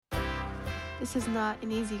This is not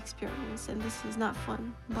an easy experience, and this is not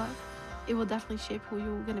fun, but it will definitely shape who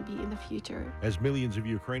you're going to be in the future. As millions of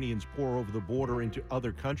Ukrainians pour over the border into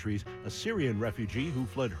other countries, a Syrian refugee who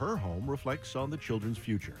fled her home reflects on the children's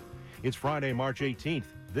future. It's Friday, March 18th.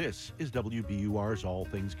 This is WBUR's All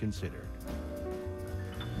Things Considered.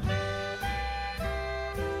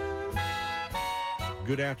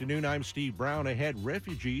 Good afternoon, I'm Steve Brown. Ahead,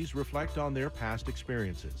 refugees reflect on their past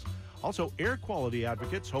experiences. Also, air quality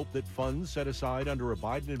advocates hope that funds set aside under a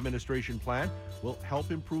Biden administration plan will help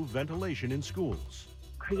improve ventilation in schools.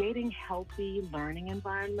 Creating healthy learning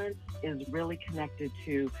environments is really connected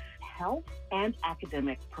to health and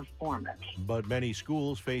academic performance. But many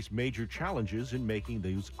schools face major challenges in making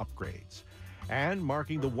those upgrades. And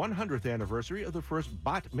marking the 100th anniversary of the first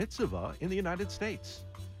bat mitzvah in the United States.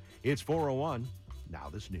 It's 4:01. Now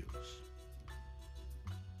this news.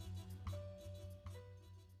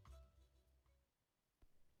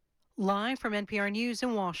 Live from NPR News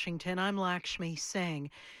in Washington, I'm Lakshmi Singh.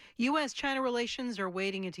 U.S.-China relations are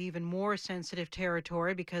wading into even more sensitive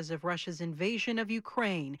territory because of Russia's invasion of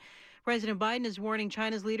Ukraine. President Biden is warning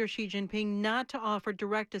China's leader Xi Jinping not to offer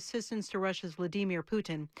direct assistance to Russia's Vladimir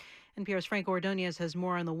Putin. NPR's Frank Ordonez has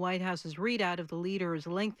more on the White House's readout of the leaders'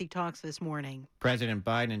 lengthy talks this morning. President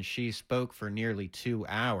Biden and Xi spoke for nearly 2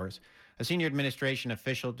 hours. A senior administration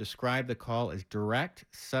official described the call as direct,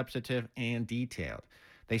 substantive, and detailed.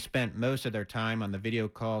 They spent most of their time on the video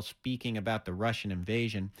call speaking about the Russian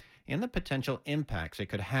invasion and the potential impacts it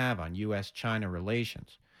could have on U.S.-China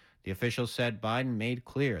relations. The official said Biden made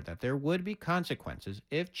clear that there would be consequences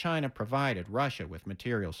if China provided Russia with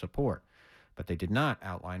material support, but they did not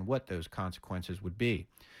outline what those consequences would be.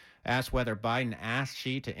 Asked whether Biden asked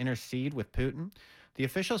Xi to intercede with Putin, the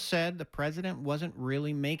official said the president wasn't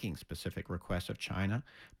really making specific requests of China,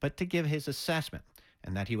 but to give his assessment,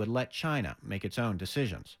 and that he would let China make its own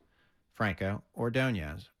decisions. Franco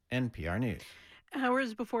Ordonez, NPR News.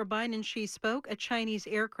 Hours before Biden and Xi spoke, a Chinese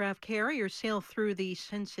aircraft carrier sailed through the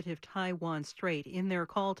sensitive Taiwan Strait. In their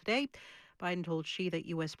call today, Biden told Xi that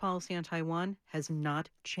U.S. policy on Taiwan has not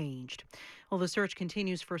changed. Well, the search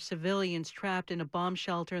continues for civilians trapped in a bomb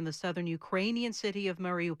shelter in the southern Ukrainian city of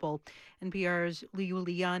Mariupol. NPR's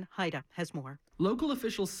Yulian Haida has more. Local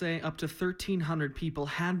officials say up to 1,300 people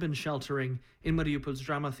had been sheltering in Mariupol's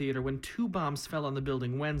drama theater when 2 bombs fell on the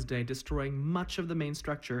building Wednesday, destroying much of the main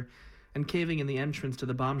structure and caving in the entrance to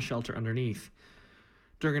the bomb shelter underneath.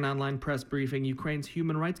 During an online press briefing, Ukraine's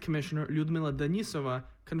Human Rights Commissioner Lyudmila Denisova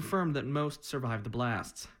confirmed that most survived the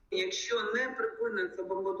blasts.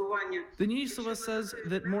 Denisova says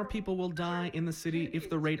that more people will die in the city if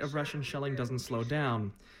the rate of Russian shelling doesn't slow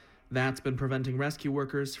down. That's been preventing rescue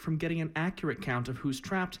workers from getting an accurate count of who's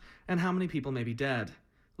trapped and how many people may be dead.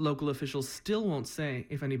 Local officials still won't say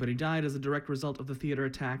if anybody died as a direct result of the theater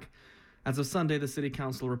attack. As of Sunday, the city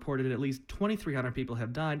council reported at least 2,300 people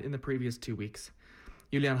had died in the previous 2 weeks.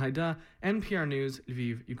 Yulian Haida, NPR News,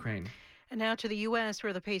 Lviv, Ukraine. And now to the U.S.,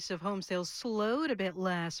 where the pace of home sales slowed a bit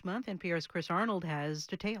last month. NPR's Chris Arnold has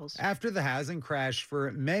details. After the housing crash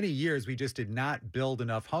for many years, we just did not build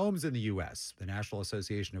enough homes in the U.S. The National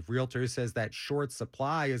Association of Realtors says that short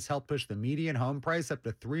supply has helped push the median home price up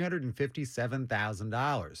to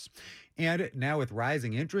 $357,000. And now with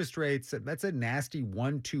rising interest rates, that's a nasty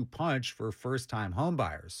 1-2 punch for first-time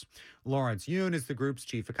homebuyers. Lawrence Yoon is the group's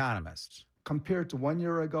chief economist. Compared to 1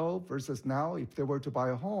 year ago versus now, if they were to buy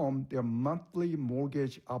a home, their monthly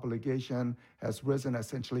mortgage obligation has risen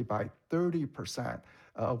essentially by 30%,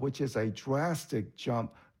 which is a drastic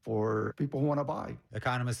jump for people who want to buy.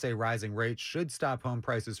 Economists say rising rates should stop home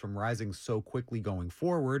prices from rising so quickly going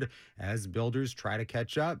forward as builders try to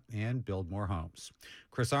catch up and build more homes.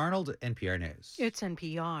 Chris Arnold, NPR News. It's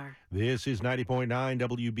NPR. This is 90.9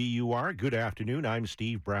 WBUR. Good afternoon. I'm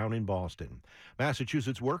Steve Brown in Boston.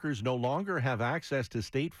 Massachusetts workers no longer have access to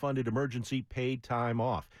state-funded emergency paid time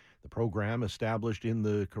off. The program, established in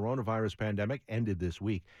the coronavirus pandemic, ended this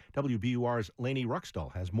week. WBUR's Lainey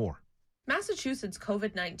Ruxtall has more. Massachusetts'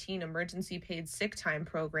 COVID-19 emergency paid sick time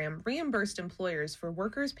program reimbursed employers for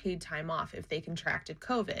workers' paid time off if they contracted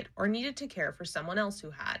COVID or needed to care for someone else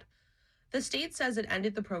who had. The state says it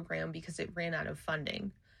ended the program because it ran out of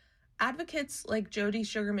funding. Advocates like Jody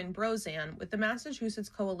Sugarman-Brozan with the Massachusetts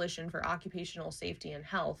Coalition for Occupational Safety and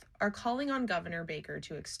Health are calling on Governor Baker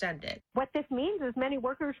to extend it. What this means is many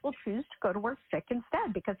workers will choose to go to work sick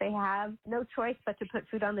instead because they have no choice but to put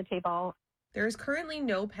food on the table. There is currently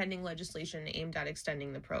no pending legislation aimed at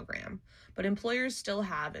extending the program, but employers still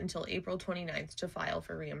have until April 29th to file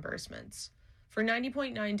for reimbursements. For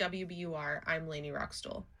 90.9 WBUR, I'm Lainey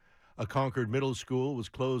Ruxtall. A Concord middle school was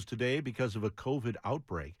closed today because of a COVID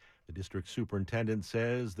outbreak. The district superintendent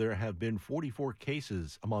says there have been 44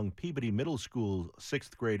 cases among Peabody Middle School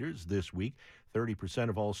sixth graders this week. 30%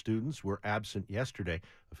 of all students were absent yesterday.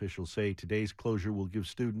 Officials say today's closure will give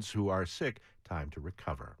students who are sick time to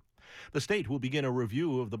recover. The state will begin a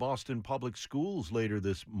review of the Boston Public Schools later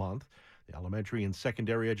this month. The Elementary and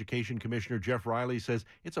Secondary Education Commissioner Jeff Riley says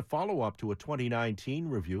it's a follow-up to a 2019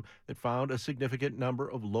 review that found a significant number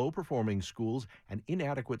of low-performing schools and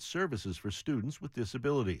inadequate services for students with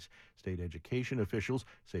disabilities. State education officials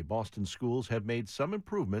say Boston schools have made some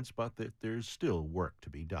improvements, but that there's still work to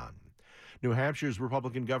be done. New Hampshire's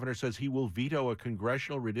Republican governor says he will veto a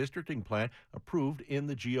congressional redistricting plan approved in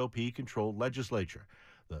the GOP-controlled legislature.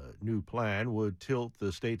 The new plan would tilt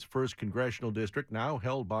the state's first congressional district, now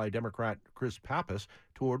held by Democrat Chris Pappas,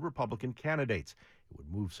 toward Republican candidates. It would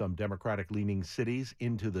move some Democratic-leaning cities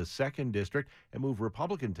into the second district and move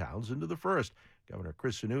Republican towns into the first. Governor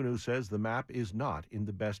Chris Sununu says the map is not in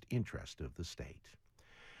the best interest of the state.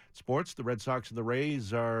 Sports, the Red Sox and the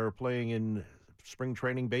Rays are playing in spring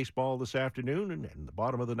training baseball this afternoon, and in the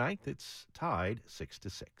bottom of the ninth, it's tied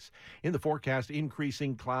 6-6. In the forecast,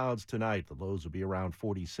 increasing clouds tonight. The lows will be around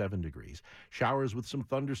 47 degrees. Showers with some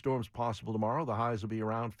thunderstorms possible tomorrow. The highs will be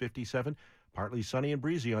around 57. Partly sunny and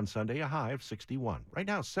breezy on Sunday, a high of 61. Right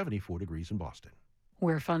now, 74 degrees in Boston.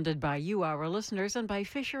 We're funded by you, our listeners, and by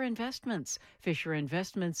Fisher Investments. Fisher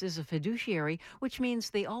Investments is a fiduciary, which means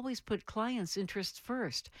they always put clients' interests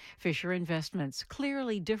first. Fisher Investments,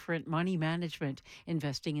 clearly different money management.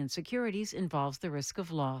 Investing in securities involves the risk of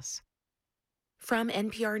loss. From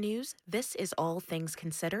NPR News, this is All Things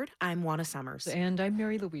Considered. I'm Juana Summers. And I'm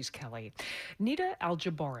Mary Louise Kelly. Nida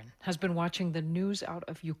Al-Jabaran has been watching the news out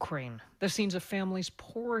of Ukraine. The scenes of families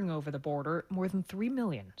pouring over the border, more than 3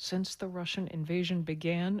 million since the Russian invasion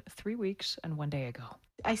began 3 weeks and 1 day ago.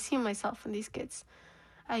 I see myself in these kids.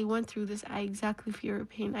 I went through this. I exactly feel your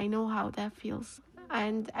pain. I know how that feels.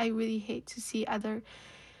 And I really hate to see other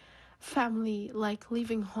family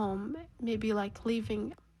leaving home, maybe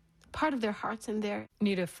leaving part of their hearts in there.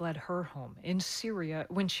 Nida fled her home in Syria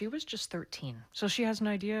when she was just 13. So she has an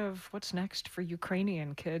idea of what's next for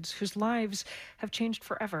Ukrainian kids whose lives have changed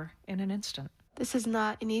forever in an instant. This is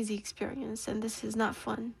not an easy experience and this is not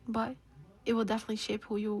fun, but it will definitely shape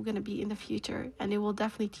who you're going to be in the future, and it will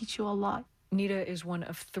definitely teach you a lot. Nida is one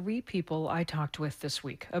of 3 people I talked with this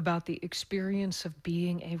week about the experience of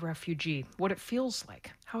being a refugee, what it feels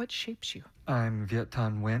like, how it shapes you. I'm Viet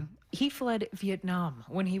Thanh Nguyen. He fled Vietnam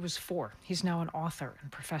when he was 4. He's now an author and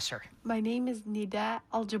professor. My name is Nida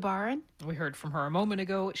Al-Jabaran. We heard from her a moment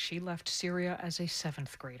ago. She left Syria as a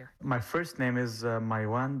 7th grader. My first name is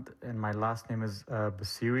Maiwand, and my last name is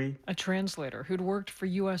Basiri. A translator who'd worked for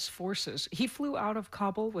U.S. forces. He flew out of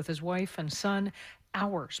Kabul with his wife and son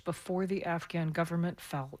hours before the Afghan government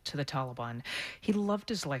fell to the Taliban. He loved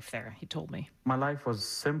his life there, he told me. My life was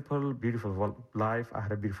simple, beautiful life. I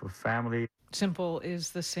had a beautiful family. Simple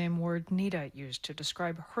is the same word Nida used to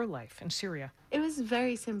describe her life in Syria. It was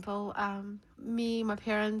very simple. Me, my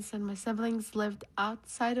parents, and my siblings lived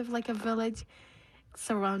outside of a village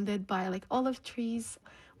surrounded by olive trees.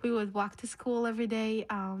 We would walk to school every day.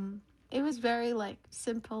 It was very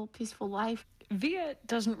simple, peaceful life. Viet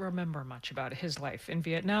doesn't remember much about his life in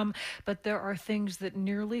Vietnam, but there are things that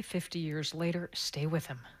nearly 50 years later stay with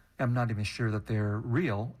him. I'm not even sure that they're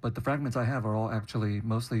real, but the fragments I have are all actually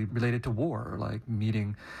mostly related to war, like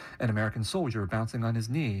meeting an American soldier bouncing on his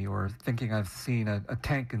knee, or thinking I've seen a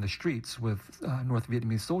tank in the streets with North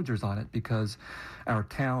Vietnamese soldiers on it because our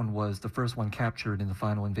town was the first one captured in the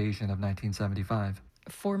final invasion of 1975.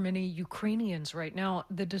 For many Ukrainians right now,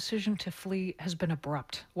 the decision to flee has been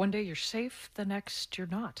abrupt. One day you're safe, the next you're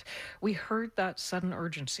not. We heard that sudden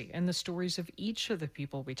urgency in the stories of each of the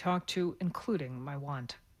people we talked to, including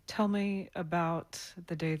Maiwand. Tell me about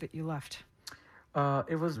the day that you left.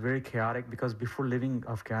 It was very chaotic because before leaving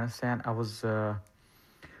Afghanistan,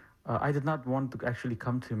 I did not want to actually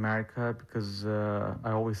come to America because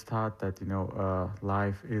I always thought that,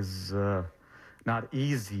 life is not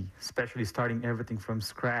easy, especially starting everything from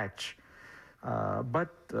scratch.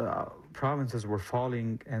 But provinces were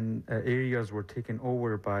falling and areas were taken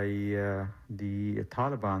over by the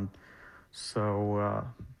Taliban. So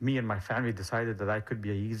me and my family decided that I could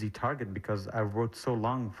be an easy target because I worked so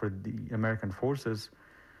long for the American forces.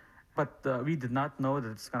 But we did not know that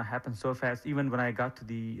it's going to happen so fast. Even when I got to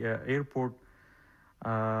the airport,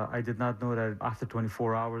 I did not know that after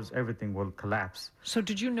 24 hours, everything will collapse. So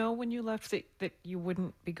did you know when you left that you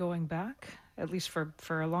wouldn't be going back, at least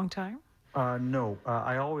for a long time? No.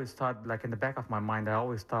 I always thought, in the back of my mind, I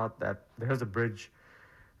always thought that there's a bridge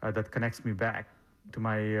that connects me back to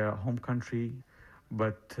my home country.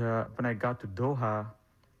 But when I got to Doha,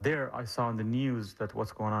 There, I saw in the news that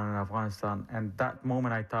what's going on in Afghanistan, and that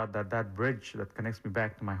moment I thought that that bridge that connects me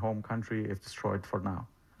back to my home country is destroyed for now.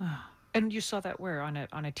 And you saw that where? On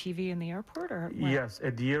a TV in the airport or where? Yes,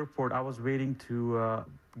 at the airport, I was waiting to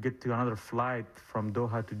get to another flight from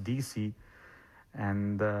Doha to DC.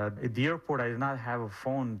 And at the airport, I did not have a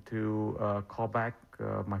phone to call back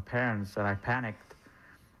my parents, and I panicked.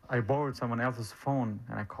 I borrowed someone else's phone,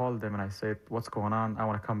 and I called them, and I said, what's going on? I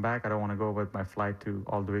want to come back. I don't want to go with my flight to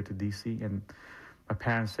all the way to DC. And my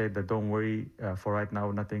parents said that don't worry, for right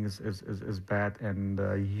now, nothing is bad. And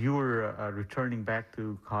you're returning back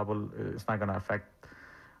to Kabul. It's not going to affect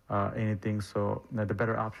anything. So the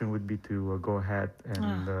better option would be to go ahead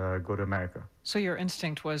and go to America. So your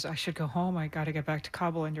instinct was, I should go home. I got to get back to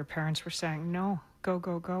Kabul. And your parents were saying, no,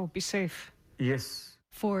 go, be safe. Yes.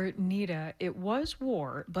 For Nita, it was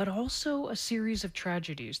war, but also a series of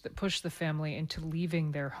tragedies that pushed the family into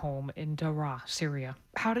leaving their home in Daraa, Syria.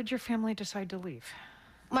 How did your family decide to leave?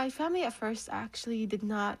 My family at first actually did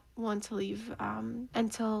not want to leave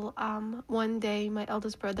until one day my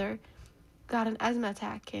eldest brother got an asthma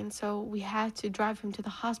attack, and so we had to drive him to the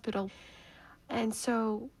hospital. And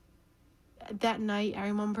so that night, I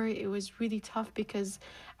remember it was really tough because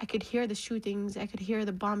I could hear the shootings, I could hear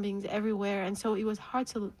the bombings everywhere, and so it was hard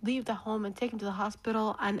to leave the home and take him to the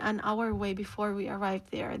hospital. And an hour away before we arrived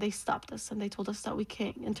there, they stopped us and they told us that we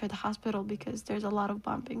can't enter the hospital because there's a lot of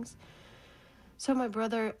bombings. So my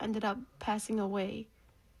brother ended up passing away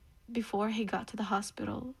before he got to the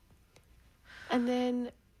hospital. And then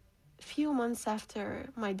a few months after,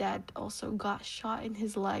 my dad also got shot in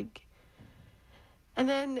his leg. And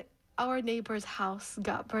then our neighbor's house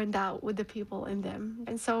got burned out with the people in them.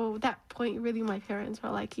 And so at that point, really, my parents were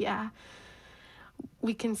like, yeah,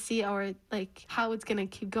 we can see how it's gonna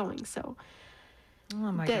keep going. So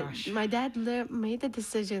oh my gosh. My dad made the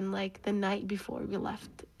decision like the night before we left.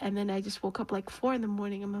 And then I just woke up like 4 a.m.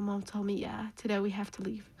 and my mom told me, yeah, today we have to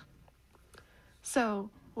leave. So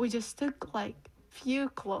we just took like few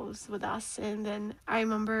clothes with us, and then I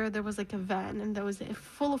remember there was like a van and there was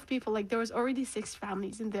full of people. Like there was already 6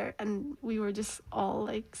 families in there, and we were just all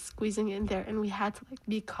like squeezing in there, and we had to like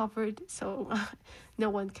be covered so no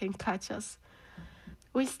one can catch us.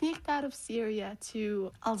 We sneaked out of Syria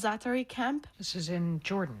to Al-Zatari camp. This is in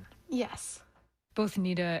Jordan. Yes. Both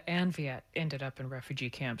Nita and Viet ended up in refugee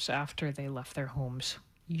camps after they left their homes.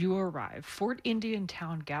 You arrive, Fort Indian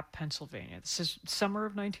Town Gap, Pennsylvania. This is summer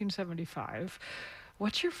of 1975.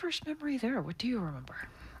 What's your first memory there? What do you remember?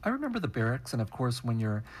 I remember the barracks, and of course, when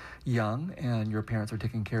you're young and your parents are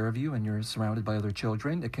taking care of you and you're surrounded by other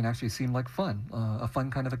children, it can actually seem like fun, a fun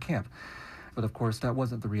kind of a camp. But of course, that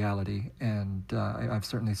wasn't the reality, and I've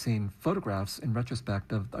certainly seen photographs in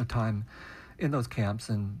retrospect of a time in those camps,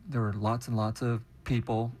 and there were lots and lots of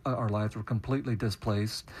people. Our lives were completely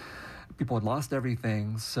displaced. People had lost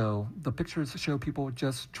everything, so the pictures show people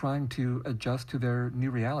just trying to adjust to their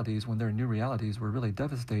new realities when their new realities were really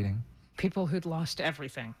devastating. People who'd lost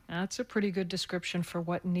everything. That's a pretty good description for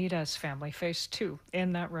what Nita's family faced, too,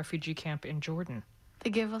 in that refugee camp in Jordan.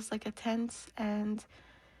 They gave us like a tent and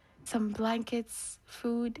some blankets,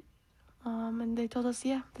 food, and they told us,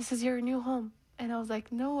 yeah, this is your new home. And I was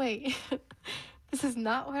like, no way, this is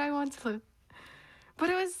not where I want to live.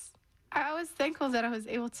 But I was thankful that I was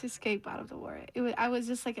able to escape out of the war. I was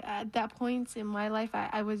just like, at that point in my life,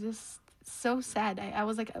 I was just so sad. I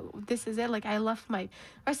was like, oh, this is it. Like, I left my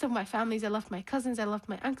rest of my families. I left my cousins. I left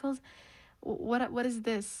my uncles. What is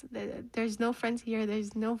this? There's no friends here.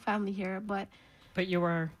 There's no family here. But you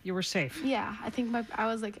were safe. Yeah, I think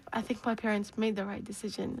my parents made the right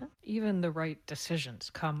decision. Even the right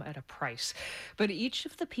decisions come at a price. But each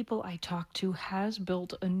of the people I talked to has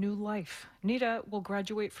built a new life. Nita will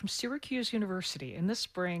graduate from Syracuse University in the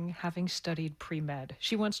spring, having studied pre-med.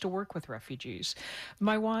 She wants to work with refugees.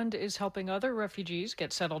 Maiwand is helping other refugees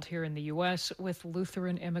get settled here in the U.S. with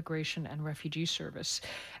Lutheran Immigration and Refugee Service.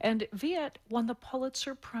 And Viet won the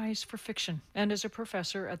Pulitzer Prize for Fiction and is a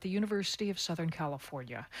professor at the University of Southern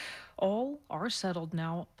California. All are settled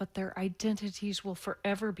now, but their identities will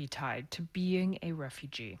forever be tied to being a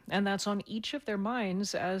refugee. And that's on each of their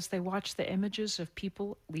minds as they watch the images of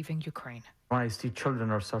people leaving Ukraine. When I see children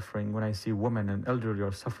are suffering, when I see women and elderly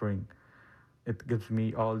are suffering, it gives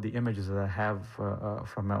me all the images that I have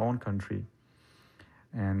from my own country.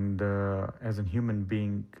 And as a human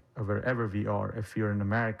being, wherever we are, if you're in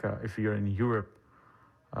America, if you're in Europe,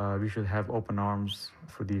 we should have open arms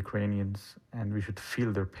for the Ukrainians, and we should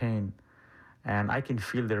feel their pain. And I can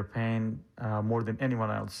feel their pain more than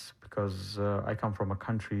anyone else because I come from a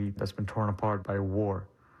country that's been torn apart by war.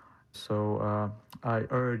 So I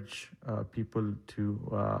urge people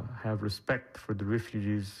to have respect for the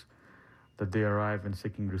refugees that they arrive and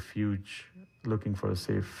seeking refuge, looking for a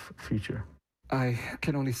safe future. I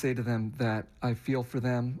can only say to them that I feel for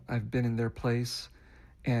them. I've been in their place,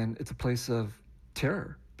 and it's a place of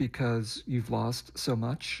terror because you've lost so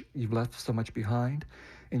much, you've left so much behind,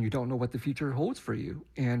 and you don't know what the future holds for you.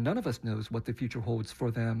 And none of us knows what the future holds for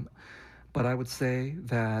them. But I would say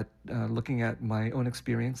that looking at my own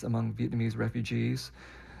experience among Vietnamese refugees,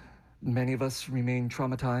 many of us remain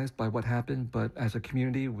traumatized by what happened, but as a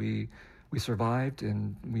community, we survived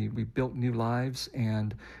and we built new lives,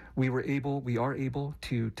 and we are able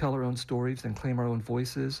to tell our own stories and claim our own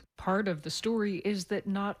voices. Part of the story is that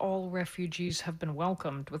not all refugees have been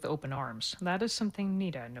welcomed with open arms. That is something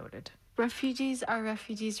Nita noted. Refugees are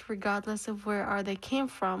refugees regardless of where are they came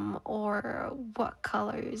from or what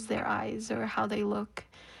color is their eyes or how they look.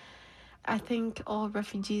 I think all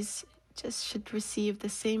refugees just should receive the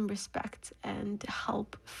same respect and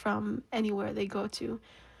help from anywhere they go to.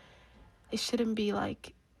 It shouldn't be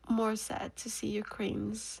like more sad to see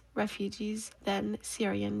Ukraine's refugees than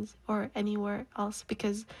Syrians or anywhere else,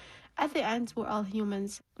 because at the end, we're all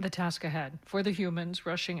humans. The task ahead for the humans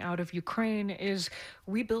rushing out of Ukraine is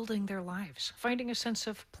rebuilding their lives, finding a sense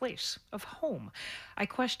of place, of home. I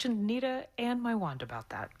questioned Nita and my wand about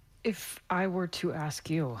that. If I were to ask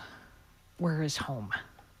you, where is home?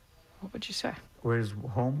 What would you say? Where's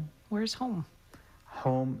home? Where's home?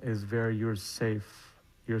 Home is where you're safe,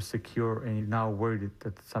 you're secure, and you're not worried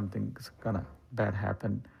that something's gonna bad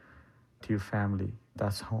happen to your family.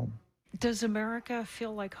 That's home. Does America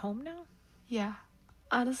feel like home now? Yeah.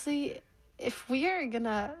 Honestly, if we are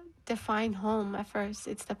gonna define home at first,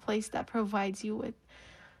 it's the place that provides you with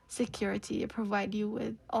security, it provides you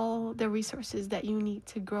with all the resources that you need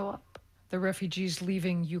to grow up. The refugees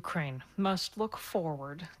leaving Ukraine must look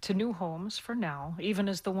forward to new homes for now, even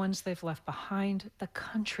as the ones they've left behind, the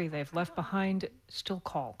country they've left behind, still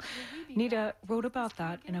call. Nita wrote about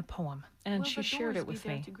that in a poem, and she shared it with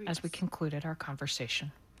me as we concluded our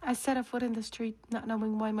conversation. I set a foot in the street, not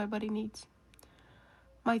knowing why my body needs.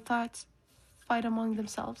 My thoughts fight among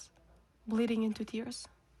themselves, bleeding into tears.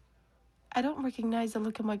 I don't recognize the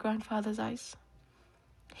look in my grandfather's eyes.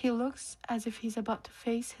 He looks as if he's about to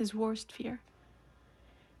face his worst fear.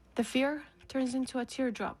 The fear turns into a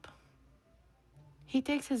teardrop. He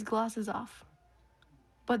takes his glasses off,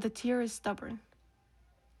 but the tear is stubborn.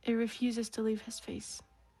 It refuses to leave his face.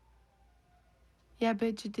 يا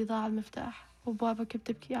بيت جدي ضاع المفتاح وبابك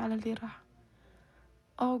بتبكي على اللي راح.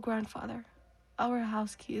 Oh, grandfather, our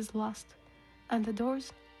house key is lost, and the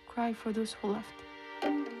doors cry for those who left.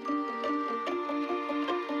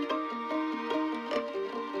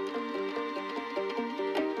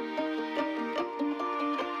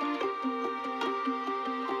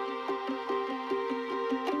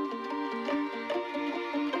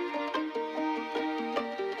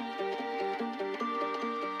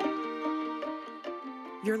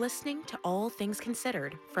 You're listening to All Things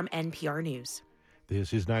Considered from NPR News.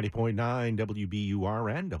 This is 90.9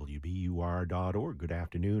 WBUR and WBUR.org. Good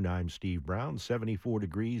afternoon. I'm Steve Brown. 74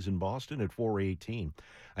 degrees in Boston at 418.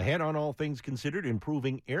 Ahead on All Things Considered,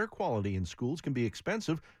 improving air quality in schools can be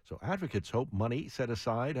expensive, so advocates hope money set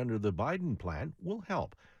aside under the Biden plan will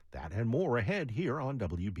help. That and more ahead here on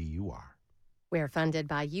WBUR. We're funded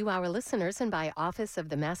by you, our listeners, and by Office of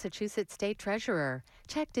the Massachusetts State Treasurer.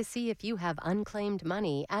 Check to see if you have unclaimed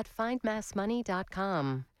money at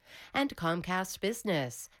findmassmoney.com. And Comcast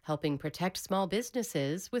Business, helping protect small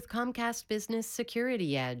businesses with Comcast Business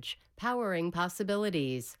Security Edge, powering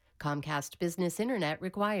possibilities. Comcast Business Internet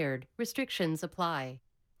required. Restrictions apply.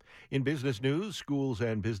 In business news, schools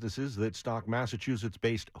and businesses that stock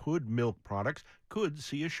Massachusetts-based Hood milk products could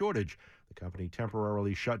see a shortage. The company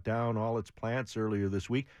temporarily shut down all its plants earlier this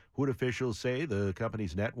week. Hood officials say the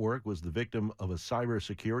company's network was the victim of a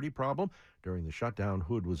cybersecurity problem. During the shutdown,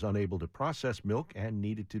 Hood was unable to process milk and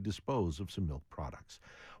needed to dispose of some milk products.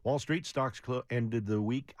 Wall Street stocks ended the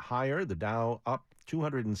week higher. The Dow up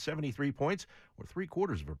 273 points, or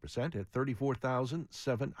 0.75% at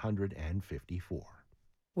 34,754.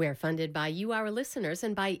 We're funded by you, our listeners,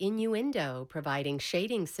 and by Innuendo, providing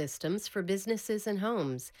shading systems for businesses and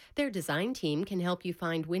homes. Their design team can help you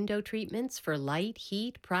find window treatments for light,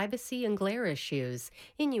 heat, privacy, and glare issues.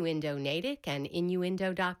 Innuendo Natick and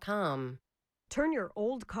Innuendo.com. Turn your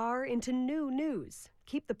old car into new news.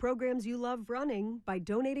 Keep the programs you love running by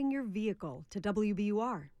donating your vehicle to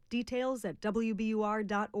WBUR. Details at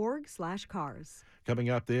wbur.org/cars. Coming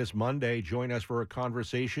up this Monday, join us for a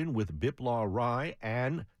conversation with Biplaw Rai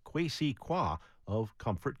and Kwesi Kwa of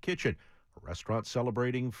Comfort Kitchen. a restaurant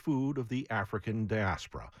celebrating food of the African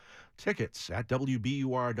diaspora. Tickets at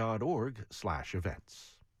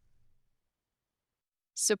wbur.org/events.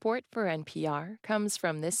 Support for NPR comes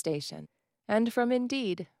from this station and from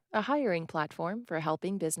Indeed, a hiring platform for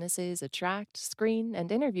helping businesses attract, screen,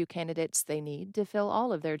 and interview candidates they need to fill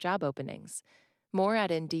all of their job openings. More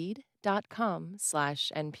at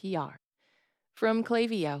Indeed.com/NPR. From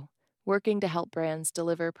Klaviyo, working to help brands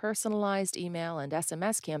deliver personalized email and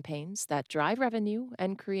SMS campaigns that drive revenue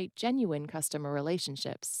and create genuine customer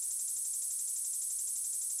relationships.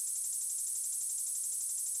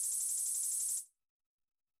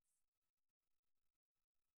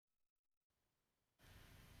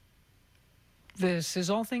 This is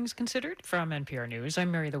All Things Considered from NPR News. I'm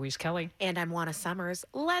Mary Louise Kelly. And I'm Juana Summers.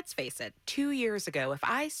 Let's face it, 2 years ago, if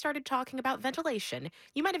I started talking about ventilation,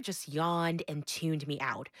 you might have just yawned and tuned me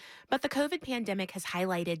out. But the COVID pandemic has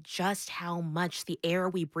highlighted just how much the air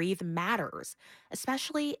we breathe matters,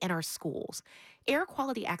 especially in our schools. Air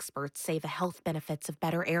quality experts say the health benefits of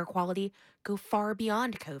better air quality go far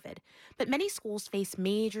beyond COVID. But many schools face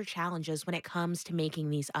major challenges when it comes to making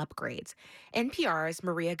these upgrades. NPR's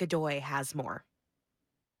Maria Godoy has more.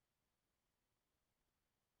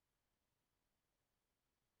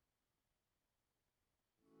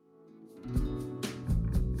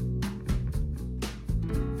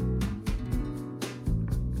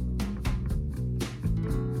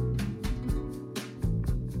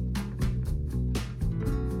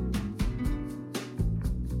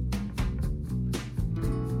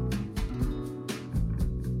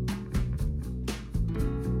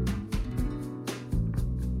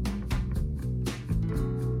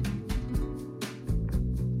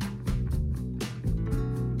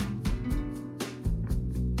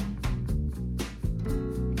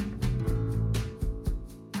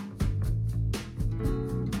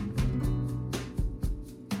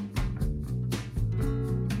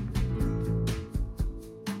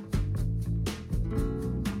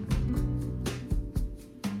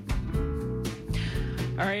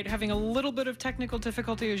 All right, having a little bit of technical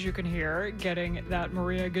difficulty, as you can hear, getting that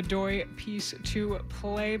Maria Godoy piece to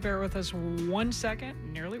play. Bear with us 1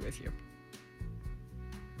 second. Nearly with you.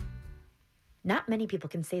 Not many people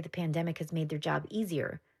can say the pandemic has made their job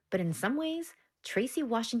easier, but in some ways, Tracy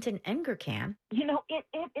Washington Enger can. You know, it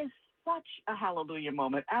is such a hallelujah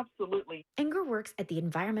moment. Absolutely. Enger works at the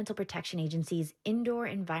Environmental Protection Agency's Indoor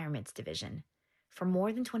Environments Division. For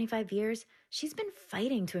more than 25 years, she's been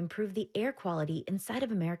fighting to improve the air quality inside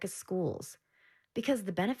of America's schools, because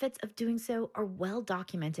the benefits of doing so are well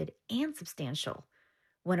documented and substantial.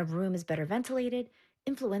 When a room is better ventilated,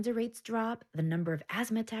 influenza rates drop, the number of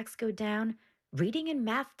asthma attacks go down, reading and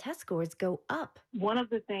math test scores go up. One of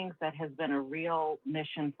the things that has been a real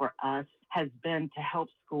mission for us has been to help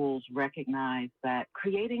schools recognize that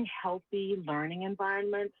creating healthy learning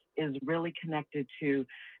environments is really connected to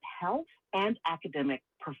health and academic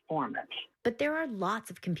performance. But there are lots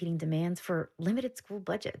of competing demands for limited school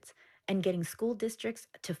budgets, and getting school districts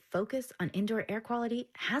to focus on indoor air quality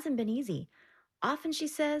hasn't been easy. Often, she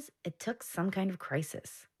says, it took some kind of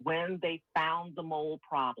crisis. When they found the mold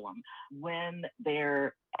problem, when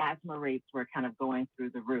their asthma rates were kind of going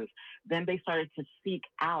through the roof, then they started to seek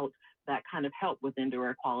out that kind of help with indoor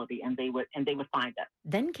air quality, and they would find it.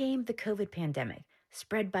 Then came the COVID pandemic,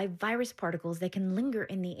 spread by virus particles that can linger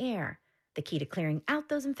in the air. The key to clearing out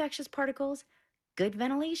those infectious particles? Good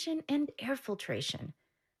ventilation and air filtration.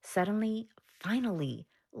 Suddenly, finally,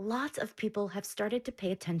 lots of people have started to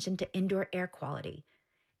pay attention to indoor air quality.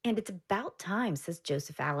 And it's about time, says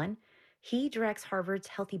Joseph Allen. He directs Harvard's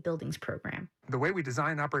Healthy Buildings program. The way we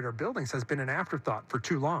design and operate our buildings has been an afterthought for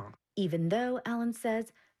too long. Even though, Allen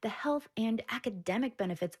says, the health and academic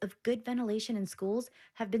benefits of good ventilation in schools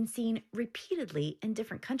have been seen repeatedly in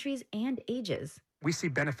different countries and ages. We see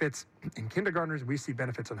benefits in kindergartners, we see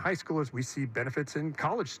benefits in high schoolers, we see benefits in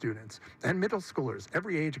college students and middle schoolers,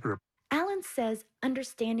 every age group. Allen says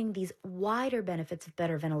understanding these wider benefits of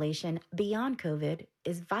better ventilation beyond COVID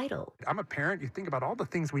is vital. I'm a parent. You think about all the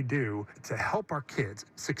things we do to help our kids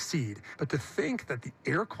succeed, but to think that the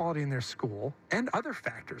air quality in their school and other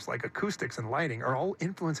factors like acoustics and lighting are all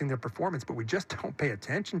influencing their performance, but we just don't pay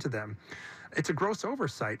attention to them. It's a gross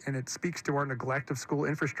oversight, and it speaks to our neglect of school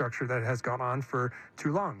infrastructure that has gone on for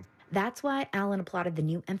too long. That's why Allen applauded the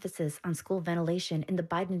new emphasis on school ventilation in the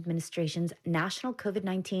Biden administration's National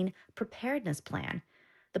COVID-19 Preparedness Plan.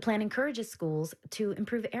 The plan encourages schools to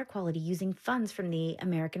improve air quality using funds from the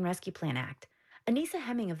American Rescue Plan Act. Anissa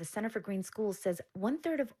Hemming of the Center for Green Schools says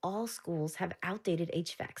 1/3 of all schools have outdated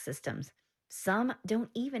HVAC systems. Some don't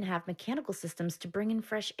even have mechanical systems to bring in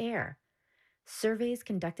fresh air. Surveys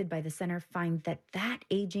conducted by the center find that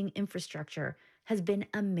aging infrastructure has been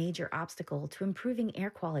a major obstacle to improving air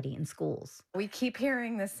quality in schools. We keep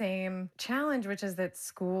hearing the same challenge, which is that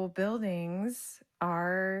school buildings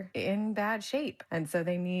are in bad shape. And so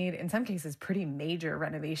they need, in some cases, pretty major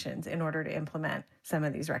renovations in order to implement some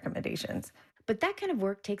of these recommendations. But that kind of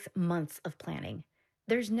work takes months of planning.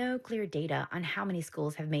 There's no clear data on how many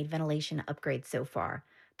schools have made ventilation upgrades so far.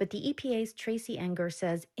 But the EPA's Tracy Enger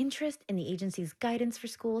says interest in the agency's guidance for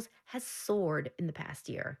schools has soared in the past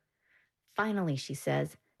year. Finally, she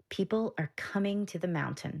says, people are coming to the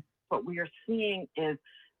mountain. What we are seeing is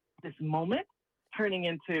this moment turning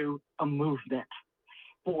into a movement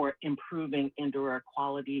for improving indoor air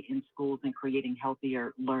quality in schools and creating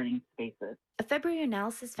healthier learning spaces. A February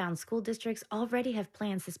analysis found school districts already have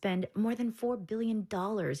plans to spend more than $4 billion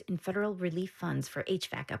in federal relief funds for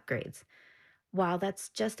HVAC upgrades. While that's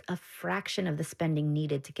just a fraction of the spending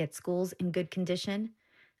needed to get schools in good condition,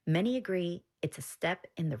 many agree it's a step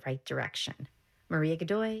in the right direction. Maria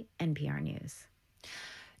Godoy, NPR News.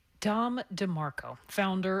 Dom DeMarco,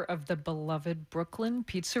 founder of the beloved Brooklyn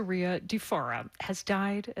pizzeria Di Fora, has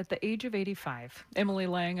died at the age of 85. Emily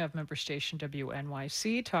Lang of member station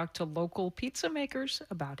WNYC talked to local pizza makers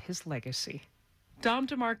about his legacy. Dom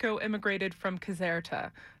DeMarco immigrated from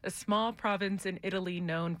Caserta, a small province in Italy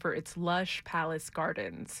known for its lush palace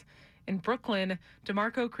gardens. In Brooklyn,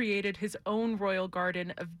 DeMarco created his own royal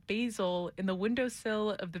garden of basil in the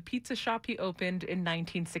windowsill of the pizza shop he opened in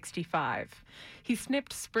 1965. He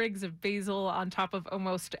snipped sprigs of basil on top of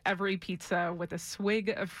almost every pizza with a swig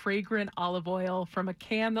of fragrant olive oil from a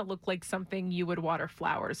can that looked like something you would water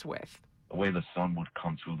flowers with. The way the sun would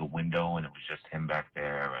come through the window and it was just him back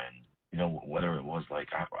there, and whether it was like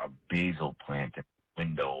a basil plant in the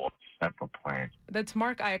window or a pepper plant. That's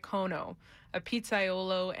Mark Iacono, a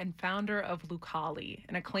pizzaiolo and founder of Lucali,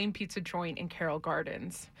 an acclaimed pizza joint in Carroll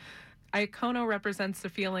Gardens. Iacono represents the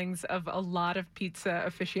feelings of a lot of pizza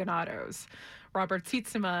aficionados. Robert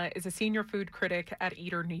Sietsema is a senior food critic at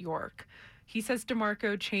Eater New York. He says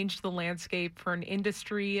DeMarco changed the landscape for an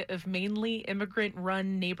industry of mainly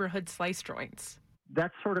immigrant-run neighborhood slice joints.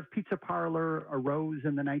 That sort of pizza parlor arose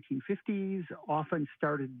in the 1950s, often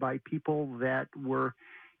started by people that were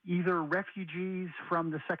either refugees from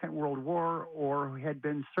the Second World War or had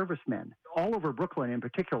been servicemen. All over Brooklyn in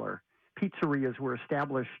particular, pizzerias were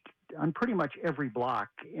established on pretty much every block,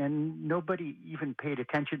 and nobody even paid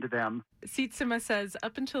attention to them. Sietsema says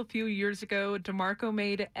up until a few years ago, DeMarco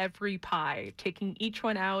made every pie, taking each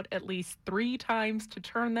one out at least 3 times to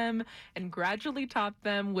turn them and gradually top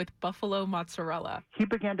them with buffalo mozzarella. He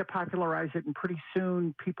began to popularize it, and pretty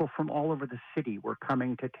soon people from all over the city were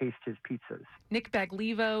coming to taste his pizzas. Nick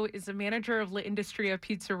Baglivo is a manager of La Industria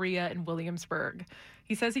Pizzeria in Williamsburg.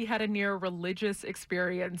 He says he had a near religious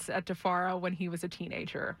experience at Di Fora when he was a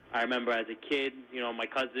teenager. I remember as a kid, my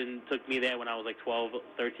cousin took me there when I was like 12,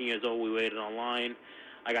 13 years old. We waited online.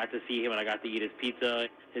 I got to see him and I got to eat his pizza,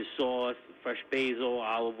 his sauce, fresh basil,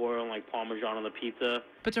 olive oil, and like Parmesan on the pizza.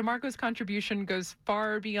 But DeMarco's contribution goes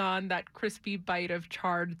far beyond that crispy bite of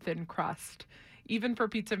charred thin crust, even for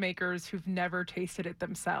pizza makers who've never tasted it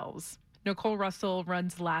themselves. Nicole Russell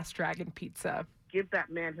runs Last Dragon Pizza. Give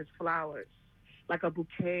that man his flowers, like a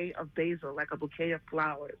bouquet of basil, like a bouquet of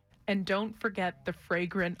flowers. And don't forget the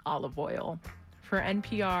fragrant olive oil. For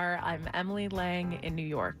NPR, I'm Emily Lang in New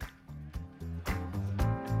York.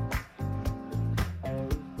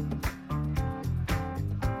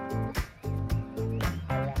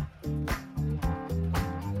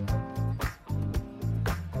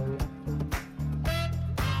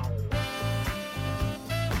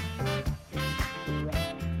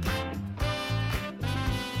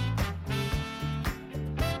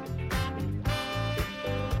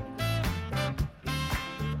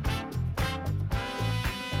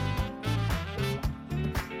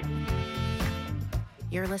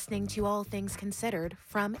 You're listening to All Things Considered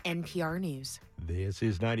from NPR News. This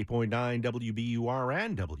is 90.9 WBUR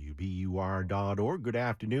and WBUR.org. Good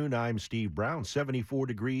afternoon. I'm Steve Brown. 74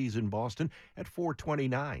 degrees in Boston at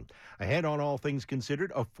 4:29. Ahead on All Things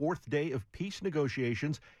Considered, a 4th day of peace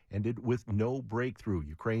negotiations ended with no breakthrough.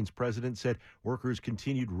 Ukraine's president said workers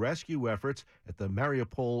continued rescue efforts at the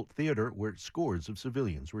Mariupol theater where scores of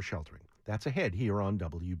civilians were sheltering. That's ahead here on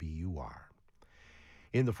WBUR.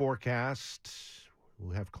 In the forecast,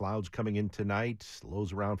 we'll have clouds coming in tonight,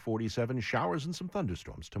 lows around 47, showers and some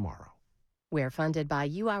thunderstorms tomorrow. We're funded by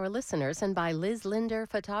you, our listeners, and by Liz Linder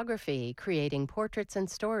Photography, creating portraits and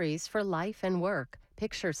stories for life and work.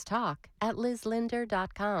 Pictures talk at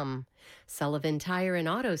lizlinder.com. Sullivan Tire and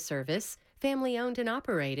Auto Service, Family owned and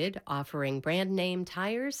operated, offering brand name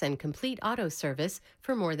tires and complete auto service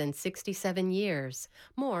for more than 67 years.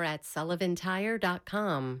 More at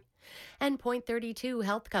sullivantire.com. And Point 32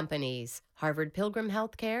 Health Companies, Harvard Pilgrim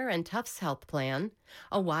Healthcare and Tufts Health Plan,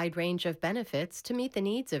 a wide range of benefits to meet the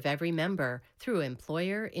needs of every member through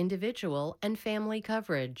employer, individual, and family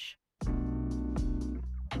coverage.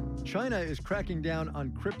 China is cracking down on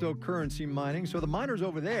cryptocurrency mining, so the miners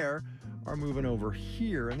over there are moving over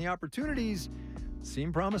here, and the opportunities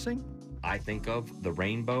seem promising. I think of the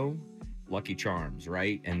rainbow, Lucky Charms,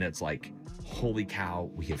 right? And it's like, holy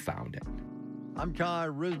cow, we have found it. I'm Kai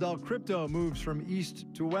Rizdal. Crypto moves from east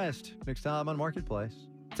to west. Next time on Marketplace.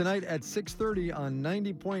 Tonight at 6:30 on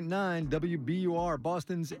 90.9 WBUR,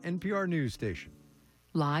 Boston's NPR news station.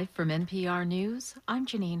 Live from NPR News, I'm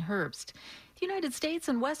Janine Herbst. The United States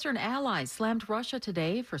and Western allies slammed Russia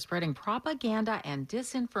today for spreading propaganda and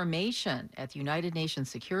disinformation at the United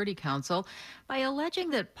Nations Security Council by alleging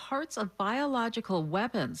that parts of biological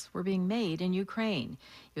weapons were being made in Ukraine.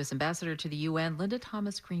 U.S. Ambassador to the UN, Linda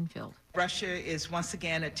Thomas-Greenfield. Russia is once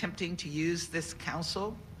again attempting to use this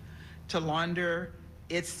council to launder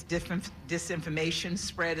its disinformation,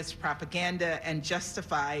 spread its propaganda, and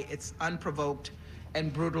justify its unprovoked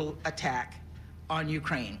and brutal attack on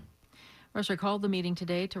Ukraine. Russia called the meeting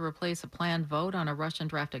today to replace a planned vote on a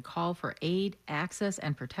Russian-drafted call for aid, access,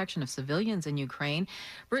 and protection of civilians in Ukraine.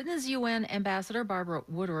 Britain's UN ambassador, Barbara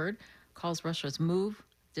Woodward, calls Russia's move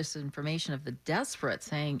disinformation of the desperate,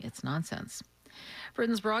 saying it's nonsense.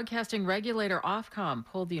 Britain's broadcasting regulator Ofcom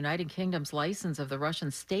pulled the United Kingdom's license of the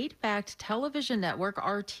Russian state-backed television network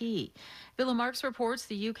RT. Villa Marks reports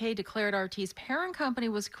the UK declared RT's parent company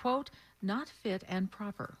was, quote, not fit and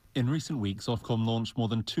proper. In recent weeks, Ofcom launched more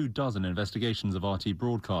than 24 investigations of RT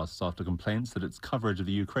broadcasts after complaints that its coverage of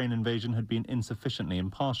the Ukraine invasion had been insufficiently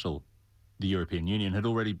impartial. The European Union had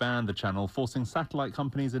already banned the channel, forcing satellite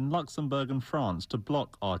companies in Luxembourg and France to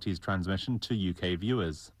block RT's transmission to UK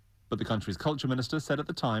viewers. But the country's culture minister said at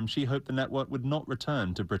the time she hoped the network would not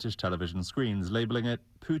return to British television screens, labelling it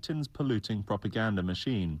Putin's polluting propaganda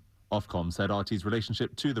machine. Ofcom said RT's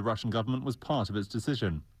relationship to the Russian government was part of its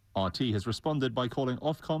decision. RT has responded by calling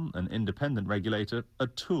Ofcom, an independent regulator, a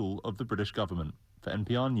tool of the British government. For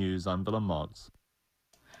NPR News, I'm Willem Marks.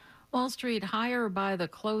 Wall Street higher by the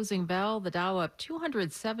closing bell. The Dow up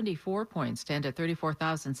 274 points to end at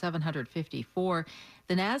 34,754.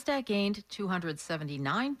 The Nasdaq gained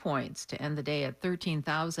 279 points to end the day at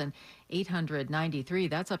 13,893.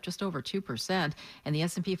 That's up just over 2%. And the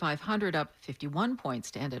S&P 500 up 51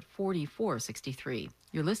 points to end at 4463.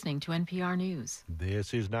 You're listening to NPR News.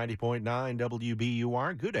 This is 90.9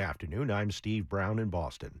 WBUR. Good afternoon. I'm Steve Brown in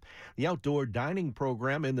Boston. The outdoor dining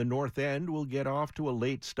program in the North End will get off to a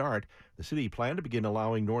late start. The city planned to begin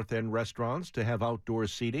allowing North End restaurants to have outdoor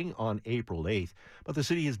seating on April 8th, but the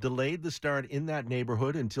city has delayed the start in that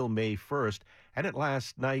neighborhood until May 1st. And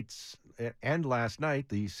last night,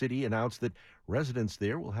 the city announced that residents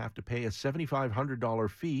there will have to pay a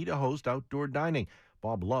 $7,500 fee to host outdoor dining.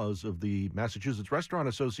 Bob Luz of the Massachusetts Restaurant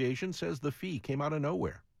Association says the fee came out of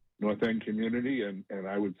nowhere. North End community, and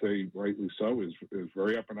I would say rightly so, is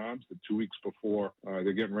very up in arms that 2 weeks before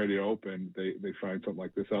they're getting ready to open, they find something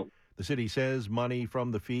like this out. The city says money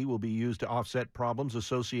from the fee will be used to offset problems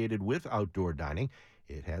associated with outdoor dining.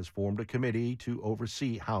 It has formed a committee to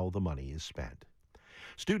oversee how the money is spent.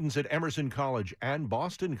 Students at Emerson College and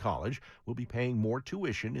Boston College will be paying more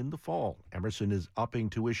tuition in the fall. Emerson is upping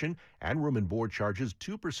tuition and room and board charges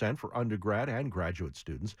 2% for undergrad and graduate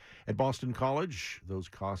students. At Boston College, those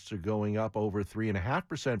costs are going up over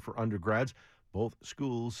 3.5% for undergrads. Both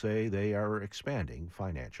schools say they are expanding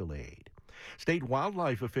financial aid. State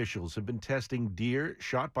wildlife officials have been testing deer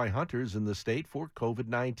shot by hunters in the state for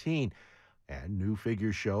COVID-19. And new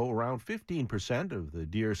figures show around 15% of the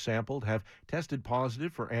deer sampled have tested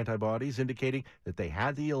positive for antibodies, indicating that they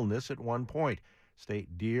had the illness at one point.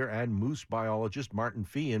 State deer and moose biologist Martin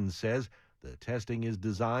Feehan says the testing is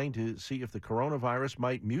designed to see if the coronavirus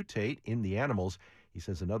might mutate in the animals. He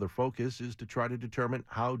says another focus is to try to determine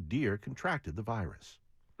how deer contracted the virus.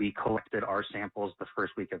 We collected our samples the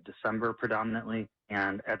first week of December predominantly,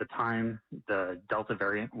 and at the time, the Delta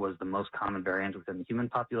variant was the most common variant within the human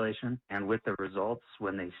population. And with the results,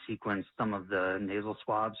 when they sequenced some of the nasal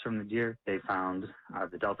swabs from the deer, they found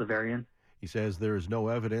the Delta variant. He says there is no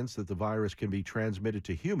evidence that the virus can be transmitted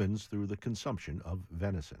to humans through the consumption of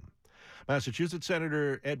venison. Massachusetts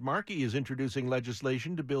Senator Ed Markey is introducing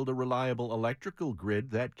legislation to build a reliable electrical grid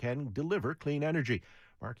that can deliver clean energy.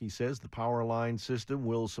 Markey says the power line system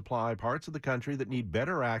will supply parts of the country that need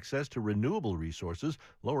better access to renewable resources,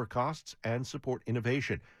 lower costs, and support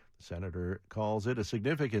innovation. Senator calls it a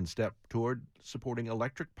significant step toward supporting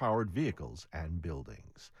electric-powered vehicles and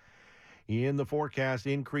buildings. In the forecast,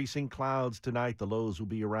 increasing clouds tonight. The lows will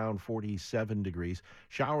be around 47 degrees.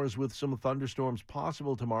 Showers with some thunderstorms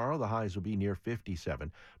possible tomorrow. The highs will be near 57.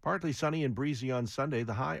 Partly sunny and breezy on Sunday.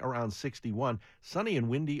 The high around 61. Sunny and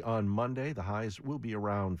windy on Monday. The highs will be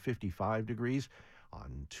around 55 degrees.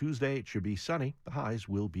 On Tuesday, it should be sunny. The highs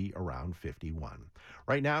will be around 51.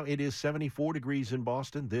 Right now, it is 74 degrees in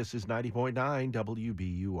Boston. This is 90.9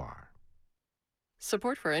 WBUR.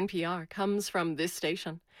 Support for NPR comes from this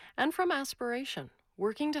station and from Aspiration,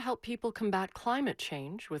 working to help people combat climate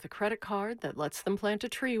change with a credit card that lets them plant a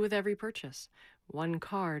tree with every purchase. One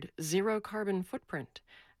card, zero carbon footprint.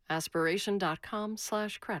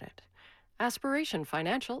 Aspiration.com/credit. Aspiration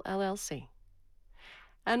Financial, LLC.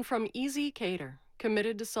 And from Easy Cater,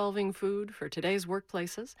 committed to solving food for today's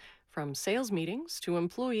workplaces, from sales meetings to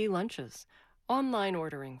employee lunches. Online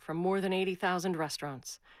ordering from more than 80,000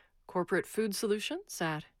 restaurants. Corporate food solutions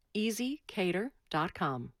at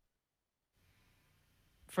easycater.com.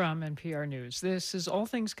 From NPR News, this is All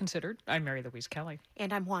Things Considered. I'm Mary Louise Kelly.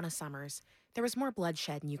 And I'm Juana Summers. There was more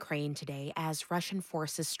bloodshed in Ukraine today as Russian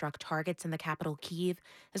forces struck targets in the capital Kyiv,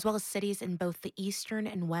 as well as cities in both the eastern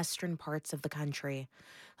and western parts of the country.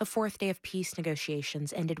 A fourth day of peace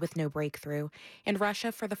negotiations ended with no breakthrough, and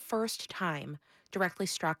Russia, for the first time, directly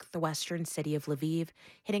struck the western city of Lviv,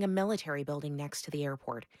 hitting a military building next to the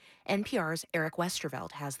airport. NPR's Eric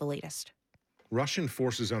Westerveld has the latest. Russian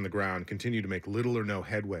forces on the ground continue to make little or no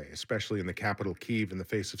headway, especially in the capital Kyiv in the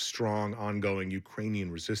face of strong, ongoing Ukrainian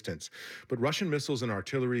resistance. But Russian missiles and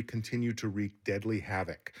artillery continue to wreak deadly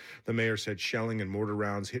havoc. The mayor said shelling and mortar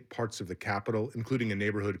rounds hit parts of the capital, including a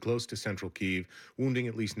neighborhood close to central Kyiv, wounding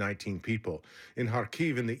at least 19 people. In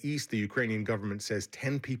Kharkiv in the east, the Ukrainian government says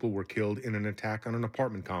 10 people were killed in an attack on an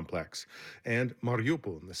apartment complex. And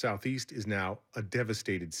Mariupol in the southeast is now a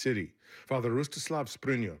devastated city. Father Rostislav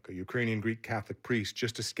Sprynyuk, a Ukrainian Greek Catholic priest,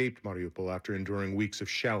 just escaped Mariupol after enduring weeks of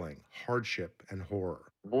shelling, hardship, and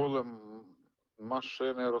horror.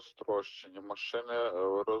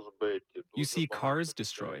 You see cars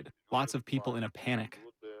destroyed, lots of people in a panic,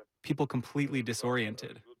 people completely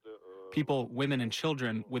disoriented, people, women, and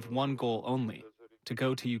children with one goal only, to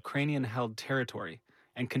go to Ukrainian-held territory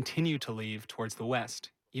and continue to leave towards the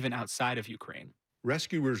west, even outside of Ukraine.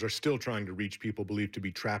 Rescuers are still trying to reach people believed to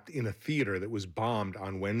be trapped in a theater that was bombed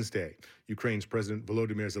on Wednesday. Ukraine's President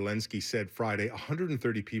Volodymyr Zelensky said Friday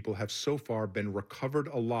 130 people have so far been recovered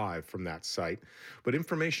alive from that site, but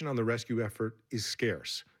information on the rescue effort is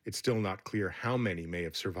scarce. It's still not clear how many may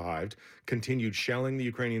have survived. Continued shelling, the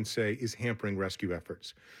Ukrainians say, is hampering rescue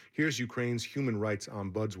efforts. Here's Ukraine's human rights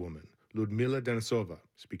ombudswoman, Ludmila Denisova,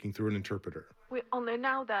 speaking through an interpreter. We only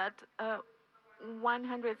know that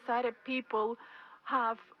 130 people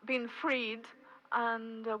have been freed,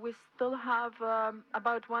 and we still have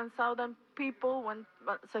about 1,000 people,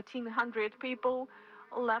 1,300 people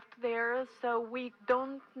left there. So we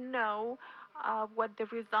don't know what the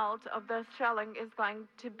result of the shelling is going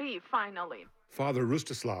to be finally. Father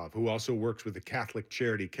Rostislav, who also works with the Catholic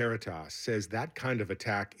charity Caritas, says that kind of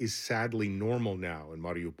attack is sadly normal now in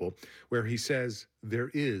Mariupol, where he says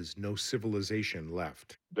there is no civilization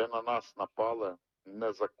left.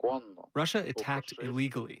 Russia attacked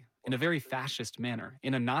illegally, in a very fascist manner,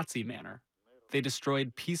 in a Nazi manner. They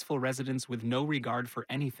destroyed peaceful residents with no regard for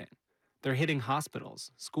anything. They're hitting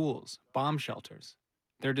hospitals, schools, bomb shelters.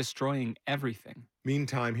 They're destroying everything.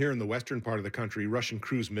 Meantime, here in the western part of the country, Russian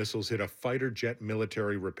cruise missiles hit a fighter jet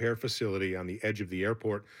military repair facility on the edge of the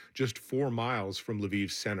airport, just 4 miles from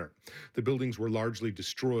Lviv's center. The buildings were largely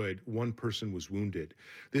destroyed. 1 person was wounded.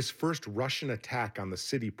 This first Russian attack on the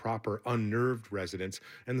city proper unnerved residents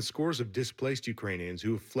and the scores of displaced Ukrainians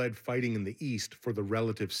who have fled fighting in the east for the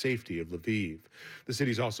relative safety of Lviv. The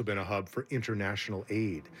city's also been a hub for international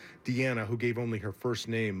aid. Deanna, who gave only her first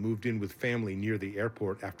name, moved in with family near the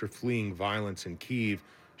airport after fleeing violence in Kyiv.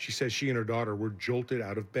 She says she and her daughter were jolted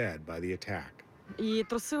out of bed by the attack. The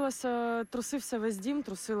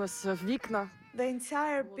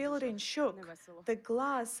entire building shook. The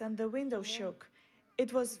glass and the window shook.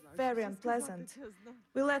 It was very unpleasant.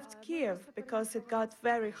 We left Kyiv because it got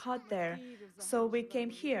very hot there, so we came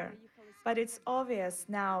here. But it's obvious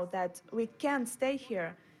now that we can't stay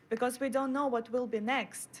here because we don't know what will be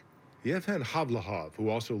next. Yevhen Havlahov, who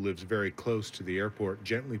also lives very close to the airport,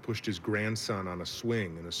 gently pushed his grandson on a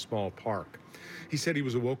swing in a small park. He said he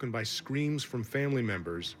was awoken by screams from family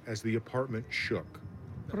members as the apartment shook.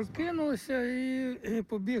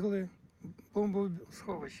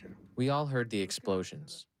 We all heard the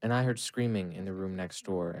explosions, and I heard screaming in the room next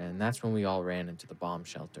door, and that's when we all ran into the bomb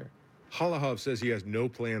shelter. Halahov says he has no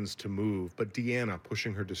plans to move, but Deanna,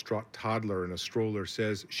 pushing her distraught toddler in a stroller,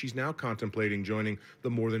 says she's now contemplating joining the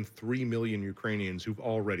more than 3 million Ukrainians who've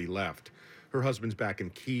already left. Her husband's back in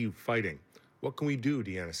Kyiv fighting. What can we do,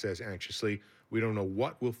 Deanna says anxiously. We don't know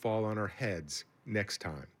what will fall on our heads next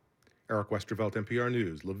time. Eric Westervelt, NPR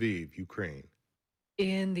News, Lviv, Ukraine.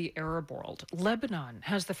 In the Arab world, Lebanon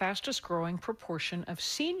has the fastest growing proportion of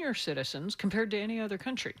senior citizens compared to any other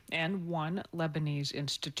country. And one Lebanese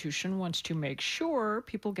institution wants to make sure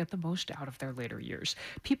people get the most out of their later years.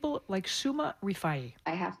 People like Suma Rifai.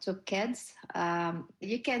 I have two kids.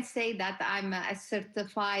 You can say that I'm a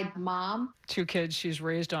certified mom. 2 kids she's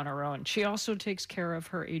raised on her own. She also takes care of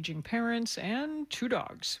her aging parents and 2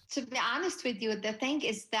 dogs. To be honest with you, the thing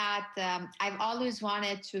is that I've always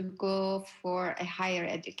wanted to go for a higher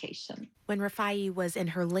education. When Rafai was in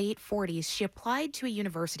her late 40s, she applied to a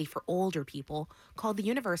university for older people called the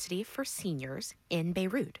University for Seniors in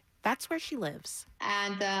Beirut. That's where she lives.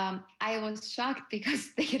 And I was shocked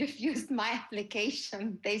because they refused my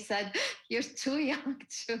application. They said, you're too young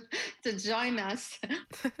to join us.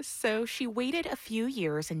 So she waited a few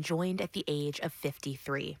years and joined at the age of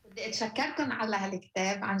 53. That's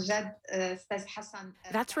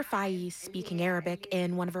Rafai speaking Arabic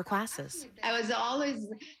in one of her classes. I was always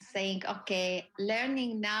saying, okay,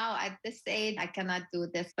 learning now at this age, I cannot do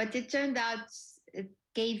this. But it turned out it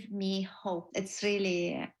gave me hope. It's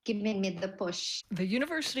really giving me the push. The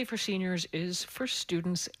University for Seniors is for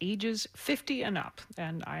students ages 50 and up.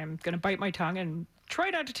 And I am going to bite my tongue and try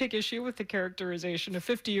not to take issue with the characterization of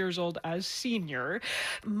 50 years old as senior.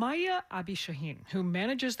 Maya Abi Shaheen, who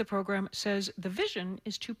manages the program, says the vision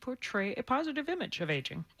is to portray a positive image of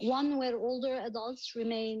aging. One where older adults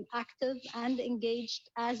remain active and engaged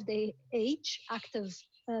as they age, active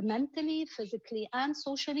mentally, physically, and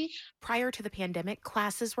socially. Prior to the pandemic,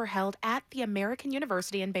 classes were held at the American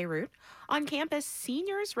University in Beirut. On campus,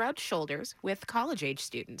 seniors rubbed shoulders with college-age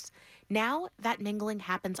students. Now, that mingling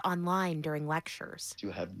happens online during lectures.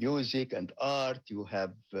 You have music and art, you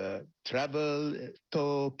have travel,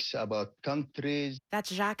 talks about countries.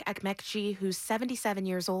 That's Jacques Akmekci, who's 77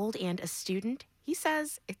 years old and a student. He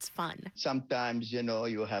says it's fun. Sometimes,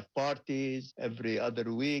 you have parties. Every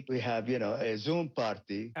other week, we have, a Zoom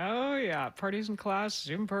party. Oh, yeah. Parties in class,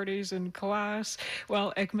 Zoom parties in class.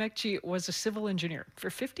 Well, Ekmekci was a civil engineer for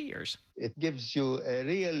 50 years. It gives you a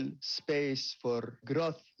real space for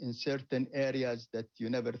growth in certain areas that you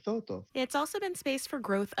never thought of. It's also been space for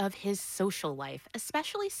growth of his social life,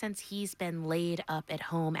 especially since he's been laid up at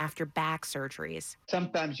home after back surgeries.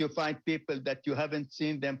 Sometimes you find people that you haven't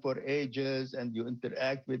seen them for ages and you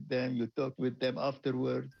interact with them, you talk with them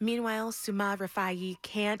afterwards. Meanwhile, Suma Rafai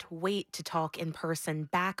can't wait to talk in person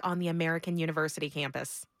back on the American University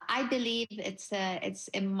campus. I believe it's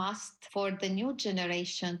a must for the new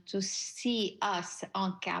generation to see us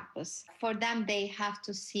on campus. For them, they have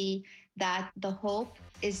to see that the hope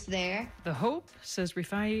is there. The hope, says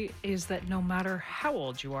Rifai, is that no matter how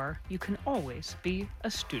old you are, you can always be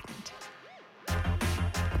a student.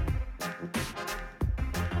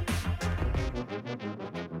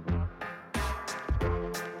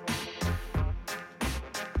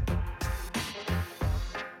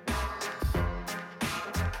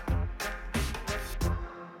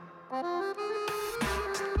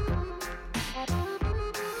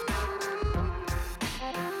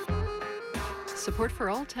 Support for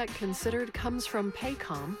All Tech Considered comes from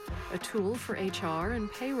Paycom, a tool for HR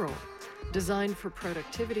and payroll, designed for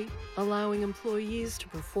productivity, allowing employees to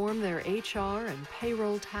perform their HR and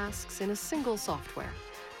payroll tasks in a single software.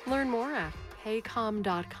 Learn more at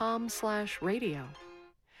paycom.com/radio.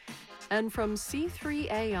 And from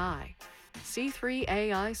C3AI.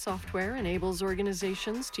 C3AI software enables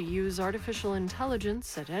organizations to use artificial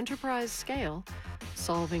intelligence at enterprise scale,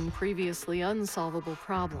 solving previously unsolvable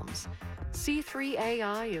problems.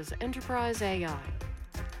 C3AI is enterprise AI.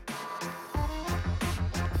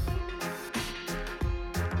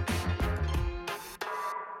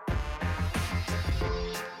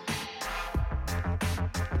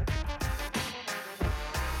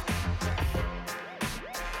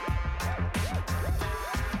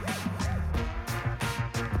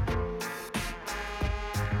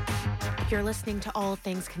 You're listening to All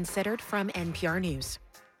Things Considered from NPR News.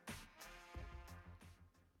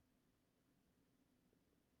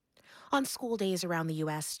 On school days around the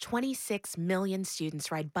U.S., 26 million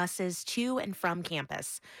students ride buses to and from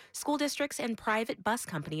campus. School districts and private bus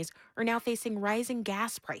companies are now facing rising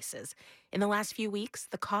gas prices. In the last few weeks,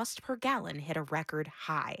 the cost per gallon hit a record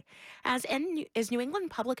high. As New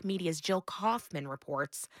England Public Media's Jill Kaufman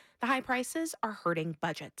reports, the high prices are hurting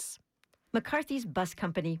budgets. McCarthy's bus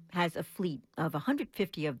company has a fleet of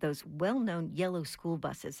 150 of those well-known yellow school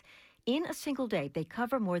buses. In a single day, they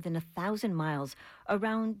cover more than 1,000 miles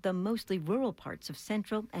around the mostly rural parts of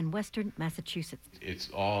central and western Massachusetts. It's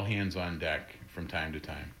all hands on deck from time to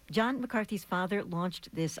time. John McCarthy's father launched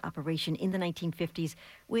this operation in the 1950s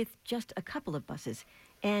with just a couple of buses,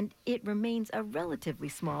 and it remains a relatively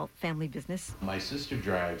small family business. My sister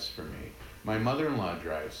drives for me. My mother-in-law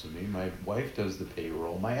drives for me. My wife does the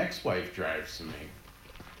payroll. My ex-wife drives for me.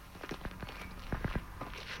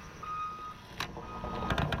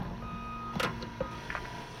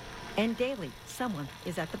 And daily, someone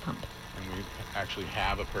is at the pump. And we actually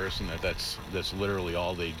have a person that's literally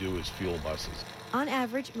all they do is fuel buses. On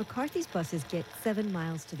average, McCarthy's buses get 7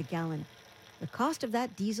 miles to the gallon. The cost of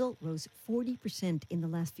that diesel rose 40% in the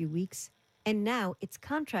last few weeks. And now it's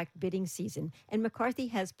contract bidding season, and McCarthy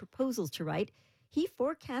has proposals to write. He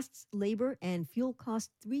forecasts labor and fuel costs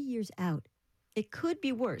 3 years out. It could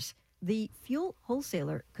be worse. The fuel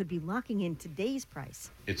wholesaler could be locking in today's price.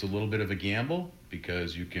 It's a little bit of a gamble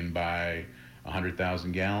because you can buy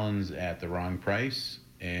 100,000 gallons at the wrong price,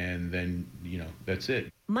 and then, that's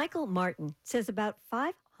it. Michael Martin says about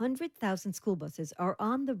 500,000 school buses are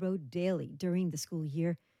on the road daily during the school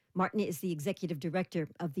year. Martin is the executive director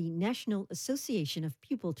of the National Association of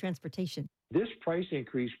Pupil Transportation. This price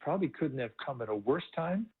increase probably couldn't have come at a worse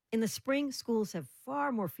time. In the spring, schools have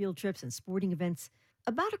far more field trips and sporting events.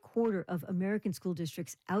 About a quarter of American school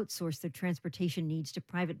districts outsource their transportation needs to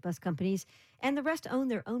private bus companies, and the rest own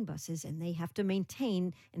their own buses, and they have to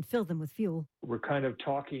maintain and fill them with fuel. We're kind of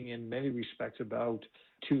talking in many respects about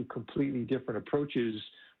two completely different approaches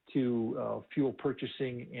to fuel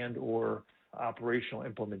purchasing and or operational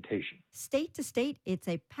implementation. State to state, it's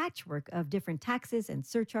a patchwork of different taxes and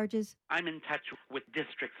surcharges. I'm in touch with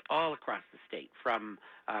districts all across the state, from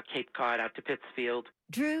Cape Cod out to Pittsfield.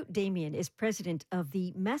 Drew Damian is president of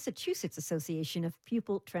the Massachusetts Association of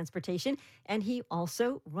Pupil Transportation, and he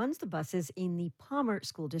also runs the buses in the Palmer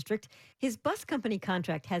School District. His bus company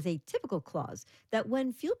contract has a typical clause that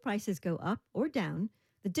when fuel prices go up or down,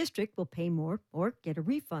 the district will pay more or get a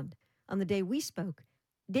refund. On the day we spoke,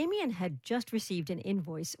 Damian had just received an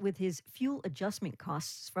invoice with his fuel adjustment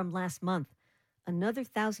costs from last month. Another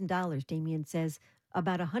 $1,000, Damian says,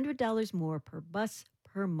 about $100 more per bus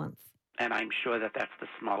per month. And I'm sure that that's the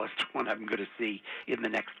smallest one I'm going to see in the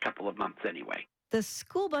next couple of months anyway. The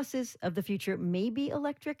school buses of the future may be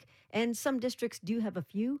electric, and some districts do have a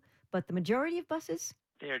few, but the majority of buses?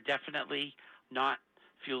 They're definitely not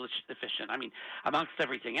fuel efficient. I mean, amongst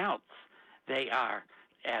everything else, they are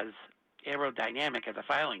as aerodynamic as a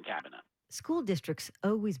filing cabinet. School districts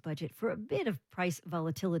always budget for a bit of price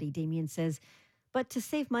volatility, Damian says. But to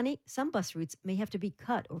save money, some bus routes may have to be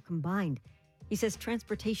cut or combined. He says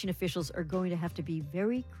transportation officials are going to have to be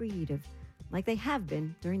very creative, like they have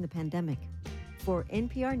been during the pandemic. For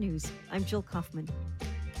NPR News, I'm Jill Kaufman.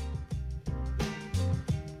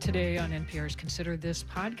 Today on NPR's Consider This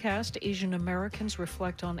podcast, Asian Americans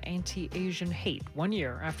reflect on anti-Asian hate 1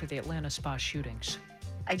 year after the Atlanta spa shootings.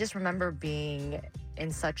 I just remember being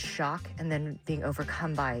in such shock and then being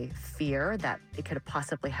overcome by fear that it could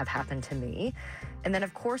possibly have happened to me. And then,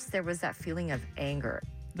 of course, there was that feeling of anger.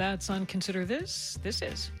 That's on Consider This. This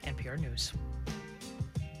is NPR News.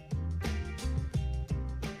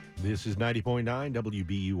 This is 90.9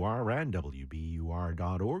 WBUR and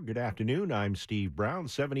WBUR.org. Good afternoon. I'm Steve Brown.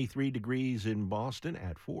 73 degrees in Boston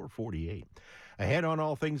at 4:48. Ahead on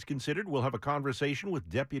All Things Considered, we'll have a conversation with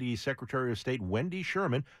Deputy Secretary of State Wendy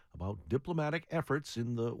Sherman about diplomatic efforts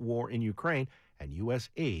in the war in Ukraine and U.S.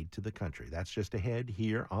 aid to the country. That's just ahead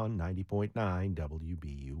here on 90.9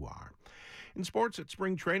 WBUR. In sports, at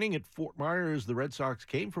spring training at Fort Myers, the Red Sox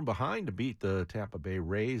came from behind to beat the Tampa Bay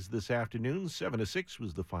Rays this afternoon. 7-6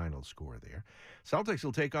 was the final score there. Celtics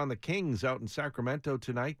will take on the Kings out in Sacramento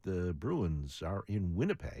tonight. The Bruins are in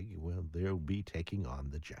Winnipeg. Well, they'll be taking on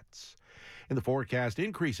the Jets. In the forecast,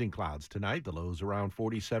 increasing clouds tonight. The lows around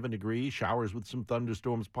 47 degrees. Showers with some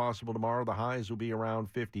thunderstorms possible tomorrow. The highs will be around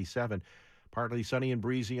 57. Partly sunny and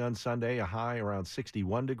breezy on Sunday, a high around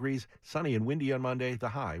 61 degrees. Sunny and windy on Monday, the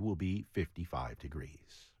high will be 55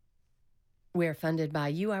 degrees. We're funded by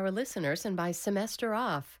you, our listeners, and by Semester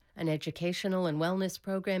Off, an educational and wellness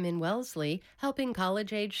program in Wellesley, helping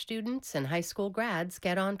college-age students and high school grads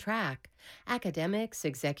get on track. Academics,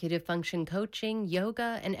 executive function coaching,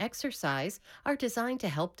 yoga, and exercise are designed to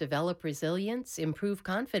help develop resilience, improve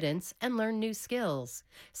confidence, and learn new skills.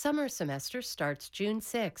 Summer semester starts June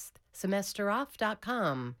 6th.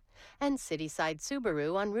 SemesterOff.com. and Cityside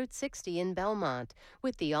Subaru on Route 60 in Belmont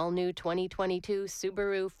with the all-new 2022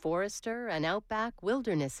 Subaru Forester and Outback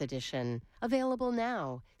Wilderness Edition. Available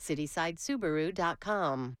now,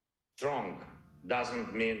 citysidesubaru.com. Strong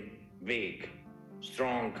doesn't mean weak.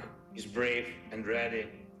 Strong is brave and ready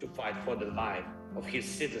to fight for the life of his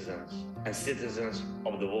citizens and citizens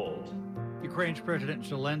of the world. Ukraine's President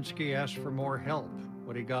Zelensky asked for more help.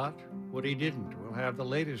 What he got, what he didn't. We'll have the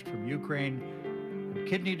latest from Ukraine and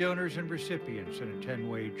kidney donors and recipients in a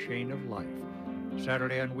 10-way chain of life.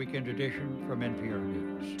 Saturday on Weekend Edition from NPR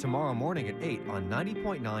News. Tomorrow morning at 8 on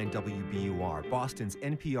 90.9 WBUR, Boston's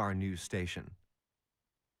NPR news station.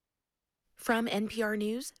 From NPR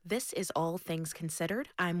News, this is All Things Considered.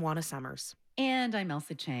 I'm Juana Summers. And I'm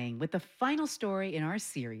Elsa Chang with the final story in our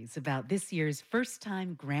series about this year's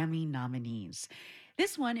first-time Grammy nominees.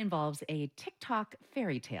 This one involves a TikTok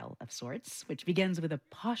fairy tale of sorts, which begins with a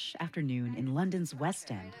posh afternoon in London's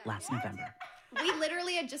West End last November. We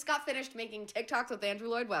literally had just got finished making TikToks with Andrew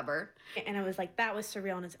Lloyd Webber. And I was like, that was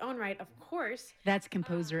surreal in its own right, of course. That's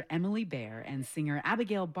composer Emily Baer and singer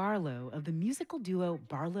Abigail Barlow of the musical duo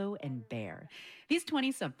Barlow and Baer. These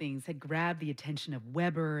 20-somethings had grabbed the attention of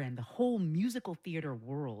Webber and the whole musical theater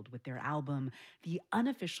world with their album, The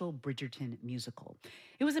Unofficial Bridgerton Musical.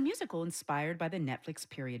 It was a musical inspired by the Netflix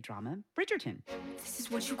period drama Bridgerton. This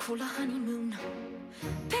is what you call a honeymoon.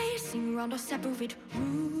 Pacing around our separate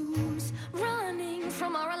rooms, running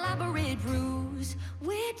from our elaborate ruse.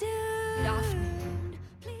 We're doomed.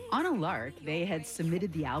 On a lark, they had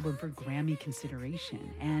submitted the album for Grammy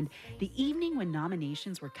consideration, and the evening when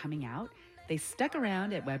nominations were coming out, they stuck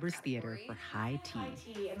around at Webber's Theater for high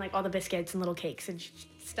tea. And like all the biscuits and little cakes and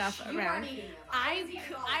stuff around. I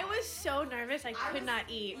was so nervous I could not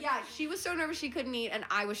eat. Yeah, she was so nervous she couldn't eat, and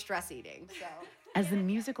I was stress eating. So. As the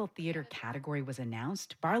musical theater category was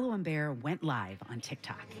announced, Barlow and Baer went live on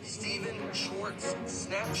TikTok. Stephen Schwartz,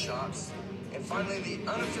 snapshots, and finally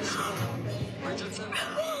the unofficial Bridgerton.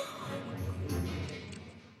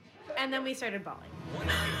 And then we started bawling.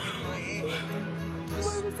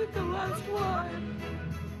 Why was it the last one?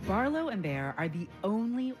 Barlow and Baer are the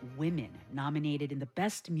only women nominated in the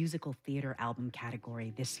Best Musical Theater Album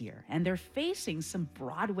category this year, and they're facing some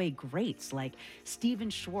Broadway greats like Stephen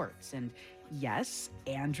Schwartz and, yes,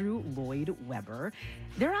 Andrew Lloyd Webber.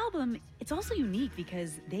 Their album, it's also unique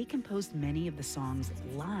because they composed many of the songs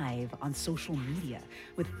live on social media,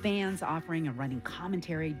 with fans offering and running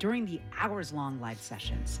commentary during the hours-long live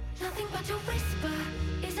sessions. Nothing but a whisper,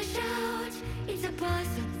 it's a shout, it's a buzz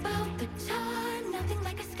about the time, nothing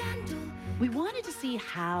like a scandal. We wanted to see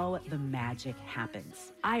how the magic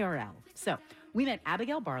happens, IRL. So we met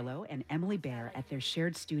Abigail Barlow and Emily Baer at their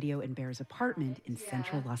shared studio in Baer's apartment in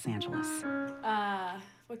central Los Angeles.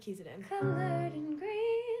 What key's it in? Colored in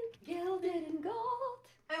green, gilded in gold.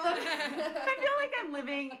 I love it. I feel like I'm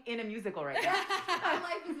living in a musical right now. My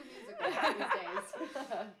life is a musical these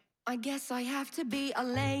days. I guess I have to be a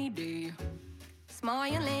lady,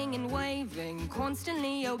 smiling and waving,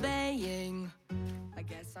 constantly obeying. I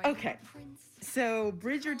guess I Okay. So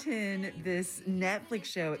Bridgerton, this Netflix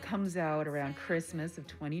show, it comes out around Christmas of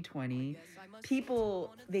 2020.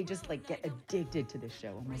 People, they just like get addicted to this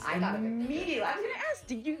show almost immediately. I was gonna ask,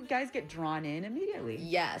 did you guys get drawn in immediately?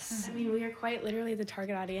 Yes. I mean, we are quite literally the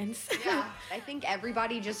target audience. Yeah, I think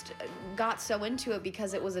everybody just got so into it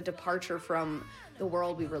because it was a departure from the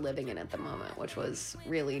world we were living in at the moment, which was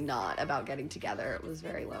really not about getting together. It was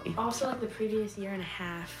very lonely. Also, like the previous year and a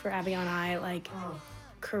half for Abigail and I, like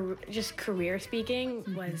just career speaking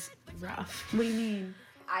was rough. What do you mean?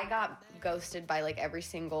 I got ghosted by like every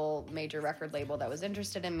single major record label that was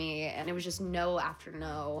interested in me, and it was just no after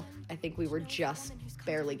no. I think we were just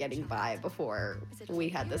barely getting by before we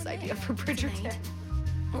had this idea for Bridgerton.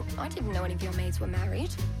 Well, I didn't know any of your maids were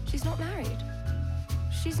married. She's not married.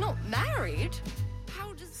 She's not married?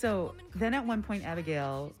 So then at one point,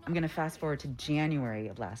 Abigail, I'm going to fast forward to January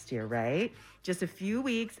of last year, right? Just a few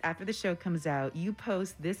weeks after the show comes out, you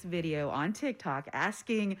post this video on TikTok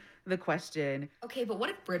asking the question, okay, but what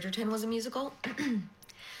if Bridgerton was a musical?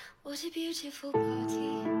 What a beautiful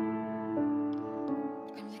party.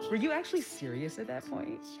 Were you actually serious at that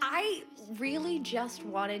point? I really just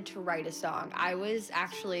wanted to write a song. I was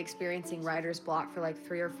actually experiencing writer's block for like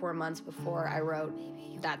 3 or 4 months before I wrote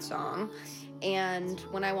that song. And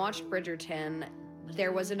when I watched Bridgerton,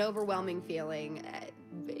 there was an overwhelming feeling.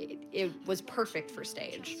 It was perfect for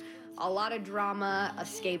stage. A lot of drama,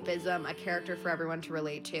 escapism, a character for everyone to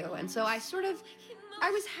relate to. And so I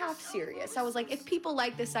was half serious. I was like, if people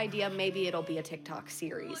like this idea, maybe it'll be a TikTok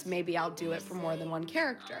series. Maybe I'll do it for more than one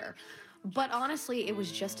character. But honestly, it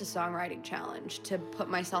was just a songwriting challenge to put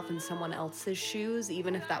myself in someone else's shoes,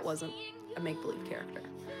 even if that wasn't a make-believe character.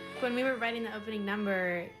 When we were writing the opening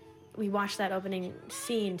number, we watched that opening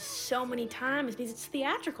scene so many times because it's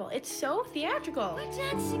theatrical. It's so theatrical. We're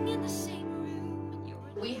dancing in the same room.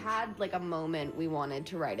 We had like a moment we wanted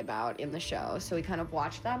to write about in the show, so we kind of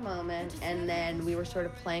watched that moment, and then we were sort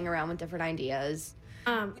of playing around with different ideas.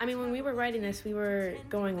 I mean, when we were writing this, we were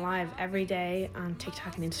going live every day on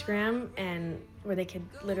TikTok and Instagram, and where they could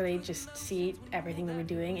literally just see everything that we're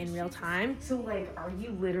doing in real time. So, like, are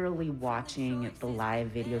you literally watching the live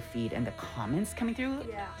video feed and the comments coming through?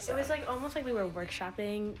 Yeah. It was like almost like we were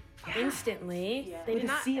workshopping instantly. Yeah. They With did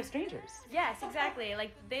a not. sea of strangers. Yes, exactly.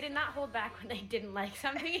 Like they did not hold back when they didn't like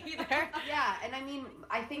something either. Yeah, and I mean,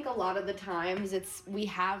 I think a lot of the times we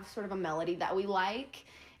have sort of a melody that we like,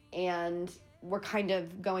 and we're kind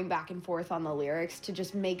of going back and forth on the lyrics to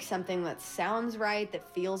just make something that sounds right, that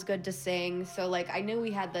feels good to sing. So like I knew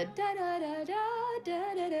we had the da da da da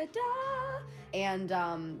da da da da, and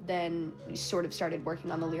then we sort of started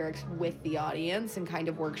working on the lyrics with the audience and kind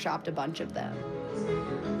of workshopped a bunch of them.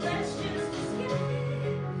 Let's just escape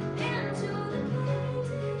into the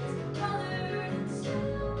paintings, colored and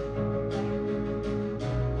still.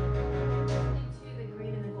 Into the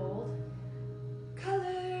green and the gold.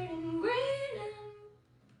 Colored and green and...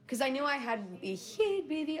 Because I knew he'd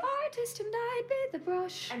be the artist and I'd be the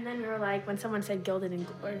brush. And then we were like, when someone said gilded and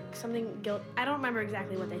or something I don't remember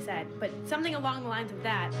exactly what they said, but something along the lines of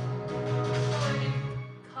that.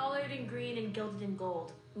 Colored in green and gilded in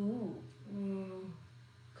gold. Ooh.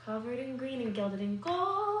 Covered in green and gilded in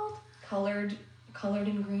gold. Colored in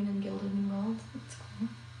green and gilded in gold. That's cool.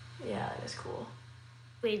 Yeah, that is cool.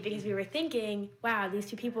 Because we were thinking, wow, these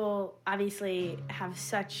two people obviously have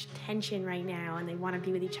such tension right now and they want to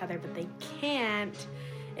be with each other, but they can't.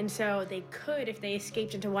 And so they could if they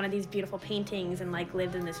escaped into one of these beautiful paintings and like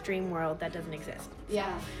lived in this dream world that doesn't exist.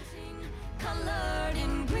 Yeah. Colored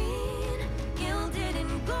in green, gilded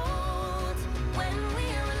in gold. When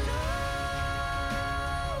we're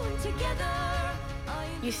alone together.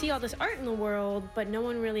 You see all this art in the world, but no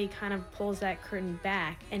one really kind of pulls that curtain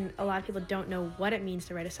back. And a lot of people don't know what it means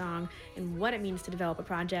to write a song and what it means to develop a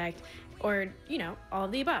project or, all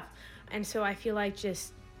of the above. And so I feel like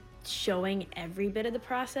just showing every bit of the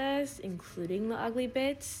process, including the ugly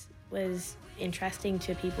bits, was interesting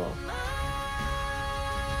to people.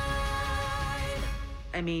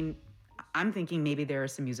 I mean, I'm thinking maybe there are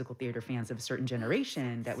some musical theater fans of a certain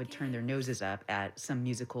generation that would turn their noses up at some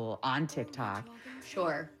musical on TikTok.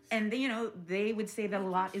 Sure. And they would say that a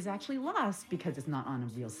lot is actually lost because it's not on a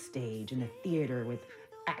real stage in a theater with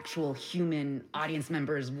actual human audience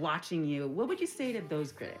members watching you. What would you say to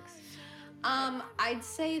those critics? I'd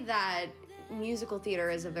say that musical theater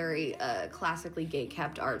is a very classically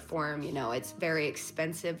gate-kept art form. It's very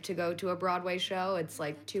expensive to go to a Broadway show. It's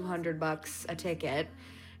like $200 a ticket.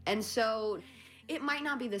 And so it might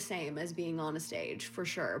not be the same as being on a stage, for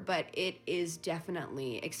sure, but it is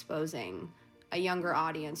definitely exposing a younger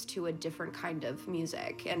audience to a different kind of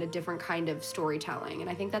music and a different kind of storytelling, and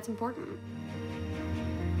I think that's important.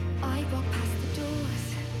 I walk past the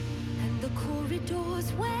doors and the corridors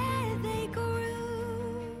where they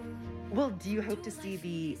grew. Well, do you hope to see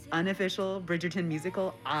the unofficial Bridgerton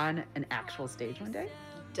musical on an actual stage one day?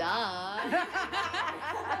 Duh.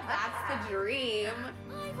 That's the dream.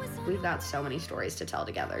 We've got so many stories to tell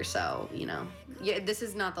together, so, this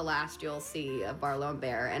is not the last you'll see of Barlow and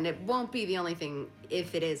Bear, and it won't be the only thing,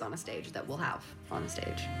 if it is on a stage, that we'll have on a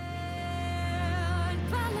stage.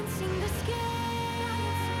 Balancing the scales.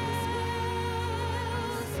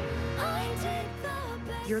 I take the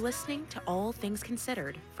best. You're listening to All Things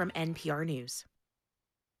Considered from NPR News.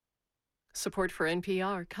 Support for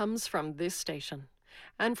NPR comes from this station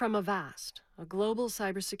and from Avast, a global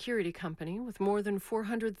cybersecurity company with more than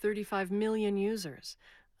 435 million users.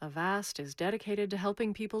 Avast is dedicated to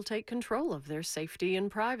helping people take control of their safety and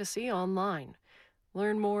privacy online.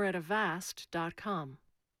 Learn more at avast.com.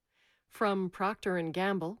 From Procter &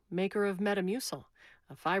 Gamble, maker of Metamucil,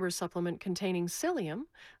 a fiber supplement containing psyllium,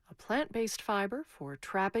 a plant-based fiber for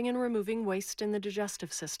trapping and removing waste in the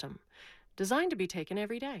digestive system, designed to be taken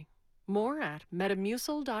every day. More at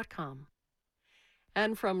metamucil.com.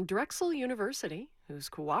 And from Drexel University, whose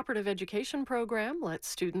cooperative education program lets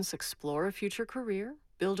students explore a future career,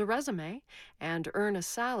 build a resume, and earn a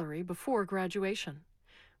salary before graduation.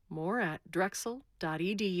 More at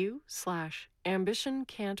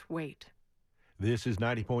drexel.edu/ambitioncan'twait. This is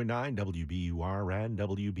 90.9 WBUR and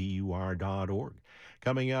WBUR.org.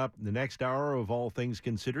 Coming up the next hour of All Things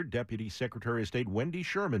Considered, Deputy Secretary of State Wendy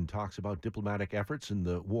Sherman talks about diplomatic efforts in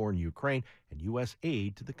the war in Ukraine and U.S.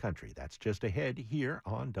 aid to the country. That's just ahead here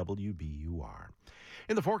on WBUR.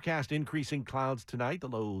 In the forecast, increasing clouds tonight. The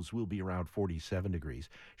lows will be around 47 degrees.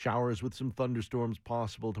 Showers with some thunderstorms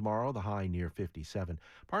possible tomorrow, the high near 57.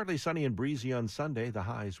 Partly sunny and breezy on Sunday. The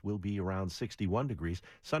highs will be around 61 degrees.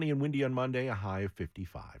 Sunny and windy on Monday, a high of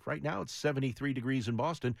 55. Right now, it's 73 degrees in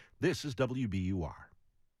Boston. This is WBUR.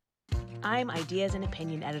 I'm Ideas and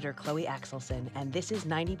Opinion Editor Chloe Axelson, and this is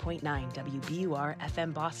 90.9 WBUR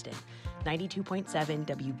FM Boston, 92.7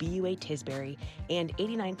 WBUA Tisbury, and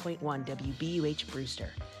 89.1 WBUH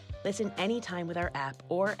Brewster. Listen anytime with our app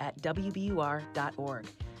or at WBUR.org.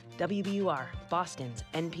 WBUR, Boston's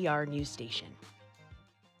NPR news station.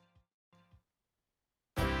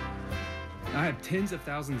 I have tens of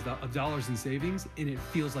thousands of dollars in savings, and it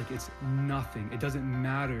feels like it's nothing. It doesn't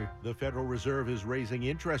matter. The Federal Reserve is raising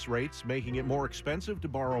interest rates, making it more expensive to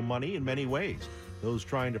borrow money in many ways. Those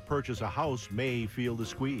trying to purchase a house may feel the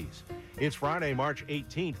squeeze. It's Friday, March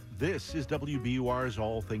 18th. This is WBUR's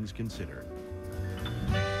All Things Considered.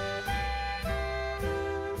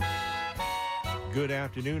 Good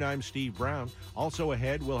afternoon. I'm Steve Brown. Also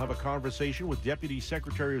ahead, we'll have a conversation with Deputy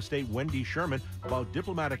Secretary of State Wendy Sherman about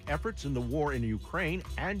diplomatic efforts in the war in Ukraine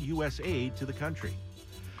and U.S. aid to the country.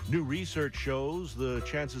 New research shows the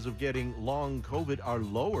chances of getting long COVID are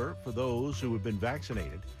lower for those who have been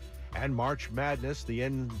vaccinated. And March Madness, the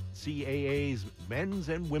NCAA's men's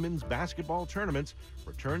and women's basketball tournaments,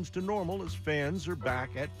 returns to normal as fans are back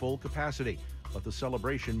at full capacity. But the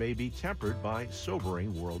celebration may be tempered by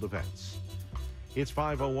sobering world events. It's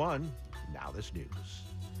 5:01. Now this news.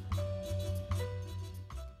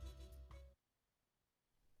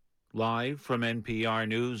 Live from NPR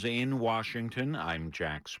News in Washington, I'm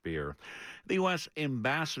Jack Speer. The U.S.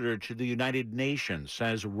 ambassador to the United Nations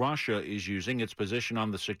says Russia is using its position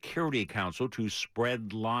on the Security Council to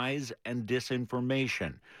spread lies and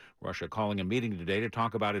disinformation. Russia calling a meeting today to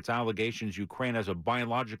talk about its allegations Ukraine has a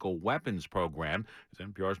biological weapons program, as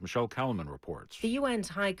NPR's Michelle Kellerman reports. The UN's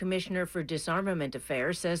High Commissioner for Disarmament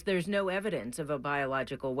Affairs says there's no evidence of a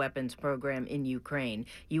biological weapons program in Ukraine.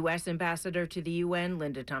 U.S. Ambassador to the UN,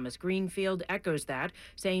 Linda Thomas-Greenfield, echoes that,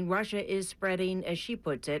 saying Russia is spreading, as she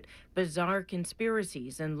puts it, bizarre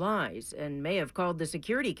conspiracies and lies, and may have called the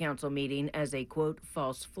Security Council meeting as a, quote,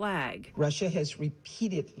 false flag. Russia has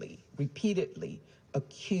repeatedly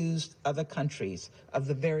accused other countries of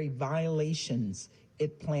the very violations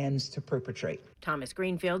it plans to perpetrate. Thomas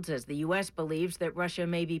Greenfield says the U.S. believes that Russia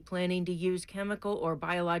may be planning to use chemical or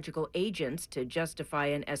biological agents to justify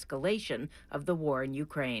an escalation of the war in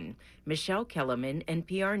Ukraine. Michelle Kellerman,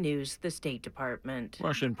 NPR News, the State Department.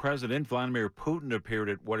 Russian President Vladimir Putin appeared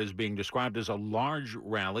at what is being described as a large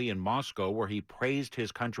rally in Moscow, where he praised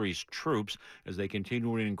his country's troops as they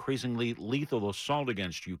continue an increasingly lethal assault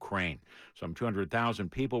against Ukraine. Some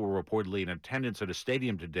 200,000 people were reportedly in attendance at a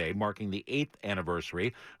stadium today, marking the 8th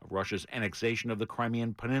anniversary of Russia's annexation of the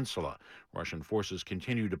Crimean Peninsula. Russian forces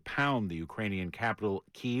continue to pound the Ukrainian capital,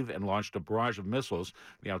 Kyiv, and launched a barrage of missiles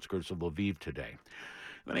on the outskirts of Lviv today.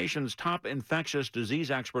 The nation's top infectious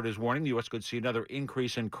disease expert is warning the U.S. could see another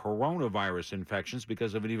increase in coronavirus infections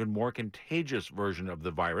because of an even more contagious version of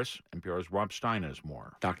the virus. NPR's Rob Stein has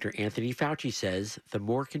more. Dr. Anthony Fauci says the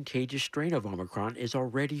more contagious strain of Omicron is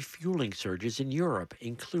already fueling surges in Europe,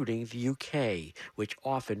 including the UK, which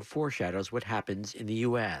often foreshadows what happens in the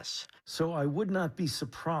U.S. So I would not be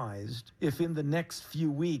surprised if in the next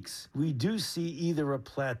few weeks we do see either a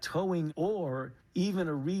plateauing or even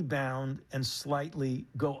a rebound and slightly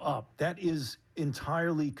go up. That is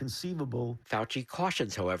entirely conceivable. Fauci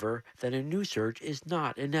cautions, however, that a new surge is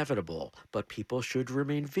not inevitable, but people should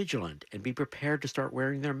remain vigilant and be prepared to start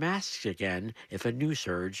wearing their masks again if a new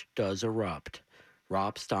surge does erupt.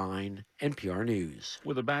 Rob Stein, NPR News.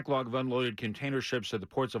 With a backlog of unloaded container ships at the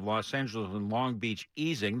ports of Los Angeles and Long Beach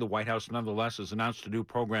easing, the White House nonetheless has announced a new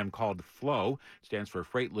program called FLOW. It stands for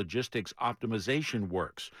Freight Logistics Optimization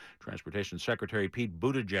Works. Transportation Secretary Pete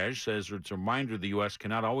Buttigieg says it's a reminder the U.S.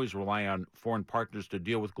 cannot always rely on foreign partners to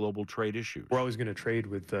deal with global trade issues. We're always going to trade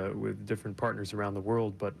with different partners around the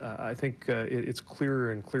world, but I think it's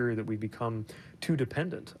clearer and clearer that we become too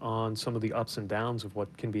dependent on some of the ups and downs of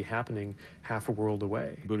what can be happening half a world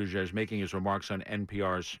away. Buttigieg making his remarks on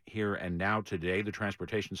NPR's Here and Now today. The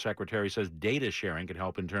Transportation Secretary says data sharing can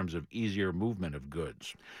help in terms of easier movement of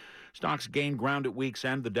goods. Stocks gained ground at week's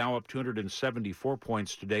end. The Dow up 274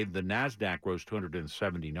 points today. The Nasdaq rose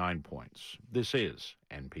 279 points. This is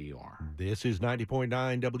NPR. This is 90.9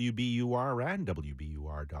 WBUR and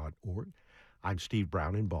WBUR.org. I'm Steve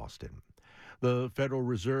Brown in Boston. The Federal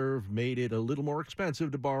Reserve made it a little more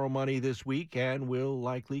expensive to borrow money this week and will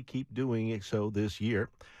likely keep doing it so this year.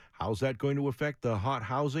 How's that going to affect the hot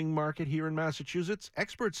housing market here in Massachusetts?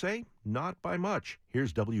 Experts say not by much.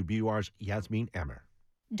 Here's WBUR's Yasmin Emmer.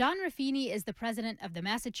 Dawn Raffini is the president of the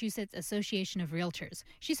Massachusetts Association of Realtors.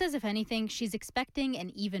 She says, if anything, she's expecting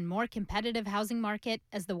an even more competitive housing market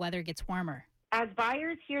as the weather gets warmer. As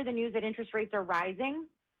buyers hear the news that interest rates are rising,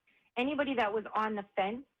 anybody that was on the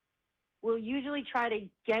fence will usually try to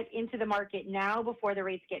get into the market now before the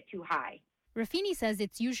rates get too high. Raffini says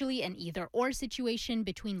it's usually an either-or situation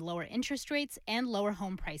between lower interest rates and lower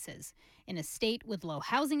home prices. In a state with low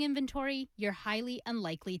housing inventory, you're highly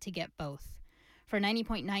unlikely to get both. For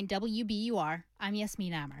 90.9 WBUR, I'm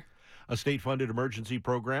Yasmin Ammer. A state-funded emergency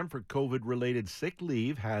program for COVID-related sick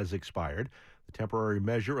leave has expired. The temporary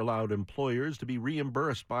measure allowed employers to be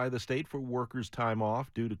reimbursed by the state for workers' time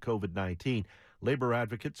off due to COVID-19. Labor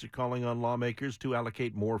advocates are calling on lawmakers to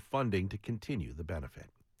allocate more funding to continue the benefit.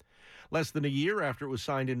 Less than a year after it was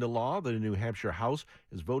signed into law, the New Hampshire House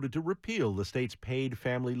has voted to repeal the state's paid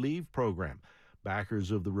family leave program. Backers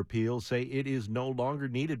of the repeal say it is no longer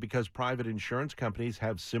needed because private insurance companies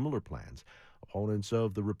have similar plans. Opponents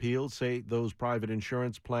of the repeal say those private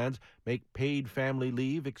insurance plans make paid family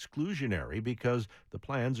leave exclusionary because the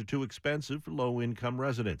plans are too expensive for low-income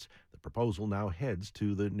residents. The proposal now heads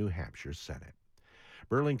to the New Hampshire Senate.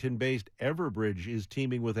 Burlington-based Everbridge is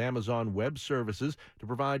teaming with Amazon Web Services to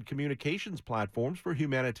provide communications platforms for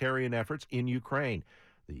humanitarian efforts in Ukraine.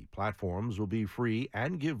 The platforms will be free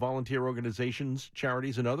and give volunteer organizations,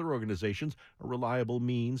 charities, and other organizations a reliable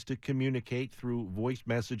means to communicate through voice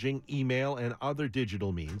messaging, email, and other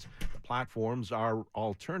digital means. The platforms are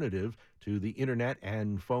alternative to the internet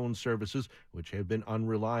and phone services, which have been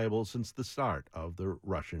unreliable since the start of the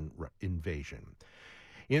Russian invasion.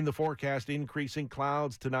 In the forecast, increasing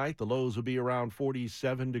clouds tonight. The lows will be around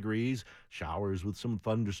 47 degrees. Showers with some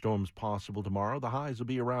thunderstorms possible tomorrow. The highs will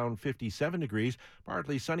be around 57 degrees.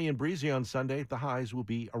 Partly sunny and breezy on Sunday. The highs will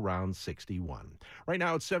be around 61. Right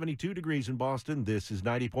now it's 72 degrees in Boston. This is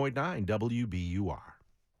 90.9 WBUR.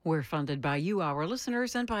 We're funded by you, our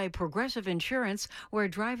listeners, and by Progressive Insurance, where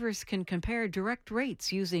drivers can compare direct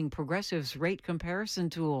rates using Progressive's rate comparison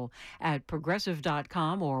tool at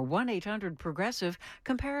progressive.com or 1-800-PROGRESSIVE.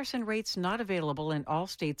 Comparison rates not available in all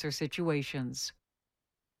states or situations.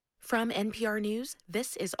 From NPR News,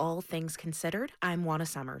 this is All Things Considered. I'm Juana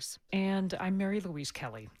Summers. And I'm Mary Louise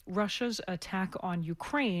Kelly. Russia's attack on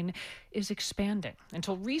Ukraine is expanding.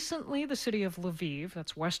 Until recently, the city of Lviv,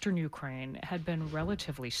 that's western Ukraine, had been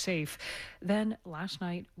relatively safe. Then last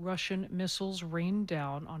night, Russian missiles rained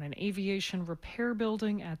down on an aviation repair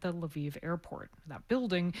building at the Lviv airport. That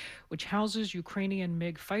building, which houses Ukrainian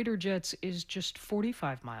MiG fighter jets, is just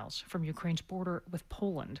 45 miles from Ukraine's border with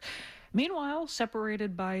Poland. Meanwhile,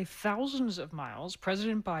 separated by thousands of miles,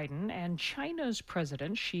 President Biden and China's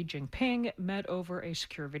President Xi Jinping met over a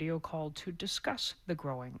secure video call to discuss the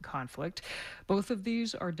growing conflict. Both of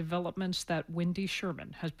these are developments that Wendy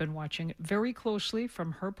Sherman has been watching very closely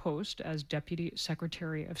from her post as Deputy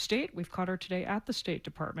Secretary of State. We've caught her today at the State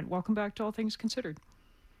Department. Welcome back to All Things Considered.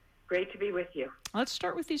 Great to be with you. Let's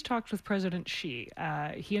start with these talks with President Xi.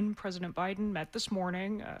 He and President Biden met this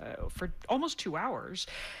morning for almost 2 hours.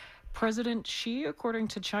 President Xi, according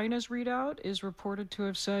to China's readout, is reported to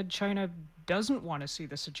have said China doesn't want to see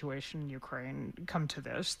the situation in Ukraine come to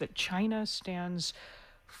this, that China stands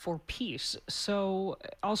for peace. So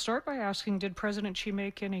I'll start by asking, did President Xi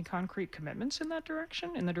make any concrete commitments in that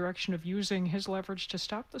direction, in the direction of using his leverage to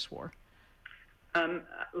stop this war?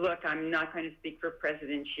 Look, I'm not going to speak for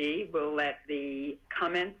President Xi. We'll let the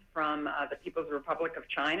comments from the People's Republic of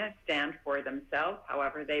China stand for themselves,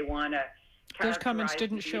 however they want to. Those comments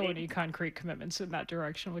didn't show any concrete commitments in that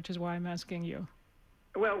direction, which is why I'm asking you.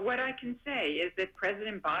 Well, what I can say is that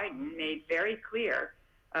President Biden made very clear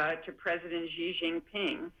to President Xi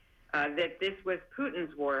Jinping that this was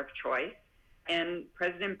Putin's war of choice. And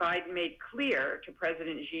President Biden made clear to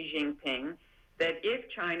President Xi Jinping that if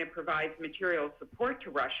China provides material support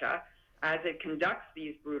to Russia as it conducts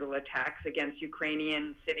these brutal attacks against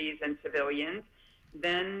Ukrainian cities and civilians,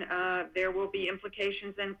 then there will be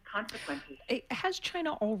implications and consequences. Has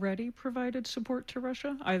China already provided support to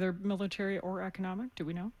Russia, either military or economic? Do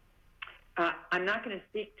we know? I'm not going to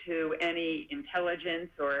speak to any intelligence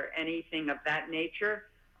or anything of that nature.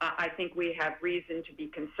 I think we have reason to be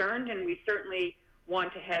concerned, and we certainly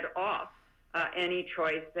want to head off any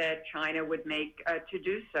choice that China would make to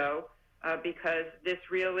do so, because this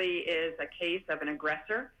really is a case of an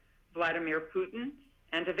aggressor, Vladimir Putin,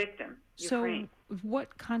 and a victim, Ukraine. So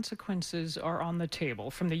what consequences are on the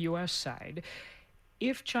table from the U.S. side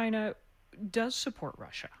if China does support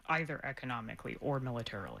Russia, either economically or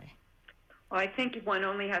militarily? Well, I think one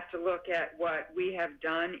only has to look at what we have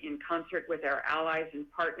done in concert with our allies and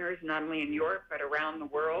partners, not only in Europe, but around the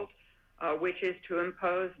world, which is to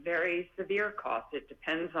impose very severe costs. It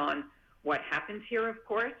depends on what happens here, of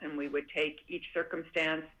course, and we would take each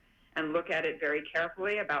circumstance and look at it very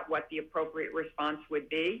carefully about what the appropriate response would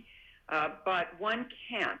be. But one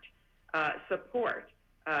can't support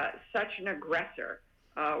such an aggressor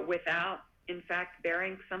without, in fact,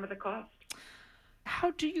 bearing some of the cost.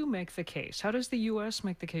 How do you make the case? How does the U.S.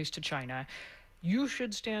 make the case to China? You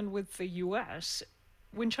should stand with the U.S.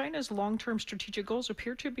 when China's long-term strategic goals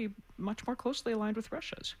appear to be much more closely aligned with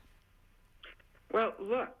Russia's. Well,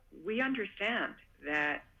 look, we understand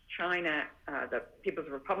that China, the People's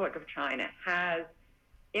Republic of China, has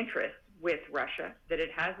interests with Russia, that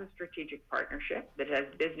it has a strategic partnership, that it has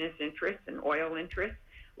business interests and oil interests,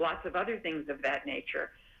 lots of other things of that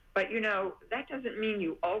nature. But, that doesn't mean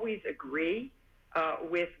you always agree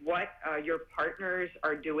with what your partners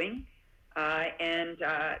are doing. And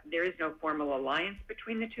there is no formal alliance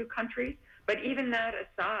between the two countries. But even that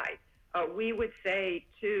aside, we would say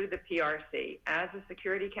to the PRC, as a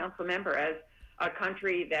Security Council member, as a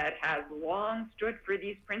country that has long stood for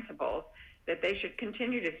these principles, that they should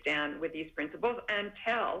continue to stand with these principles and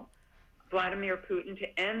tell Vladimir Putin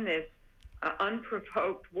to end this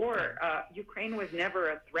unprovoked war. Ukraine was never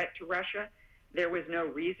a threat to Russia. There was no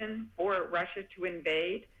reason for Russia to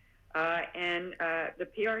invade. And the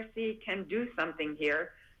PRC can do something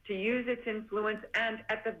here to use its influence and,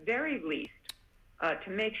 at the very least, to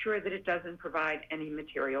make sure that it doesn't provide any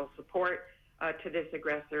material support to this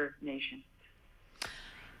aggressor nation.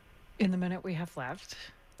 In the minute we have left,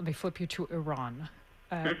 let me flip you to Iran,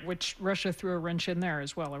 which Russia threw a wrench in there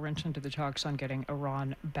as well, a wrench into the talks on getting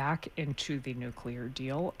Iran back into the nuclear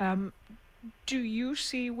deal. Do you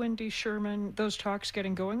see, Wendy Sherman, those talks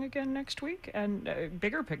getting going again next week? And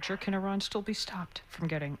bigger picture, can Iran still be stopped from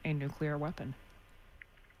getting a nuclear weapon?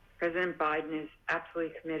 President Biden is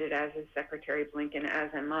absolutely committed, as is Secretary Blinken, as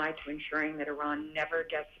am I, to ensuring that Iran never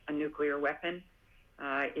gets a nuclear weapon.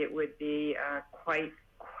 It would be quite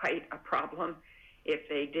a problem if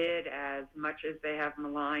they did. As much as they have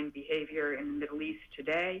malign behavior in the Middle East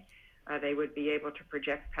today, they would be able to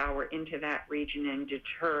project power into that region and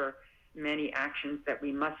deter many actions that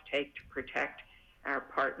we must take to protect our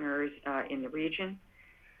partners in the region.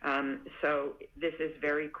 So this is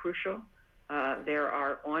very crucial. There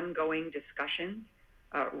are ongoing discussions.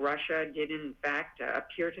 Russia did, in fact,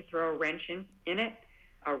 appear to throw a wrench in it.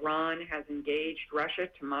 Iran has engaged Russia,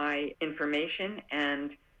 to my information,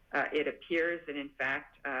 and it appears that, in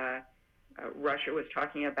fact, Russia was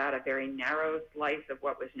talking about a very narrow slice of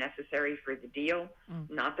what was necessary for the deal,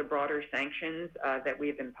 not the broader sanctions that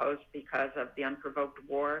we've imposed because of the unprovoked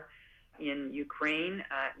war in Ukraine.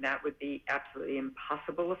 That would be absolutely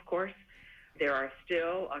impossible, of course. There are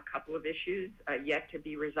still a couple of issues yet to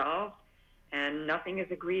be resolved, and nothing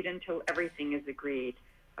is agreed until everything is agreed.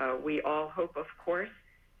 We all hope, of course,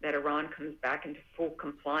 that Iran comes back into full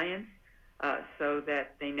compliance so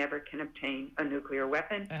that they never can obtain a nuclear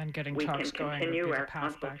weapon. And getting we talks can going continue would be our the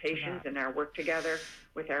path back to consultations that. and our work together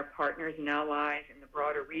with our partners and allies in the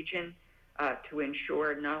broader region to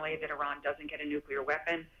ensure not only that Iran doesn't get a nuclear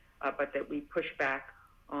weapon, but that we push back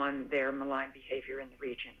on their malign behavior in the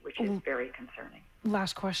region, which is very concerning.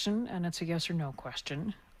 Last question, and it's a yes or no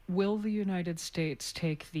question. Will the United States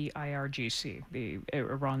take the IRGC, the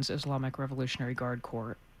Iran's Islamic Revolutionary Guard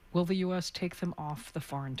Corps? Will the U.S. take them off the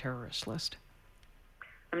foreign terrorist list?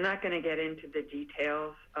 I'm not going to get into the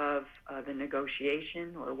details of the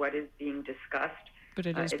negotiation or what is being discussed. But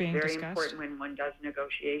it is being discussed. It's discussed. very important when one does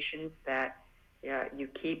negotiations that you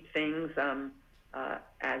keep things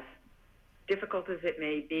as difficult as it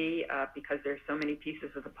may be because there's so many pieces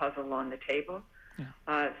of the puzzle on the table.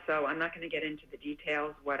 So I'm not going to get into the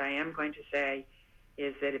details. What I am going to say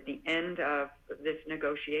is that at the end of this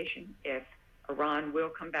negotiation, if Iran will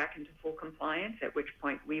come back into full compliance, at which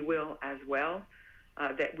point we will as well,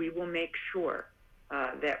 that we will make sure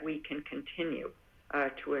that we can continue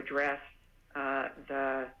to address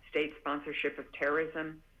the state sponsorship of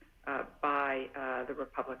terrorism by the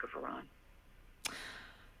Republic of Iran.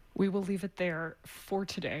 We will leave it there for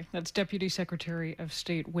today. That's Deputy Secretary of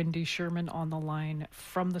State Wendy Sherman on the line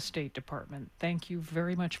from the State Department. Thank you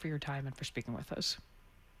very much for your time and for speaking with us.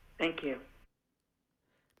 Thank you.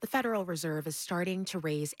 The Federal Reserve is starting to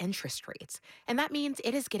raise interest rates, and that means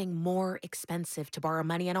it is getting more expensive to borrow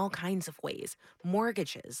money in all kinds of ways: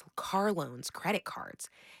 mortgages, car loans, credit cards.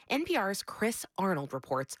 NPR's Chris Arnold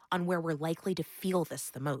reports on where we're likely to feel this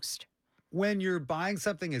the most. When you're buying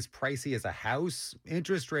something as pricey as a house,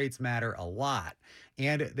 interest rates matter a lot,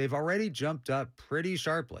 and they've already jumped up pretty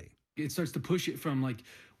sharply. It starts to push it from like,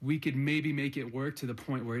 we could maybe make it work to the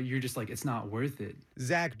point where you're just like, it's not worth it.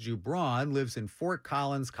 Zach Jubron lives in Fort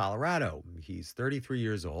Collins, Colorado. He's 33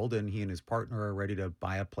 years old, and he and his partner are ready to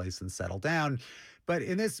buy a place and settle down. But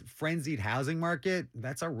in this frenzied housing market,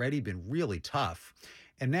 that's already been really tough.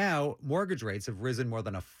 And now mortgage rates have risen more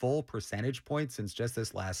than a full percentage point since just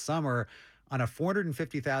this last summer. On a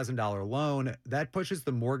 $450,000 loan, that pushes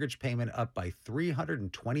the mortgage payment up by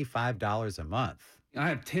 $325 a month. I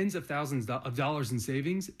have tens of thousands of dollars in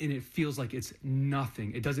savings, and it feels like it's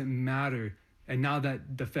nothing. It doesn't matter. And now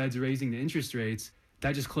that the Fed's raising the interest rates,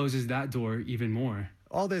 that just closes that door even more.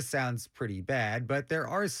 All this sounds pretty bad, but there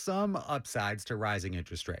are some upsides to rising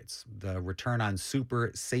interest rates. The return on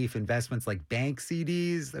super safe investments like bank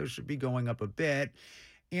CDs, those should be going up a bit.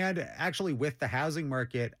 And actually, with the housing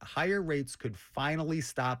market, higher rates could finally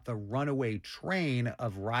stop the runaway train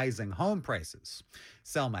of rising home prices.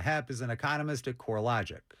 Selma Hepp is an economist at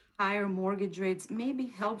CoreLogic. Higher mortgage rates may be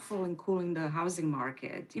helpful in cooling the housing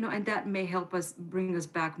market, and that may help us bring us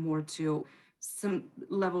back more to some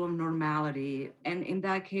level of normality. And in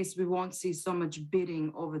that case, we won't see so much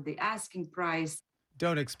bidding over the asking price.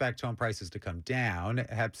 Don't expect home prices to come down.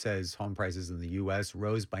 Hepp says home prices in the U.S.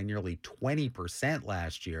 rose by nearly 20%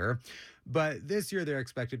 last year. But this year, they're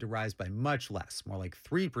expected to rise by much less, more like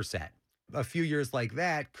 3%. A few years like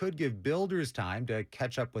that could give builders time to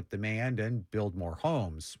catch up with demand and build more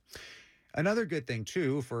homes. Another good thing,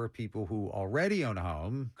 too, for people who already own a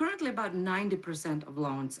home. Currently, about 90% of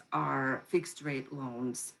loans are fixed rate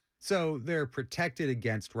loans. So they're protected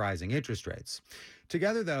against rising interest rates.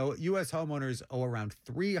 Together, though, U.S. homeowners owe around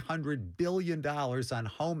 $300 billion on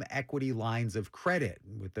home equity lines of credit,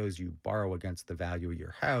 with those you borrow against the value of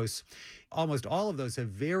your house. Almost all of those have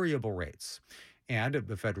variable rates. And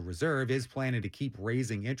the Federal Reserve is planning to keep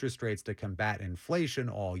raising interest rates to combat inflation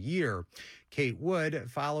all year. Kate Wood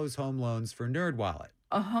follows home loans for NerdWallet.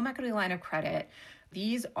 A home equity line of credit,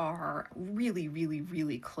 these are really, really,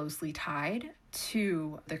 really closely tied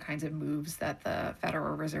to the kinds of moves that the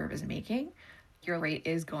Federal Reserve is making. Your rate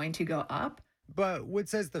is going to go up. But Wood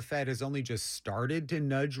says the Fed has only just started to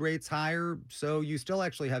nudge rates higher, so you still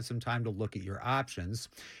actually have some time to look at your options.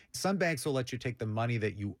 Some banks will let you take the money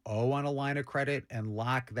that you owe on a line of credit and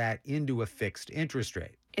lock that into a fixed interest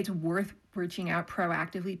rate. It's worth reaching out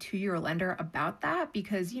proactively to your lender about that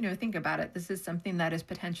because, think about it. This is something that is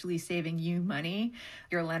potentially saving you money.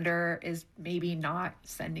 Your lender is maybe not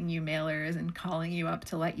sending you mailers and calling you up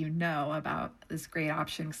to let you know about this great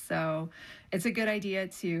option. So it's a good idea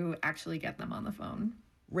to actually get them on the phone.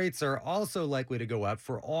 Rates are also likely to go up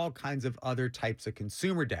for all kinds of other types of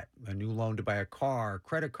consumer debt, a new loan to buy a car,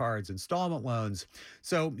 credit cards, installment loans.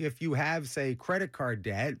 So if you have, say, credit card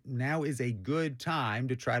debt, now is a good time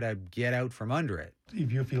to try to get out from under it.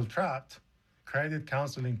 If you feel trapped, credit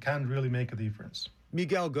counseling can really make a difference.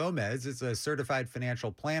 Miguel Gomez is a certified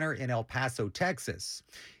financial planner in El Paso, Texas.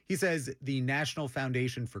 He says the National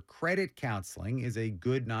Foundation for Credit Counseling is a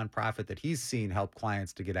good nonprofit that he's seen help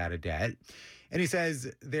clients to get out of debt. And he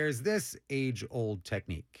says there's this age-old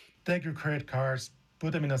technique. Take your credit cards,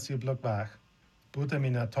 put them in a Ziploc bag, put them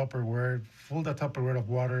in a Tupperware, fill the Tupperware of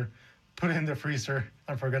water, put it in the freezer,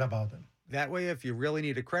 and forget about them. That way, if you really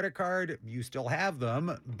need a credit card, you still have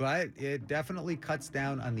them, but it definitely cuts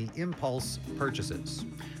down on the impulse purchases.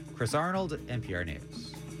 Chris Arnold, NPR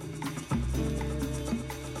News.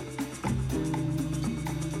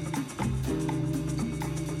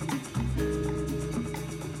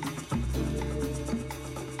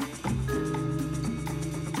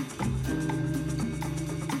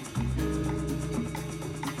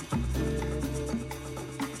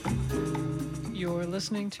 You're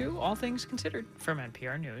listening to All Things Considered from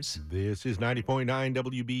NPR News. This is 90.9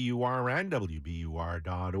 WBUR and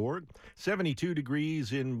WBUR.org. 72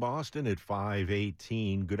 degrees in Boston at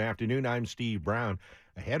 5:18. Good afternoon. I'm Steve Brown.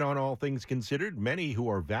 Ahead on All Things Considered, many who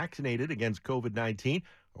are vaccinated against COVID-19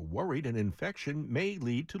 are worried an infection may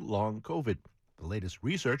lead to long COVID. The latest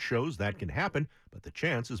research shows that can happen, but the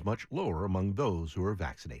chance is much lower among those who are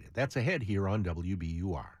vaccinated. That's ahead here on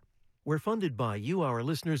WBUR. We're funded by you, our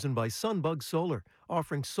listeners, and by Sunbug Solar,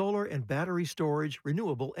 offering solar and battery storage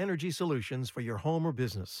renewable energy solutions for your home or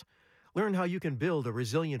business. Learn how you can build a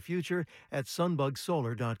resilient future at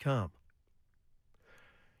sunbugsolar.com.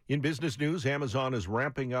 In business news, Amazon is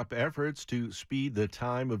ramping up efforts to speed the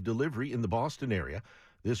time of delivery in the Boston area.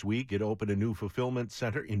 This week, it opened a new fulfillment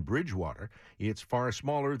center in Bridgewater. It's far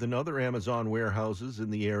smaller than other Amazon warehouses in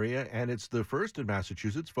the area, and it's the first in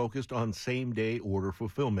Massachusetts focused on same-day order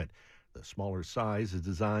fulfillment. The smaller size is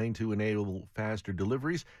designed to enable faster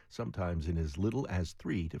deliveries, sometimes in as little as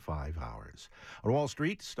 3 to 5 hours. On Wall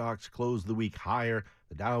Street, stocks closed the week higher.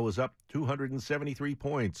 The Dow was up 273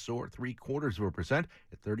 points, or 0.75%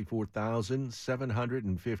 at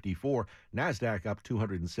 34,754. NASDAQ up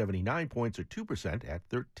 279 points, or 2% at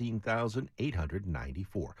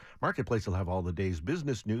 13,894. Marketplace will have all the day's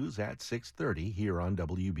business news at 6:30 here on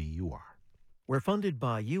WBUR. We're funded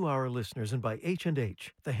by you, our listeners, and by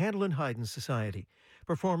H&H, the Handel and Haydn Society,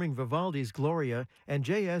 performing Vivaldi's Gloria and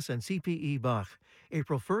J.S. and C.P.E. Bach,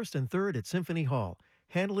 April 1st and 3rd at Symphony Hall,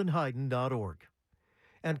 handelandhaydn.org.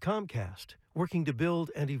 And Comcast, working to build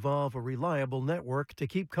and evolve a reliable network to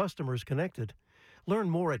keep customers connected. Learn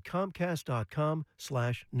more at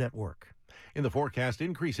comcast.com/network. In the forecast,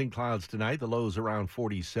 increasing clouds tonight, the lows around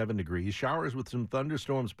 47 degrees. Showers with some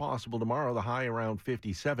thunderstorms possible tomorrow, the high around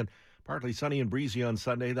 57. Partly sunny and breezy on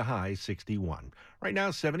Sunday, the high 61. Right now,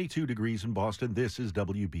 72 degrees in Boston. This is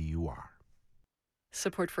WBUR.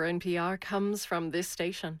 Support for NPR comes from this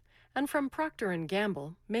station and from Procter &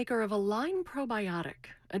 Gamble, maker of Align Probiotic,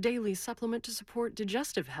 a daily supplement to support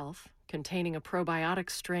digestive health, containing a probiotic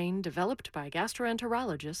strain developed by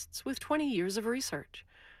gastroenterologists with 20 years of research.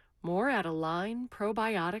 More at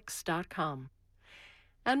alignprobiotics.com.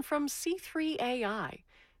 And from C3AI.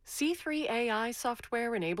 C3AI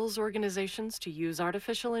software enables organizations to use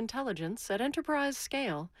artificial intelligence at enterprise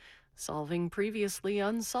scale, solving previously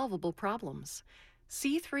unsolvable problems.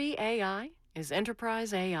 C3AI is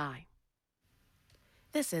enterprise AI.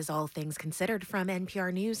 This is All Things Considered from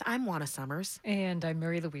NPR News. I'm Juana Summers. And I'm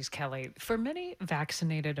Mary Louise Kelly. For many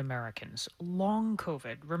vaccinated Americans, long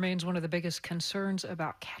COVID remains one of the biggest concerns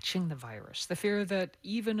about catching the virus. The fear that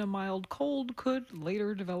even a mild cold could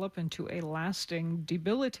later develop into a lasting,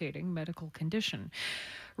 debilitating medical condition.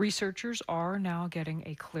 Researchers are now getting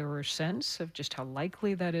a clearer sense of just how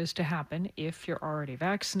likely that is to happen if you're already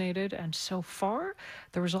vaccinated. And so far,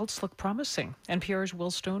 the results look promising. NPR's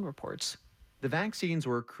Will Stone reports. The vaccines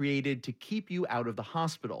were created to keep you out of the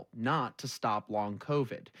hospital, not to stop long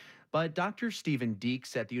COVID. But Dr. Stephen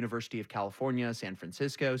Deeks at the University of California, San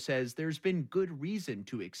Francisco, says there's been good reason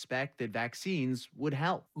to expect that vaccines would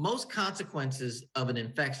help. Most consequences of an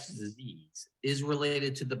infectious disease is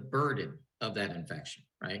related to the burden of that infection,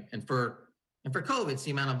 right? And for COVID, it's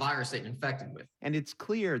the amount of virus that you're infected with. And it's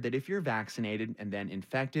clear that if you're vaccinated and then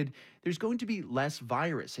infected, there's going to be less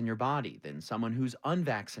virus in your body than someone who's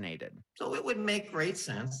unvaccinated. So it would make great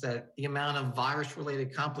sense that the amount of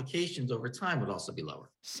virus-related complications over time would also be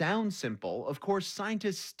lower. Sounds simple. Of course,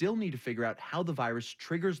 scientists still need to figure out how the virus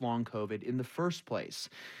triggers long COVID in the first place.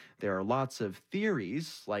 There are lots of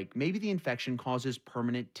theories, like maybe the infection causes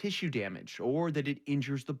permanent tissue damage, or that it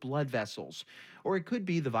injures the blood vessels. Or it could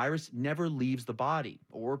be the virus never leaves the body,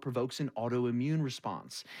 or provokes an autoimmune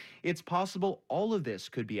response. It's possible all of this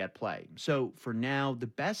could be at play. So for now, the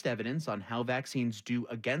best evidence on how vaccines do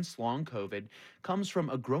against long COVID comes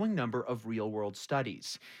from a growing number of real-world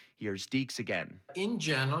studies. Here's Deeks again. In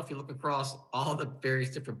general, if you look across all the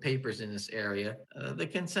various different papers in this area, the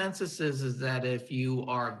consensus is that if you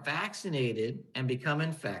are vaccinated and become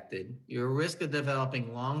infected, your risk of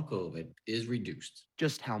developing long COVID is reduced.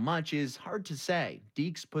 Just how much is hard to say.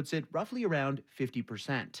 Deeks puts it roughly around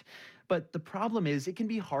 50%. But the problem is it can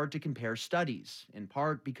be hard to compare studies, in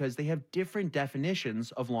part because they have different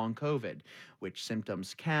definitions of long COVID, which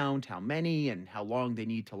symptoms count, how many, and how long they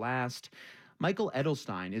need to last. Michael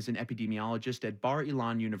Edelstein is an epidemiologist at Bar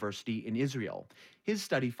Ilan University in Israel. His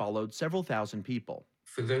study followed several thousand people.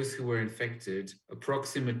 For those who were infected,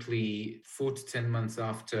 approximately 4 to 10 months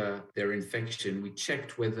after their infection, we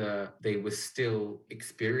checked whether they were still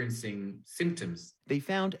experiencing symptoms. They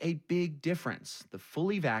found a big difference. The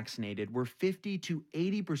fully vaccinated were 50 to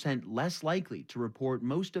 80% less likely to report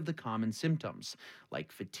most of the common symptoms,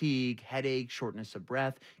 like fatigue, headache, shortness of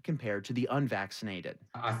breath, compared to the unvaccinated.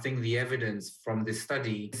 I think the evidence from this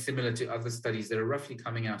study, similar to other studies that are roughly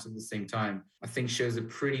coming out at the same time, I think shows a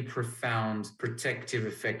pretty profound protective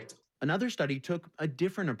effect. Another study took a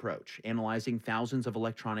different approach, analyzing thousands of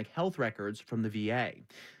electronic health records from the VA.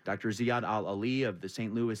 Dr. Ziad Al-Ali of the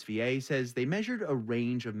St. Louis VA says they measured a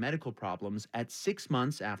range of medical problems at 6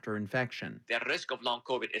 months after infection. The risk of long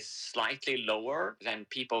COVID is slightly lower than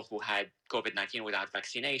people who had COVID-19 without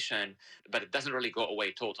vaccination, but it doesn't really go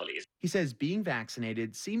away totally. He says being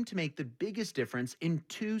vaccinated seemed to make the biggest difference in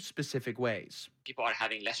two specific ways. People are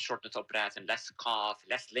having less shortness of breath and less cough,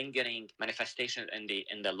 less lingering manifestation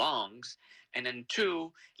in the lungs, and then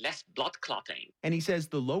two, less blood clotting. And he says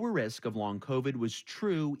the lower risk of long COVID was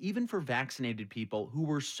true even for vaccinated people who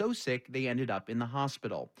were so sick they ended up in the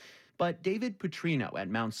hospital. But David Petrino at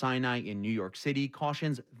Mount Sinai in New York City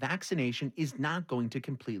cautions vaccination is not going to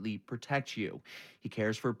completely protect you. He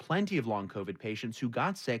cares for plenty of long COVID patients who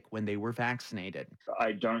got sick when they were vaccinated.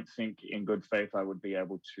 I don't think in good faith I would be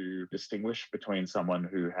able to distinguish between someone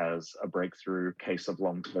who has a breakthrough case of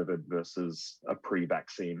long COVID versus a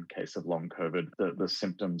pre-vaccine case of long COVID. The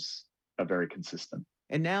symptoms are very consistent.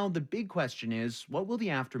 And now the big question is, what will the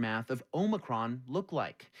aftermath of Omicron look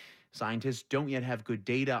like? Scientists don't yet have good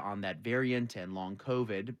data on that variant and long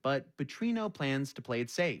COVID, but Petrino plans to play it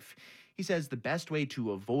safe. He says the best way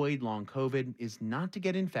to avoid long COVID is not to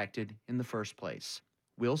get infected in the first place.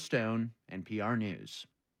 Will Stone, NPR News.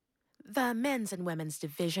 The men's and women's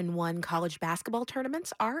Division I college basketball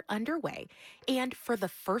tournaments are underway. And for the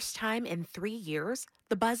first time in 3 years,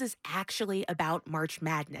 the buzz is actually about March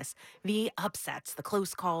Madness, the upsets, the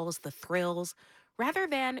close calls, the thrills, rather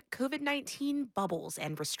than COVID-19 bubbles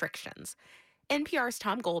and restrictions. NPR's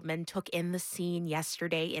Tom Goldman took in the scene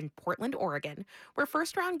yesterday in Portland, Oregon, where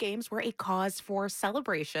first-round games were a cause for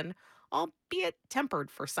celebration, albeit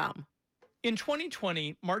tempered for some. In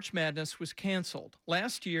 2020, March Madness was canceled.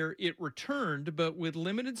 Last year, it returned, but with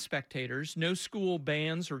limited spectators, no school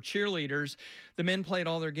bands or cheerleaders. The men played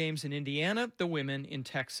all their games in Indiana, the women in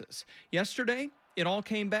Texas. Yesterday, it all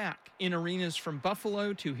came back. In arenas from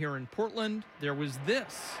Buffalo to here in Portland, there was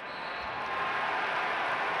this.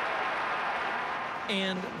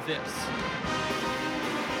 And this.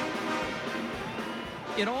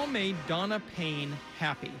 It all made Donna Payne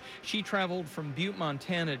happy. She traveled from Butte,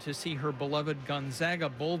 Montana to see her beloved Gonzaga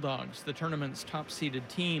Bulldogs, the tournament's top-seeded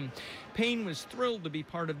team. Payne was thrilled to be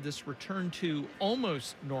part of this return to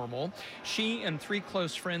almost normal. She and 3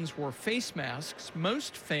 close friends wore face masks.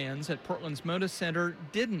 Most fans at Portland's Moda Center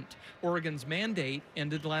didn't. Oregon's mandate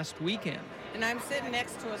ended last weekend. And I'm sitting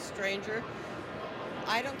next to a stranger.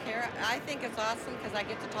 I don't care. I think it's awesome because I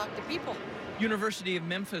get to talk to people. University of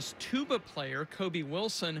Memphis tuba player Kobe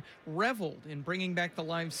Wilson reveled in bringing back the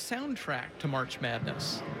live soundtrack to March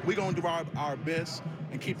Madness. We're going to do our best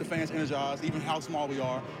and keep the fans energized, even how small we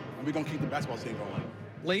are, and we're going to keep the basketball team going.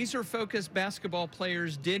 Laser-focused basketball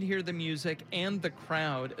players did hear the music and the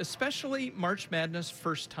crowd, especially March Madness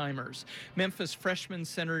first-timers. Memphis freshman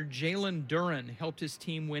center Jalen Duren helped his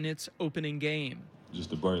team win its opening game. Just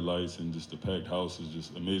the bright lights and just the packed house is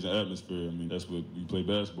just amazing atmosphere. I mean, that's what we play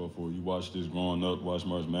basketball for. You watch this growing up, watch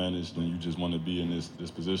March Madness, then you just want to be in this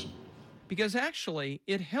position. Because actually,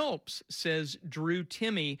 it helps, says Drew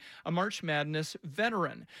Timme, a March Madness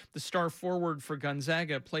veteran. The star forward for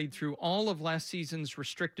Gonzaga played through all of last season's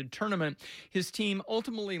restricted tournament. His team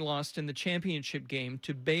ultimately lost in the championship game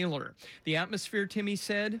to Baylor. The atmosphere, Timme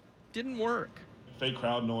said, didn't work. Fake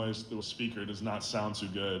crowd noise through a speaker does not sound too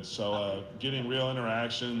good. So getting real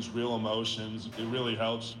interactions, real emotions, it really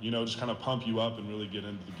helps, just kind of pump you up and really get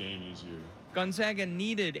into the game easier. Gonzaga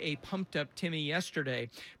needed a pumped-up Timme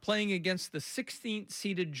yesterday. Playing against the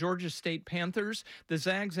 16th-seeded Georgia State Panthers, the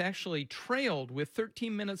Zags actually trailed with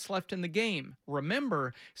 13 minutes left in the game.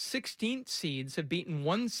 Remember, 16th seeds have beaten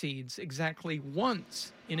 1 seeds exactly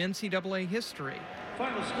once in NCAA history.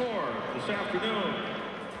 Final score this afternoon,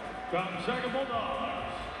 Gonzaga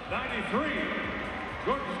Bulldogs, 93,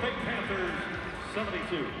 Georgia State Panthers,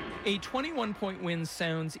 72. A 21-point win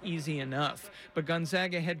sounds easy enough, but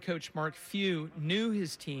Gonzaga head coach Mark Few knew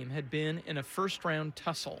his team had been in a first-round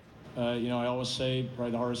tussle. I always say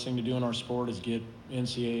probably the hardest thing to do in our sport is get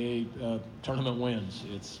NCAA tournament wins.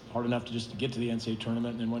 It's hard enough to just get to the NCAA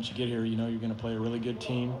tournament, and then once you get here, you're going to play a really good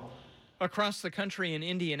team. Across the country in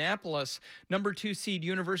Indianapolis, number 2 seed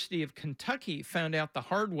University of Kentucky found out the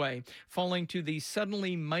hard way, falling to the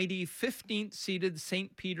suddenly mighty 15th seeded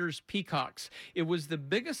St. Peter's Peacocks. It was the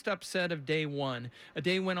biggest upset of day 1, a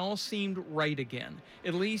day when all seemed right again,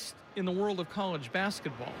 at least in the world of college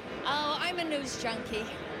basketball. Oh, I'm a news junkie,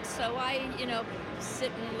 so I,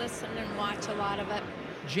 sit and listen and watch a lot of it.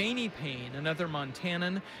 Janie Payne, another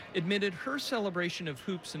Montanan, admitted her celebration of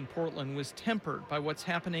hoops in Portland was tempered by what's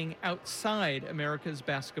happening outside America's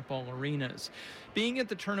basketball arenas. Being at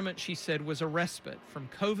the tournament, she said, was a respite from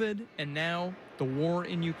COVID and now the war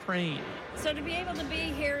in Ukraine. So to be able to be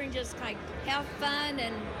here and just have fun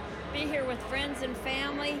and be here with friends and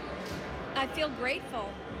family, I feel grateful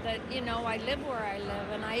that, I live where I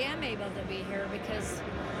live and I am able to be here because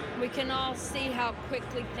we can all see how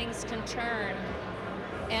quickly things can turn.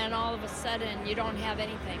 And all of a sudden, you don't have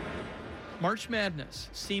anything. March Madness,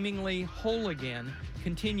 seemingly whole again,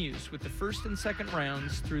 continues with the first and second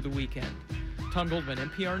rounds through the weekend. Tom Goldman,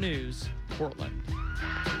 NPR News, Portland.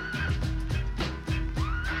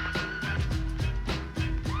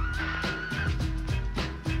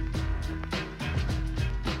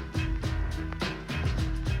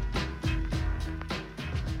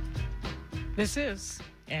 This is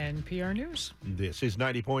NPR News. This is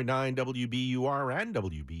 90.9 WBUR and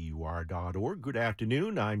WBUR.org. Good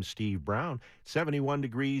afternoon. I'm Steve Brown. 71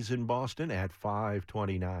 degrees in Boston at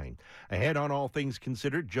 5:29. Ahead on All Things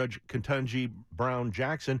Considered, Judge Ketanji Brown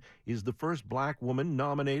Jackson is the first black woman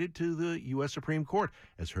nominated to the U.S. Supreme Court.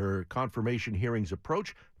 As her confirmation hearings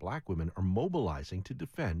approach, black women are mobilizing to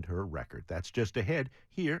defend her record. That's just ahead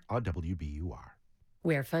here on WBUR.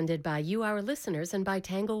 We're funded by you, our listeners, and by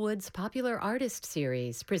Tanglewood's Popular Artist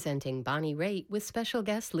Series, presenting Bonnie Raitt with special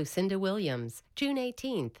guest Lucinda Williams, June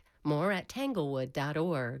 18th. More at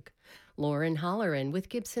tanglewood.org. Lauren Holleran with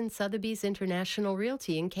Gibson Sotheby's International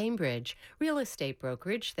Realty in Cambridge, real estate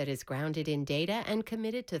brokerage that is grounded in data and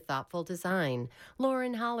committed to thoughtful design.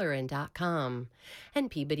 LaurenHolleran.com.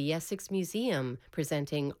 And Peabody Essex Museum,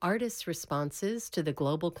 presenting artists' responses to the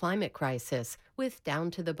global climate crisis with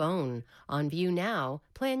Down to the Bone. On view now.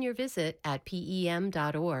 Plan your visit at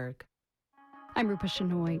PEM.org. I'm Rupa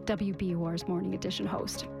Shenoy, WBUR's Morning Edition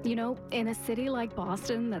host. You know, in a city like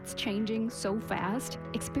Boston that's changing so fast,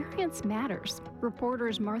 experience matters.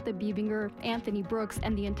 Reporters Martha Biebinger, Anthony Brooks,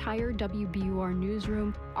 and the entire WBUR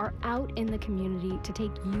newsroom are out in the community to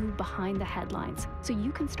take you behind the headlines so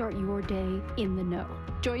you can start your day in the know.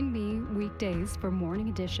 Join me weekdays for Morning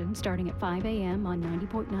Edition starting at 5 a.m. on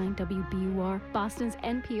 90.9 WBUR, Boston's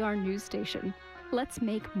NPR news station. Let's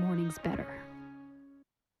make mornings better.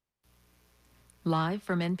 Live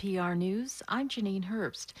from NPR News, I'm Janine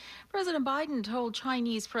Herbst. President Biden told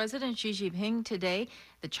Chinese President Xi Jinping today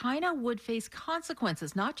that China would face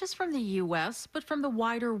consequences not just from the U.S., but from the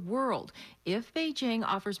wider world if Beijing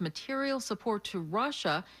offers material support to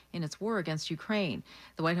Russia in its war against Ukraine.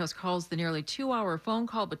 The White House calls the nearly 2-hour phone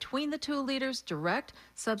call between the two leaders direct,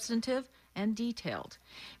 substantive, and detailed.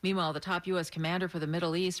 Meanwhile, the top U.S. commander for the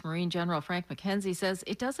Middle East, Marine General Frank McKenzie, says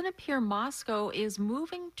it doesn't appear Moscow is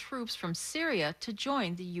moving troops from Syria to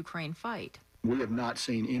join the Ukraine fight. We have not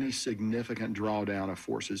seen any significant drawdown of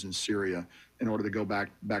forces in Syria in order to go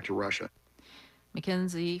back to Russia.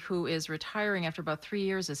 McKenzie, who is retiring after about 3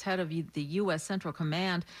 years as head of the U.S. Central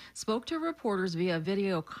Command, spoke to reporters via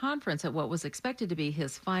video conference at what was expected to be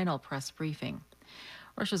his final press briefing.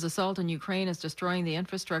 Russia's assault on Ukraine is destroying the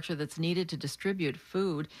infrastructure that's needed to distribute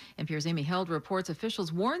food. NPR's Amy Held reports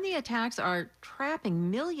officials warn the attacks are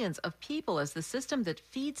trapping millions of people as the system that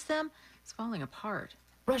feeds them is falling apart.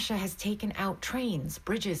 Russia has taken out trains,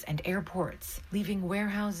 bridges, and airports, leaving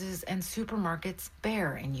warehouses and supermarkets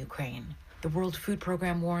bare in Ukraine. The World Food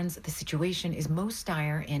Program warns the situation is most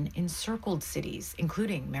dire in encircled cities,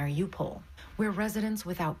 including Mariupol, where residents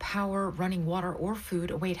without power, running water, or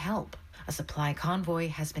food await help. A supply convoy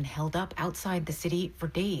has been held up outside the city for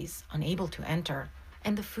days, unable to enter.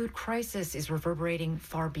 And the food crisis is reverberating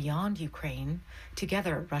far beyond Ukraine.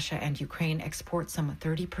 Together, Russia and Ukraine export some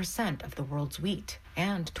 30% of the world's wheat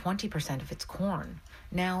and 20% of its corn.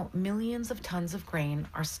 Now, millions of tons of grain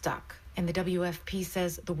are stuck. And the WFP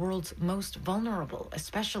says the world's most vulnerable,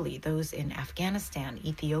 especially those in Afghanistan,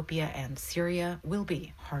 Ethiopia, and Syria, will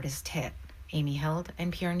be hardest hit. Amy Held,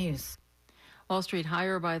 NPR News. Wall Street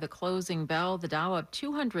higher by the closing bell. The Dow up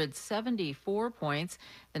 274 points.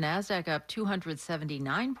 The Nasdaq up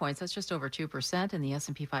 279 points. That's just over 2%. And the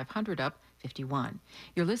S&P 500 up 51.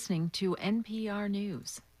 You're listening to NPR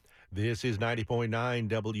News. This is 90.9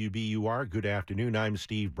 WBUR. Good afternoon. I'm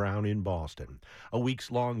Steve Brown in Boston. A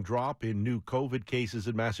weeks-long drop in new COVID cases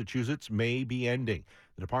in Massachusetts may be ending.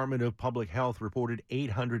 The Department of Public Health reported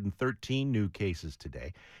 813 new cases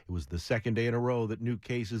today. It was the second day in a row that new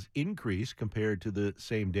cases increased compared to the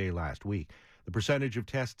same day last week. The percentage of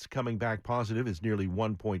tests coming back positive is nearly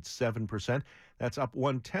 1.7%. That's up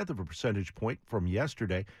 0.1 of a percentage point from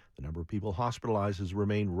yesterday. The number of people hospitalized has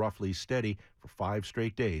remained roughly steady for 5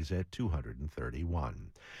 straight days at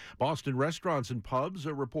 231. Boston restaurants and pubs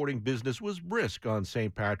are reporting business was brisk on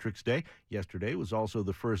St. Patrick's Day. Yesterday was also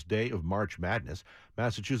the first day of March Madness.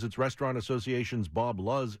 Massachusetts Restaurant Association's Bob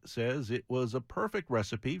Luz says it was a perfect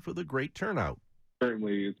recipe for the great turnout.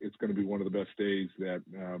 Certainly, it's going to be one of the best days that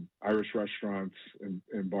Irish restaurants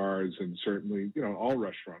and bars, and certainly, all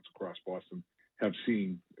restaurants across Boston have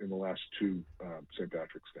seen in the last 2 St.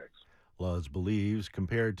 Patrick's Days. Luz believes,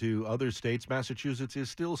 compared to other states, Massachusetts is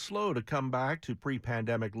still slow to come back to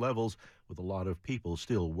pre-pandemic levels, with a lot of people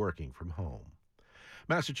still working from home.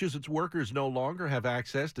 Massachusetts workers no longer have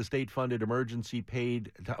access to state-funded emergency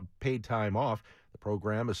paid time off. The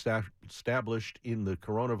program established in the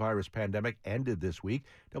coronavirus pandemic ended this week.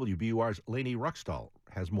 WBUR's Lainey Ruxtall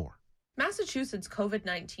has more. Massachusetts'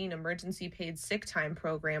 COVID-19 emergency paid sick time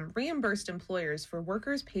program reimbursed employers for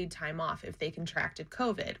workers' paid time off if they contracted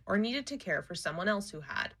COVID or needed to care for someone else who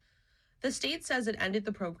had. The state says it ended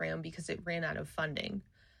the program because it ran out of funding.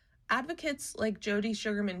 Advocates like Jody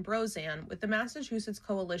Sugarman-Brozan with the Massachusetts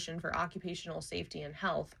Coalition for Occupational Safety and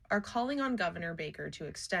Health are calling on Governor Baker to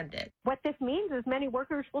extend it. What this means is many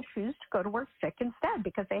workers will choose to go to work sick instead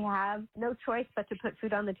because they have no choice but to put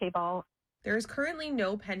food on the table. There is currently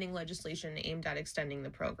no pending legislation aimed at extending the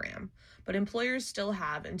program, but employers still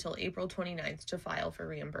have until April 29th to file for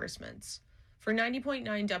reimbursements. For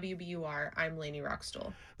 90.9 WBUR, I'm Lainey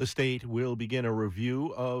Rockstool. The state will begin a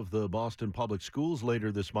review of the Boston Public Schools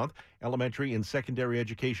later this month. Elementary and Secondary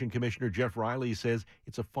Education Commissioner Jeff Riley says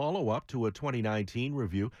it's a follow-up to a 2019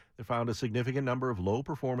 review that found a significant number of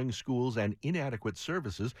low-performing schools and inadequate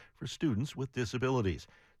services for students with disabilities.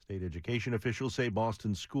 State education officials say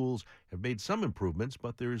Boston schools have made some improvements,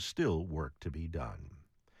 but there's still work to be done.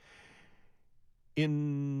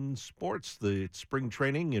 In sports, the spring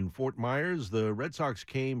training in Fort Myers, the Red Sox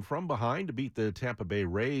came from behind to beat the Tampa Bay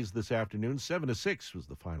Rays this afternoon. 7-6 was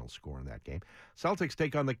the final score in that game. Celtics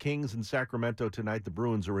take on the Kings in Sacramento tonight. The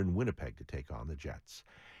Bruins are in Winnipeg to take on the Jets.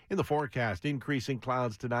 In the forecast, increasing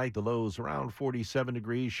clouds tonight. The lows around 47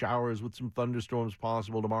 degrees. Showers with some thunderstorms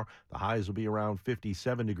possible tomorrow. The highs will be around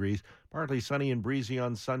 57 degrees. Partly sunny and breezy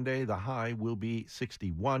on Sunday. The high will be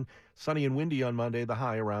 61. Sunny and windy on Monday. The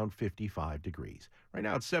high around 55 degrees. Right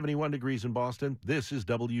now it's 71 degrees in Boston. This is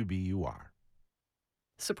WBUR.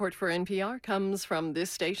 Support for NPR comes from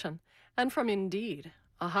this station and from Indeed,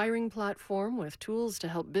 a hiring platform with tools to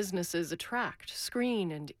help businesses attract,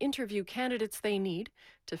 screen, and interview candidates they need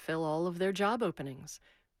to fill all of their job openings.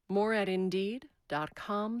 More at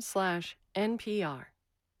Indeed.com/NPR.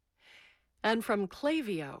 And from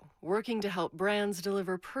Klaviyo, working to help brands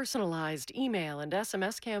deliver personalized email and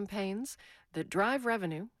SMS campaigns that drive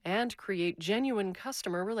revenue and create genuine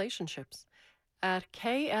customer relationships at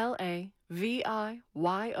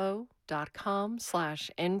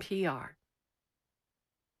klaviyo.com/NPR.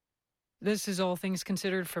 This is All Things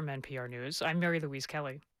Considered from NPR News. I'm Mary Louise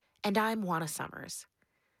Kelly. And I'm Juana Summers.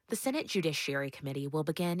 The Senate Judiciary Committee will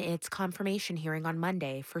begin its confirmation hearing on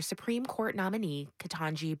Monday for Supreme Court nominee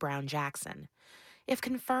Ketanji Brown Jackson. If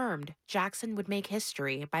confirmed, Jackson would make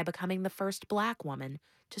history by becoming the first Black woman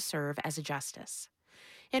to serve as a justice.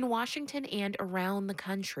 In Washington and around the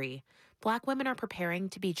country, Black women are preparing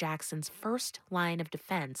to be Jackson's first line of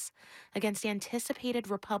defense against anticipated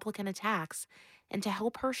Republican attacks and to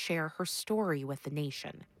help her share her story with the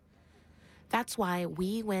nation. That's why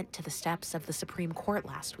we went to the steps of the Supreme Court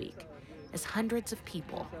last week, as hundreds of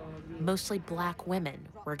people, mostly Black women,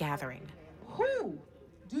 were gathering. Who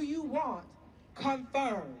do you want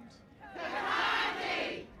confirmed?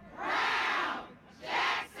 Ketanji Brown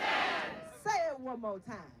Jackson! Say it one more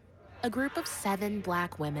time. A group of 7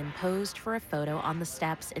 Black women posed for a photo on the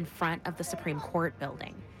steps in front of the Supreme Court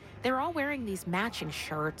building. They were all wearing these matching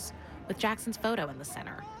shirts with Jackson's photo in the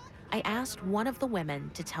center. I asked one of the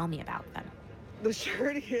women to tell me about them. The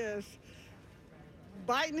shirt is,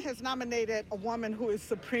 Biden has nominated a woman who is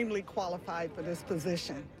supremely qualified for this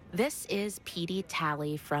position. This is Petey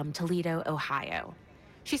Talley from Toledo, Ohio.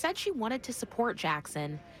 She said she wanted to support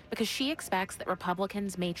Jackson because she expects that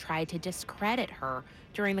Republicans may try to discredit her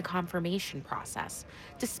during the confirmation process,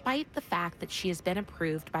 despite the fact that she has been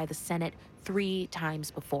approved by the Senate 3 times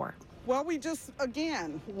before. Well, we just,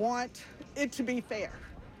 again, want it to be fair.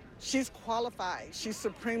 She's qualified. She's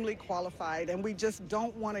supremely qualified, and we just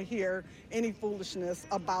don't want to hear any foolishness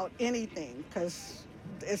about anything because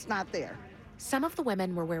it's not there. Some of the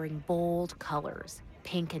women were wearing bold colors,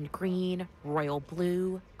 pink and green, royal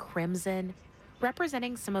blue, crimson,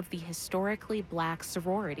 representing some of the historically Black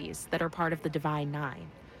sororities that are part of the Divine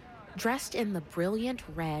Nine. Dressed in the brilliant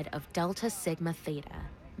red of Delta Sigma Theta,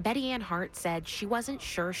 Betty Ann Hart said she wasn't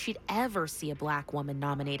sure she'd ever see a Black woman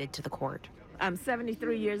nominated to the court. I'm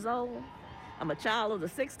 73 years old. I'm a child of the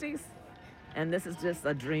 60s, and this is just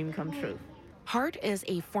a dream come true. Hart is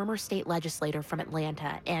a former state legislator from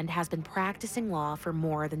Atlanta and has been practicing law for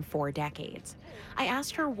more than 4 decades. I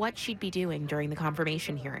asked her what she'd be doing during the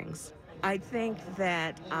confirmation hearings. I think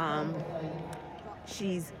that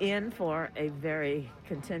she's in for a very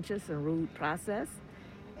contentious and rude process,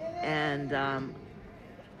 and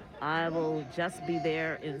I will just be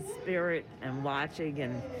there in spirit and watching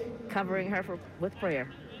and covering her with prayer.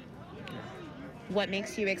 What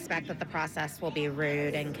makes you expect that the process will be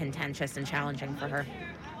rude and contentious and challenging for her?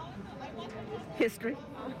 History.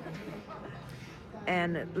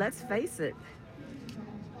 And let's face it,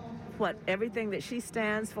 everything that she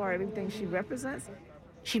stands for, everything she represents.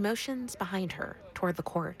 She motions behind her toward the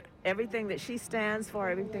court. Everything that she stands for,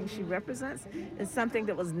 everything she represents is something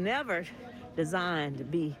that was never designed to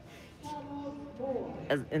be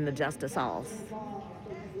in the justice halls.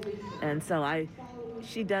 And so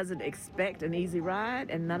she doesn't expect an easy ride,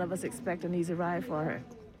 and none of us expect an easy ride for her.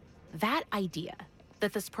 That idea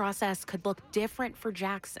that this process could look different for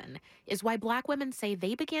Jackson is why Black women say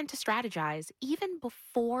they began to strategize even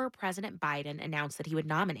before President Biden announced that he would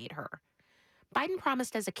nominate her. Biden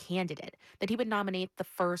promised as a candidate that he would nominate the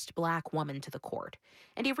first Black woman to the court,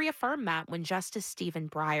 and he reaffirmed that when Justice Stephen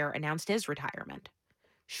Breyer announced his retirement.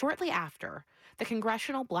 Shortly after, the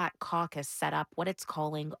Congressional Black Caucus set up what it's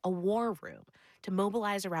calling a war room to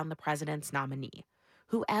mobilize around the president's nominee,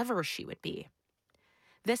 whoever she would be.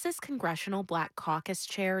 This is Congressional Black Caucus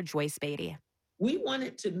Chair Joyce Beatty. We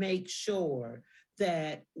wanted to make sure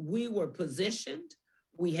that we were positioned,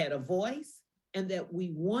 we had a voice, and that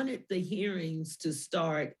we wanted the hearings to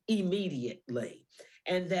start immediately,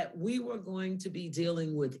 and that we were going to be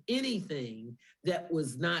dealing with anything that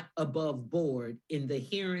was not above board in the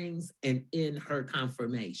hearings and in her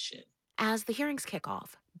confirmation. As the hearings kick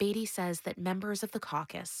off, Beatty says that members of the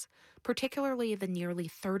caucus, particularly the nearly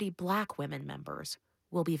 30 Black women members,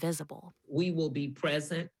 will be visible. We will be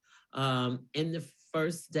present in the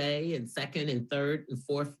first day and second and third and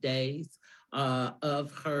fourth days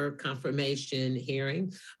of her confirmation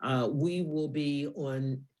hearing. We will be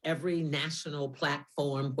on every national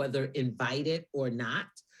platform, whether invited or not.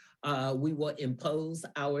 We will impose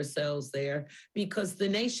ourselves there because the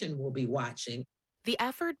nation will be watching. The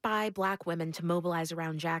effort by Black women to mobilize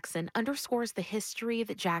around Jackson underscores the history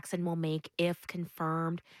that Jackson will make if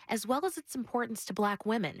confirmed, as well as its importance to Black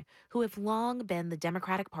women, who have long been the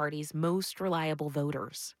Democratic Party's most reliable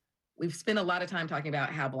voters. We've spent a lot of time talking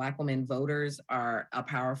about how Black women voters are a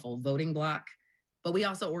powerful voting bloc, but we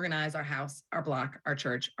also organize our house, our block, our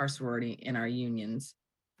church, our sorority, and our unions.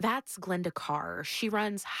 That's Glenda Carr. She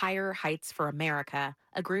runs Higher Heights for America,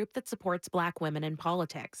 a group that supports Black women in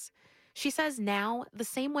politics. She says now the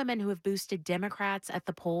same women who have boosted Democrats at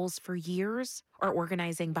the polls for years are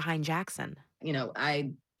organizing behind Jackson. You know,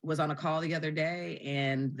 I was on a call the other day,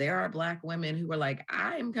 and there are Black women who were like,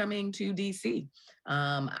 I'm coming to D.C.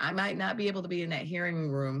 I might not be able to be in that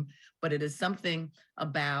hearing room, but it is something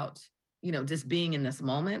about, you know, just being in this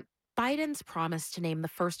moment. Biden's promise to name the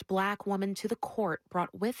first Black woman to the court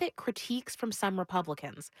brought with it critiques from some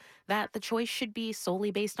Republicans that the choice should be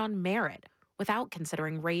solely based on merit, without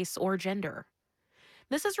considering race or gender.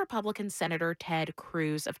 This is Republican Senator Ted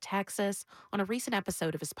Cruz of Texas on a recent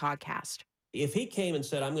episode of his podcast. If he came and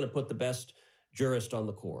said, I'm going to put the best jurist on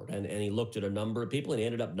the court, and he looked at a number of people and he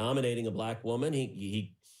ended up nominating a Black woman,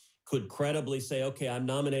 he could credibly say, okay, I'm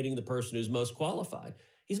nominating the person who's most qualified.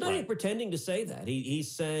 He's not even pretending to say that.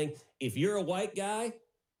 He's saying, if you're a white guy,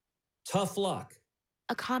 tough luck.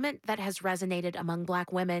 A comment that has resonated among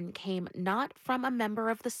Black women came not from a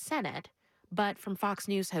member of the Senate, but from Fox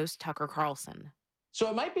News host Tucker Carlson. So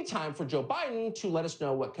it might be time for Joe Biden to let us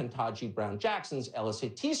know what Ketanji Brown Jackson's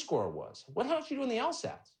LSAT score was. What the hell did she do in the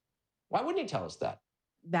LSATs? Why wouldn't he tell us that?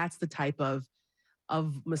 That's the type of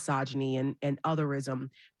misogyny and otherism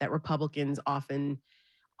that Republicans often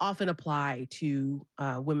apply to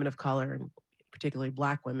women of color, and particularly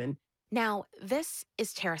Black women. Now, this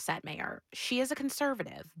is Tara Setmayer. She is a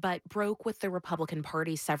conservative, but broke with the Republican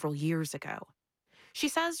Party several years ago. She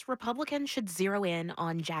says Republicans should zero in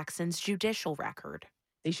on Jackson's judicial record.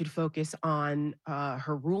 They should focus on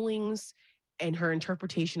her rulings and her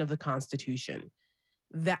interpretation of the Constitution.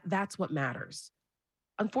 That's what matters.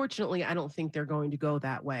 Unfortunately, I don't think they're going to go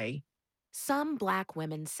that way. Some Black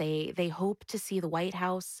women say they hope to see the White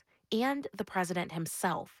House and the president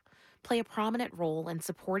himself play a prominent role in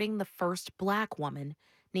supporting the first Black woman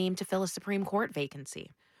named to fill a Supreme Court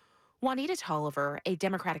vacancy. Juanita Tolliver, a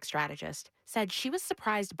Democratic strategist, said she was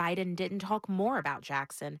surprised Biden didn't talk more about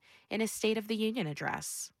Jackson in his State of the Union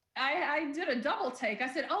address. I did a double take.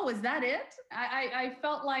 I said, oh, is that it? I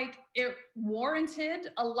felt like it warranted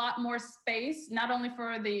a lot more space, not only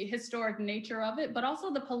for the historic nature of it, but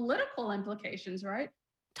also the political implications, right?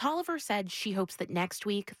 Tolliver said she hopes that next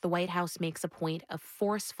week the White House makes a point of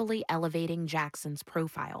forcefully elevating Jackson's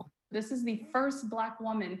profile. This is the first Black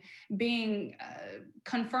woman being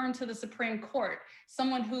confirmed to the Supreme Court,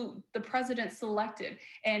 someone who the president selected.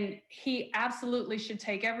 And he absolutely should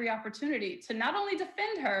take every opportunity to not only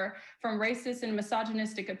defend her from racist and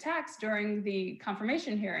misogynistic attacks during the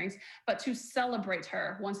confirmation hearings, but to celebrate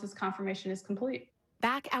her once his confirmation is complete.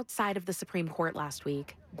 Back outside of the Supreme Court last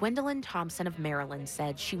week, Gwendolyn Thompson of Maryland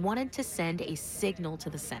said she wanted to send a signal to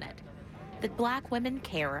the Senate that Black women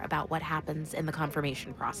care about what happens in the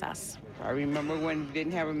confirmation process. I remember when we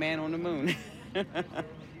didn't have a man on the moon, if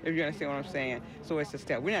you understand what I'm saying. So it's a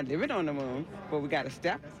step. We're not living on the moon, but we got a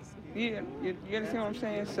step. You understand what I'm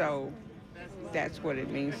saying? So that's what it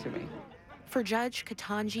means to me. For Judge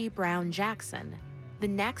Ketanji Brown Jackson, the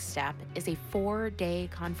next step is a 4-day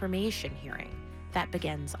confirmation hearing that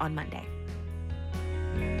begins on Monday.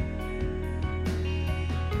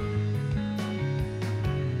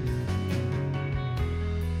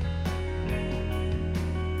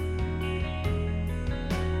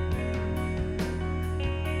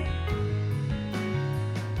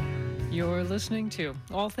 You're listening to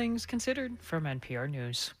All Things Considered from NPR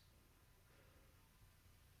News.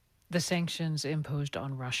 The sanctions imposed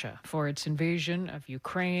on Russia for its invasion of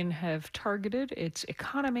Ukraine have targeted its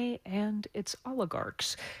economy and its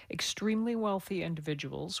oligarchs, extremely wealthy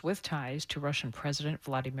individuals with ties to Russian President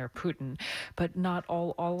Vladimir Putin. But not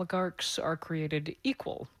all oligarchs are created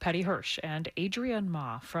equal. Patty Hirsch and Adrienne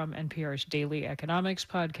Ma from NPR's daily economics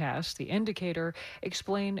podcast, The Indicator,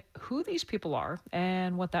 explain who these people are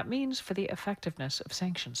and what that means for the effectiveness of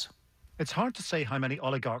sanctions. It's hard to say how many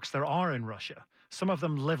oligarchs there are in Russia. Some of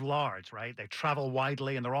them live large, right? They travel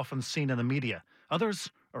widely and they're often seen in the media. Others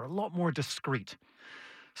are a lot more discreet.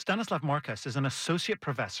 Stanislav Marcus is an associate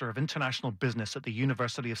professor of international business at the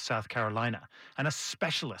University of South Carolina and a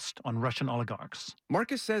specialist on Russian oligarchs.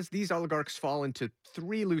 Marcus says these oligarchs fall into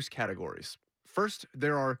 3 loose categories. First,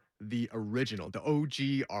 there are the original, the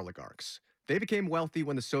OG oligarchs. They became wealthy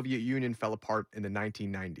when the Soviet Union fell apart in the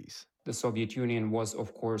 1990s. The Soviet Union was,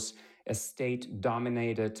 of course, a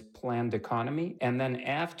state-dominated planned economy. And then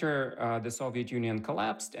after the Soviet Union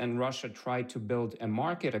collapsed and Russia tried to build a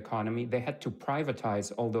market economy, they had to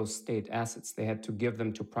privatize all those state assets. They had to give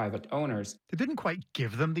them to private owners. They didn't quite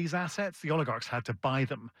give them these assets. The oligarchs had to buy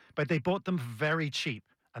them, but they bought them very cheap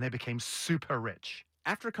and they became super rich.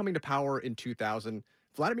 After coming to power in 2000,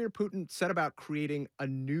 Vladimir Putin set about creating a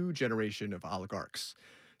new generation of oligarchs,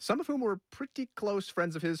 some of whom were pretty close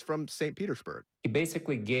friends of his from St. Petersburg. He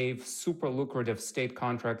basically gave super lucrative state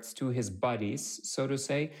contracts to his buddies, so to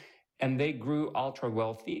say, and they grew ultra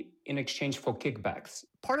wealthy in exchange for kickbacks.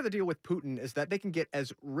 Part of the deal with Putin is that they can get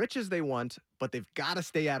as rich as they want, but they've got to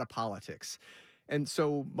stay out of politics. And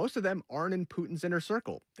so most of them aren't in Putin's inner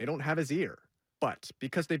circle. They don't have his ear. But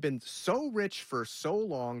because they've been so rich for so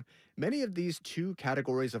long, many of these 2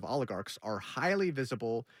 categories of oligarchs are highly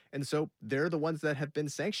visible, and so they're the ones that have been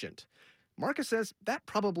sanctioned. Marcus says that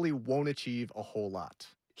probably won't achieve a whole lot.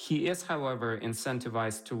 He is, however,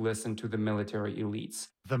 incentivized to listen to the military elites.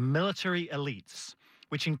 The military elites,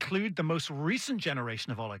 which include the most recent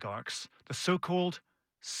generation of oligarchs, the so-called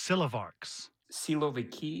Silovarchs.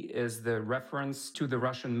 Siloviki is the reference to the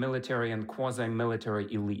Russian military and quasi-military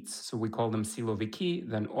elites. So we call them Siloviki,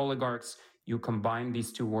 then oligarchs. You combine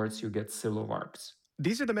these 2 words, you get Silovarchs.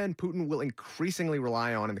 These are the men Putin will increasingly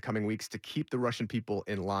rely on in the coming weeks to keep the Russian people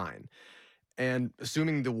in line. And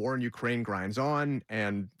assuming the war in Ukraine grinds on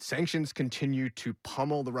and sanctions continue to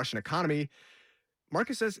pummel the Russian economy,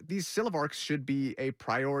 Marcus says these Silovarchs should be a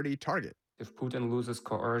priority target. If Putin loses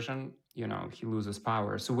coercion, he loses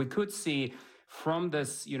power. So we could see from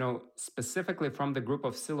this, specifically from the group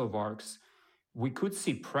of Silovarchs, we could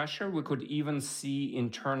see pressure. We could even see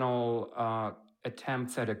internal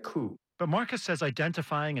attempts at a coup. But Marcus says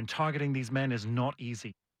identifying and targeting these men is not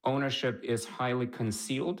easy. Ownership is highly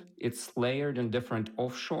concealed. It's layered in different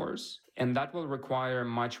offshores, and that will require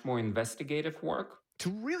much more investigative work. To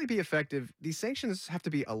really be effective, these sanctions have to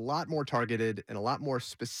be a lot more targeted and a lot more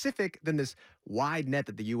specific than this wide net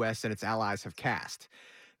that the U.S. and its allies have cast.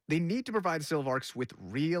 They need to provide Silovarchs with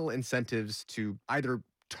real incentives to either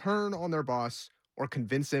turn on their boss or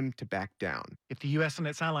convince him to back down. If the U.S. and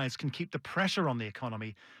its allies can keep the pressure on the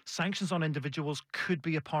economy, sanctions on individuals could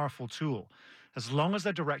be a powerful tool, as long as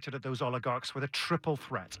they're directed at those oligarchs with a triple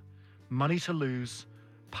threat: money to lose,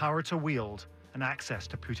 power to wield, and access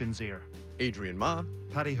to Putin's ear. Adrienne Ma,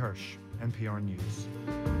 Patty Hirsch, NPR News.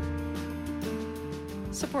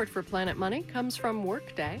 Support for Planet Money comes from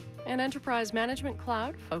Workday, an enterprise management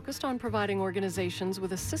cloud focused on providing organizations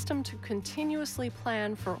with a system to continuously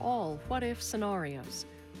plan for all what-if scenarios.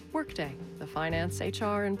 Workday, the finance,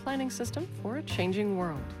 HR, and planning system for a changing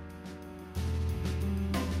world.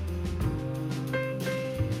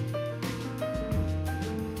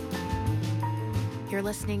 You're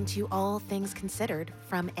listening to All Things Considered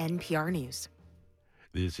from NPR News.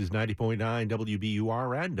 This is 90.9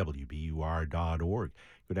 WBUR and WBUR.org.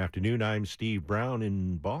 Good afternoon. I'm Steve Brown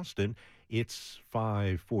in Boston. It's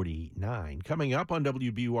 5:49. Coming up on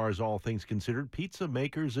WBUR's All Things Considered, pizza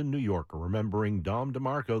makers in New York are remembering Dom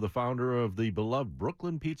DeMarco, the founder of the beloved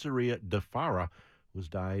Brooklyn pizzeria DeFara, who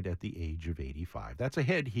died at the age of 85. That's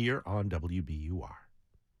ahead here on WBUR.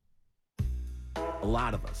 A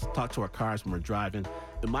lot of us talk to our cars when we're driving.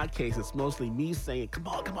 In my case, it's mostly me saying, come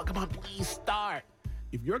on, please start.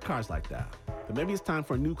 If your car's like that, then maybe it's time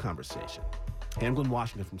for a new conversation. Hey, I'm Glenn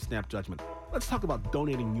Washington from Snap Judgment. Let's talk about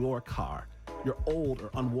donating your car, your old or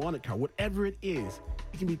unwanted car, whatever it is.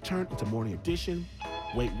 It can be turned into Morning Edition,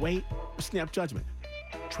 Wait, or Snap Judgment.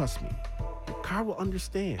 Trust me, your car will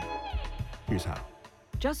understand. Here's how.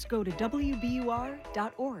 Just go to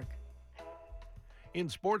WBUR.org. In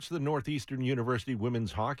sports, the Northeastern University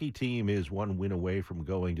women's hockey team is one win away from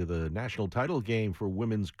going to the national title game for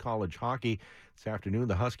women's college hockey. This afternoon,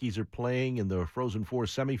 the Huskies are playing in the Frozen Four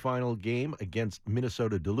semifinal game against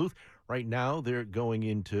Minnesota Duluth. Right now, they're going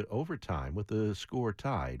into overtime with the score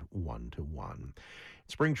tied 1-1.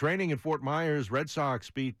 Spring training in Fort Myers, Red Sox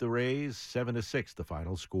beat the Rays 7-6, the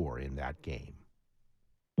final score in that game.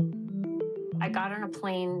 I got on a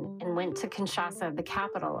plane and went to Kinshasa, the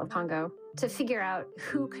capital of Congo, to figure out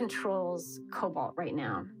who controls cobalt right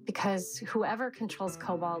now. Because whoever controls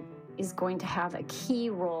cobalt is going to have a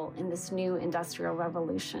key role in this new industrial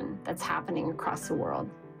revolution that's happening across the world.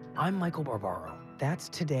 I'm Michael Barbaro. That's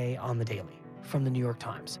Today on the Daily from the New York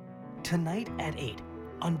Times. Tonight at 8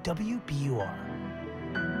 on WBUR.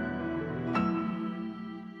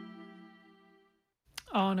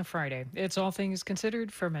 On a Friday, it's All Things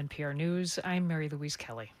Considered from NPR News. I'm Mary Louise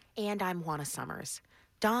Kelly. And I'm Juana Summers.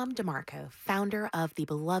 Dom DeMarco, founder of the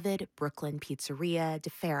beloved Brooklyn pizzeria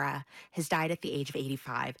DeFera, has died at the age of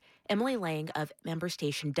 85. Emily Lang of member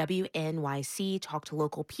station WNYC talked to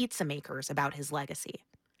local pizza makers about his legacy.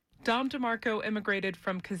 Dom DeMarco immigrated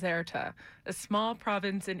from Caserta, a small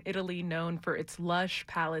province in Italy known for its lush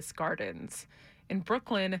palace gardens. In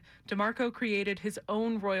Brooklyn, DeMarco created his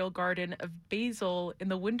own royal garden of basil in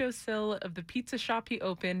the windowsill of the pizza shop he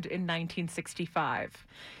opened in 1965.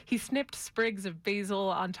 He snipped sprigs of basil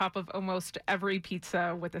on top of almost every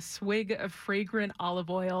pizza with a swig of fragrant olive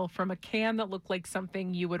oil from a can that looked like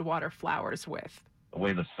something you would water flowers with. The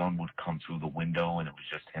way the sun would come through the window and it was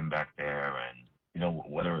just him back there, and, you know,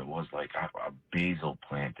 whether it was like a basil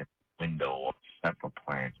plant in the window or pepper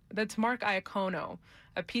plant. That's Mark Iacono,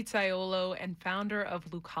 a pizzaiolo and founder of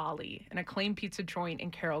Lucali, an acclaimed pizza joint in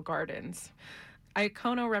Carroll Gardens.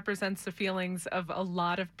 Iacono represents the feelings of a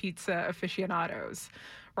lot of pizza aficionados.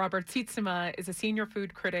 Robert Sietsema is a senior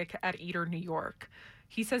food critic at Eater New York.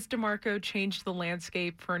 He says DeMarco changed the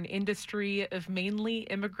landscape for an industry of mainly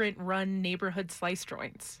immigrant-run neighborhood slice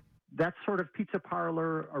joints. That sort of pizza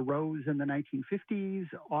parlor arose in the 1950s,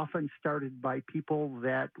 often started by people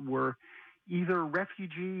that were either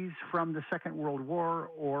refugees from the Second World War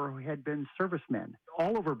or had been servicemen.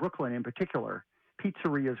 All over Brooklyn in particular,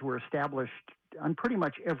 pizzerias were established on pretty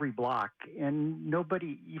much every block, and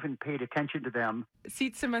nobody even paid attention to them.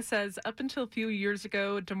 Sietsema says up until a few years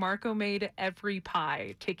ago, DeMarco made every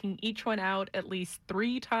pie, taking each one out at least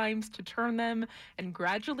 3 times to turn them and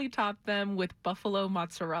gradually top them with buffalo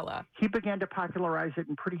mozzarella. He began to popularize it,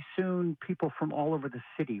 and pretty soon people from all over the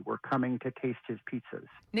city were coming to taste his pizzas.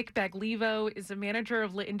 Nick Baglivo is a manager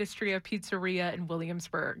of La Industria Pizzeria in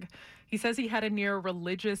Williamsburg. He says he had a near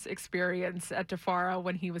religious experience at DeFera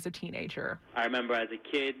when he was a teenager. I remember as a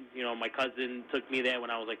kid, you know, my cousin took me there when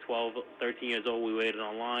I was like 12, 13 years old. We waited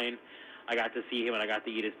online. I got to see him and I got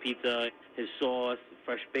to eat his pizza, his sauce,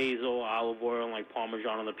 fresh basil, olive oil, and like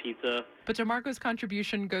Parmesan on the pizza. But DeMarco's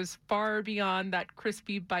contribution goes far beyond that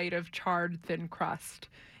crispy bite of charred thin crust,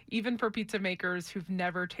 even for pizza makers who've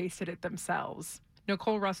never tasted it themselves.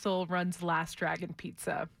 Nicole Russell runs Last Dragon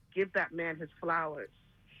Pizza. Give that man his flowers,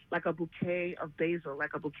 like a bouquet of basil,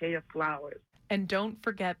 like a bouquet of flowers. And don't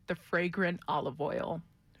forget the fragrant olive oil.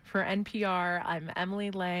 For NPR, I'm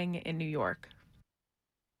Emily Lang in New York.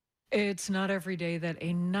 It's not every day that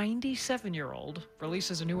a 97-year-old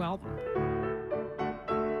releases a new album.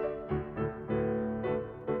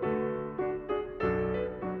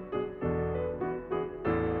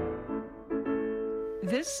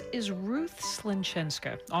 This is Ruth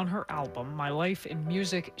Slinchenska. On her album, My Life in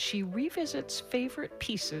Music, she revisits favorite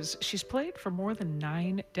pieces she's played for more than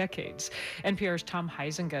 9 decades. NPR's Tom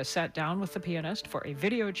Huizenga sat down with the pianist for a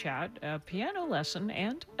video chat, a piano lesson,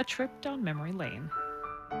 and a trip down memory lane.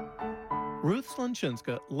 Ruth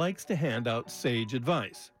Slinchenska likes to hand out sage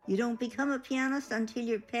advice. You don't become a pianist until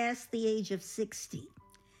you're past the age of 60.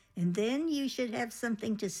 And then you should have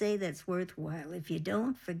something to say that's worthwhile. If you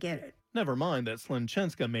don't, forget it. Never mind that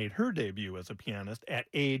Slinchenska made her debut as a pianist at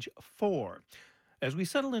age 4. As we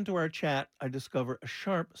settle into our chat, I discover a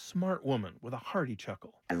sharp, smart woman with a hearty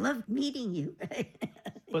chuckle. I love meeting you.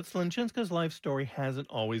 But Slinchenska's life story hasn't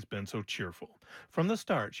always been so cheerful. From the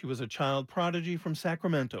start, she was a child prodigy from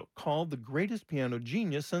Sacramento, called the greatest piano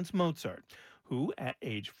genius since Mozart, who, at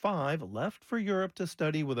age 5, left for Europe to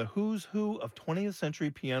study with a who's who of 20th century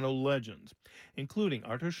piano legends, including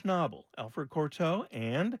Arthur Schnabel, Alfred Cortot,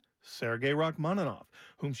 and Sergei Rachmaninoff,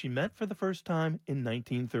 whom she met for the first time in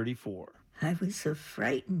 1934. I was a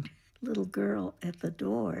frightened little girl at the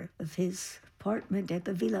door of his apartment at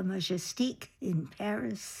the Villa Majestique in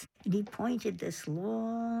Paris. And he pointed this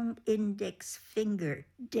long index finger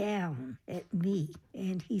down at me.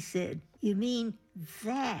 And he said, "You mean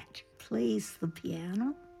that plays the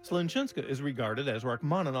piano?" Slinchinska is regarded as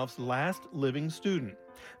Rachmaninoff's last living student.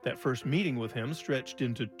 That first meeting with him stretched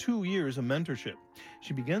into 2 years of mentorship.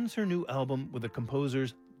 She begins her new album with the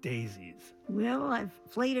composer's Daisies. Well, I've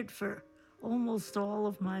played it for almost all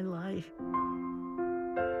of my life.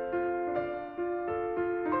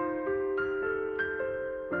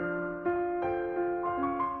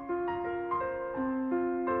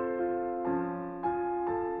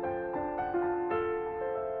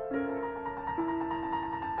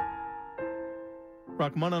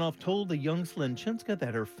 Rachmaninoff told the young Slinchinska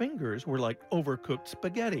that her fingers were like overcooked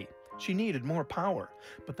spaghetti. She needed more power,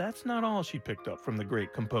 but that's not all she picked up from the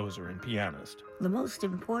great composer and pianist. The most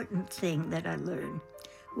important thing that I learned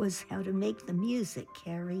was how to make the music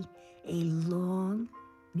carry a long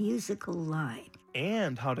musical line.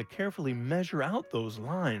 And how to carefully measure out those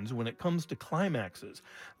lines when it comes to climaxes,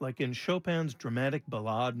 like in Chopin's dramatic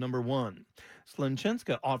Ballade No. 1.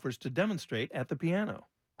 Slinchinska offers to demonstrate at the piano.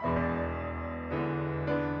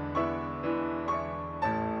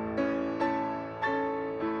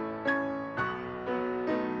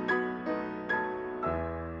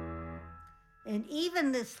 And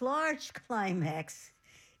even this large climax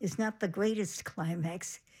is not the greatest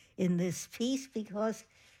climax in this piece, because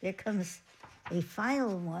there comes a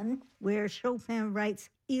final one where Chopin writes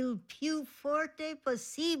il più forte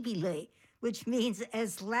possibile, which means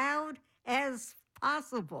as loud as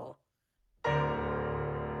possible.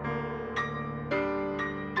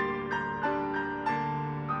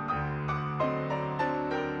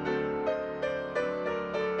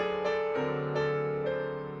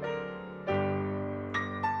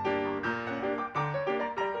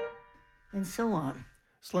 And so on.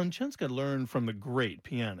 Slinchinska learned from the great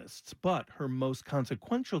pianists, but her most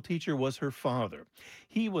consequential teacher was her father.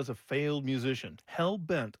 He was a failed musician,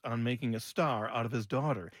 hell-bent on making a star out of his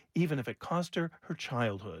daughter, even if it cost her her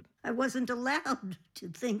childhood. I wasn't allowed to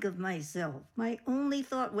think of myself. My only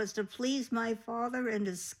thought was to please my father and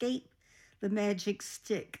escape the magic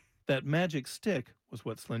stick. That magic stick was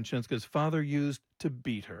what Slinchinska's father used to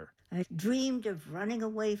beat her. I dreamed of running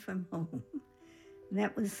away from home.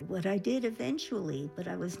 That was what I did eventually, but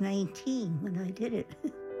I was 19 when I did it.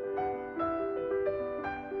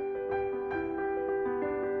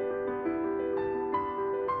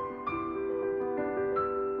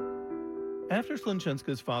 After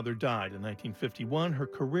Slinchinska's father died in 1951, her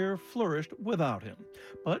career flourished without him.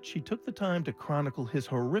 But she took the time to chronicle his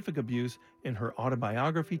horrific abuse in her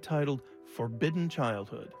autobiography titled Forbidden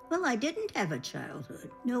Childhood. Well, I didn't have a childhood.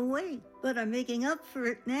 No way. But I'm making up for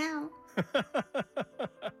it now.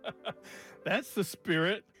 That's the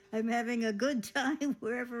spirit. I'm having a good time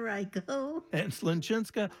wherever I go. And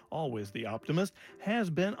Slinchinska, always the optimist, has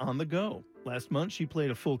been on the go. Last month, she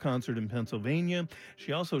played a full concert in Pennsylvania.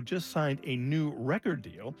 She also just signed a new record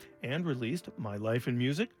deal and released My Life in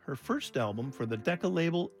Music, her first album for the Decca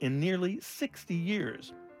label in nearly 60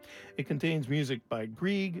 years. It contains music by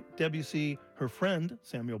Grieg, Debussy, her friend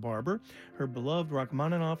Samuel Barber, her beloved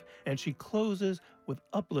Rachmaninoff, and she closes with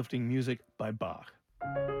uplifting music by Bach.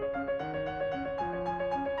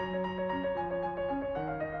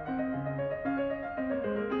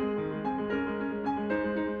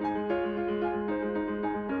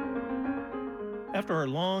 After our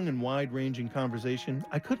long and wide-ranging conversation,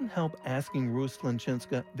 I couldn't help asking Ruth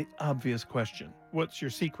Slinchinska the obvious question. What's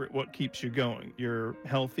your secret? What keeps you going? You're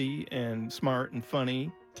healthy and smart and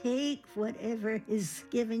funny. Take whatever is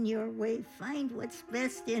given your way. Find what's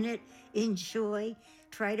best in it. Enjoy.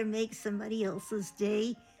 Try to make somebody else's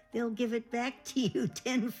day. They'll give it back to you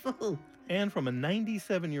tenfold. And from a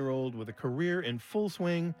 97-year-old with a career in full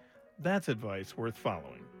swing, that's advice worth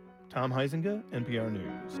following. Tom Huizinga, NPR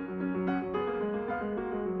News.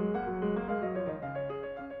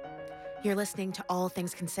 You're listening to All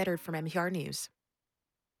Things Considered from NPR News.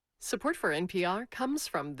 Support for NPR comes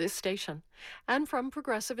from this station and from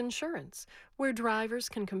Progressive Insurance, where drivers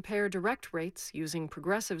can compare direct rates using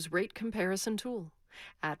Progressive's rate comparison tool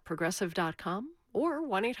at progressive.com or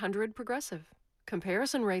 1-800-PROGRESSIVE.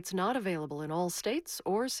 Comparison rates not available in all states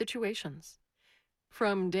or situations.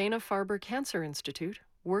 From Dana-Farber Cancer Institute,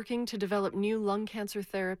 working to develop new lung cancer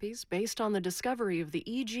therapies based on the discovery of the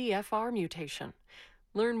EGFR mutation.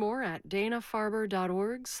 Learn more at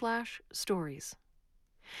danafarber.org/stories.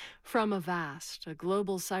 From Avast, a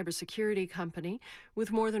global cybersecurity company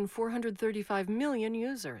with more than 435 million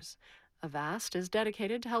users, Avast is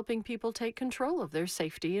dedicated to helping people take control of their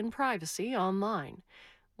safety and privacy online.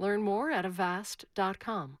 Learn more at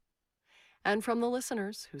avast.com. And from the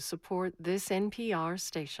listeners who support this NPR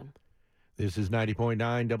station. This is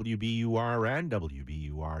 90.9 WBUR and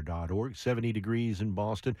WBUR.org. 70 degrees in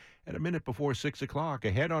Boston. At a minute before 6 o'clock.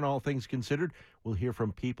 Ahead on All Things Considered, we'll hear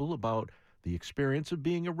from people about the experience of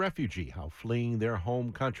being a refugee, how fleeing their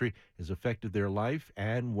home country has affected their life,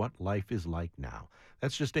 and what life is like now.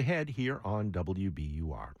 That's just ahead here on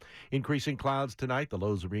WBUR. Increasing clouds tonight. The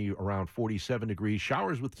lows will be around 47 degrees.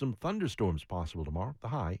 Showers with some thunderstorms possible tomorrow. The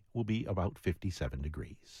high will be about 57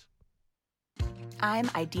 degrees. I'm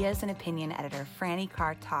Ideas and Opinion Editor Franny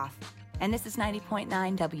Carr-Toth, and this is 90.9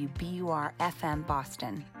 WBUR FM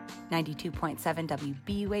Boston, 92.7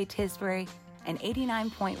 WBUA Tisbury, and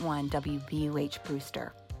 89.1 WBUH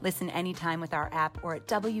Brewster. Listen anytime with our app or at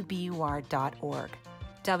WBUR.org.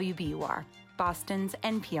 WBUR, Boston's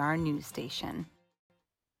NPR news station.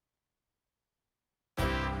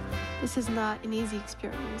 This is not an easy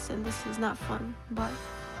experience, and this is not fun, but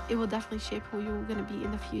it will definitely shape who you're going to be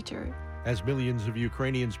in the future. As millions of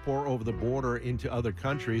Ukrainians pour over the border into other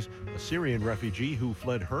countries, a Syrian refugee who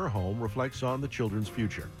fled her home reflects on the children's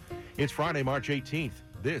future. It's Friday, March 18th.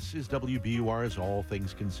 This is WBUR's All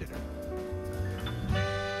Things Considered.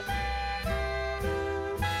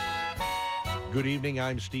 Good evening,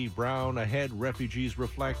 I'm Steve Brown. Ahead, refugees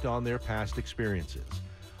reflect on their past experiences.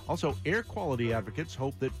 Also, air quality advocates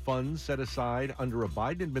hope that funds set aside under a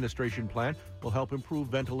Biden administration plan will help improve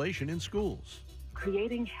ventilation in schools.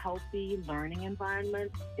 Creating healthy learning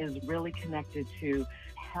environments is really connected to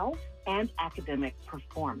health and academic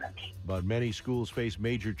performance. But many schools face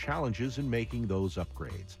major challenges in making those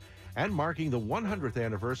upgrades. And marking the 100th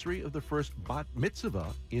anniversary of the first bat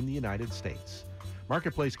mitzvah in the United States.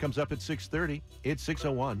 Marketplace comes up at 6:30. It's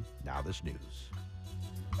 6:01. Now this news.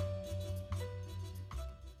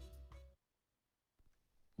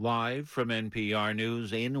 Live from NPR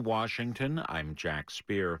News in Washington, I'm Jack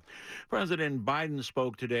Speer. President Biden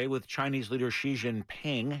spoke today with Chinese leader Xi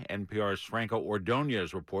Jinping. NPR's Franco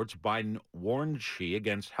Ordonez reports Biden warned Xi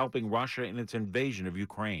against helping Russia in its invasion of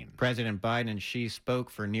Ukraine. President Biden and Xi spoke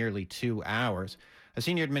for nearly 2 hours. A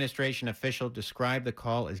senior administration official described the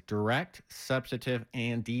call as direct, substantive,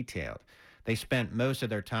 and detailed. They spent most of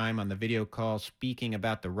their time on the video call speaking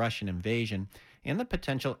about the Russian invasion and the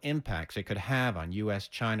potential impacts it could have on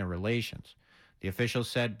U.S.-China relations. The official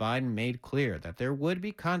said Biden made clear that there would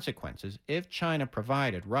be consequences if China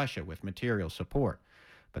provided Russia with material support,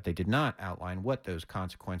 but they did not outline what those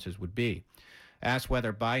consequences would be. Asked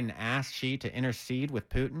whether Biden asked Xi to intercede with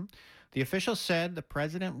Putin, the official said the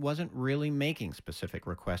president wasn't really making specific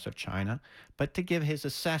requests of China, but to give his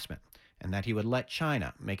assessment, and that he would let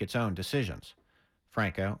China make its own decisions.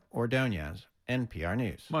 Franco Ordonez, NPR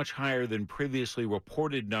News. Much higher than previously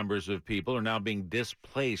reported numbers of people are now being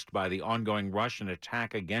displaced by the ongoing Russian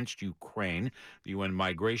attack against Ukraine. The UN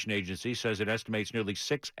Migration Agency says it estimates nearly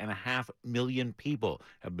 6.5 million people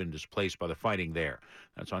have been displaced by the fighting there.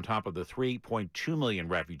 That's on top of the 3.2 million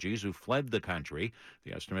refugees who fled the country.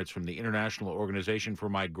 The estimates from the International Organization for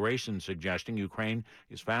Migration suggesting Ukraine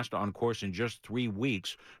is fast on course in just 3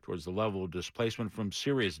 weeks towards the level of displacement from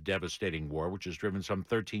Syria's devastating war, which has driven some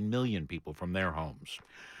 13 million people from their homes.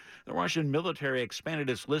 The Russian military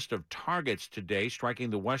expanded its list of targets today,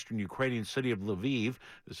 striking the western Ukrainian city of Lviv.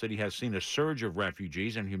 The city has seen a surge of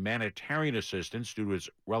refugees and humanitarian assistance due to its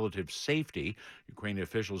relative safety. Ukrainian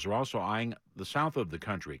officials are also eyeing the south of the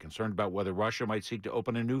country, concerned about whether Russia might seek to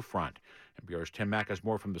open a new front. NPR's Tim Mack has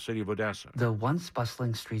more from the city of Odessa. The once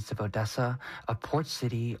bustling streets of Odessa, a port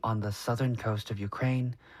city on the southern coast of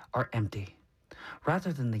Ukraine, are empty.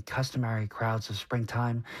 Rather than the customary crowds of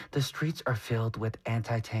springtime, the streets are filled with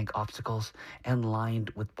anti-tank obstacles and lined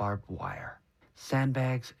with barbed wire.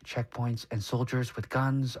 Sandbags, checkpoints, and soldiers with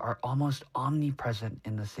guns are almost omnipresent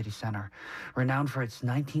in the city center, renowned for its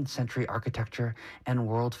 19th century architecture and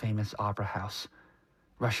world-famous opera house.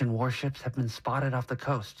 Russian warships have been spotted off the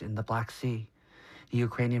coast in the Black Sea. The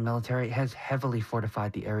Ukrainian military has heavily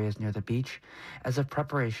fortified the areas near the beach as a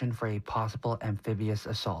preparation for a possible amphibious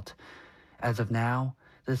assault. As of now,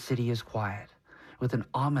 the city is quiet, with an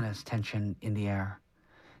ominous tension in the air.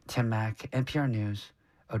 Tim Mack, NPR News,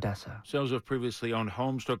 Odessa. Sales of previously owned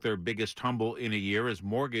homes took their biggest tumble in a year as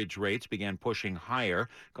mortgage rates began pushing higher,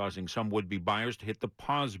 causing some would-be buyers to hit the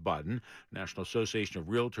pause button. National Association of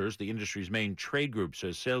Realtors, the industry's main trade group,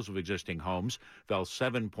 says sales of existing homes fell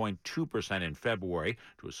 7.2% in February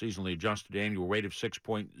to a seasonally adjusted annual rate of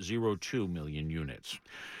 6.02 million units.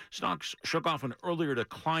 Stocks shook off an earlier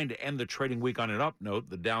decline to end the trading week on an up note.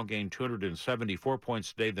 The Dow gained 274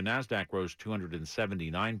 points today. The Nasdaq rose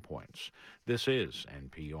 279 points. This is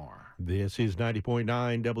NPR. This is 90.9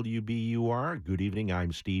 WBUR. Good evening.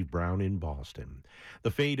 I'm Steve Brown in Boston.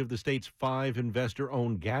 The fate of the state's 5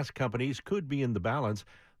 investor-owned gas companies could be in the balance.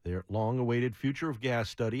 Their long-awaited Future of Gas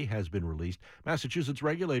study has been released. Massachusetts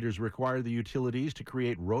regulators require the utilities to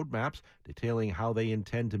create roadmaps detailing how they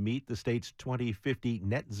intend to meet the state's 2050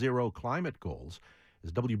 net zero climate goals.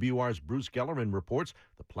 As WBUR's Bruce Gellerman reports,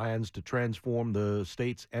 the plans to transform the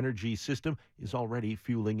state's energy system is already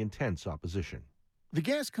fueling intense opposition. The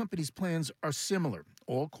gas companies' plans are similar.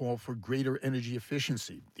 All call for greater energy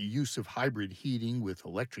efficiency, the use of hybrid heating with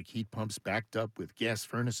electric heat pumps backed up with gas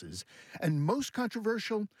furnaces, and most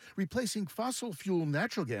controversial, replacing fossil fuel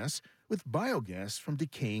natural gas with biogas from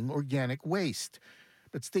decaying organic waste.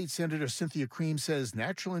 But State Senator Cynthia Cream says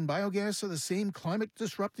natural and biogas are the same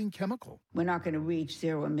climate-disrupting chemical. We're not going to reach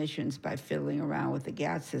zero emissions by fiddling around with the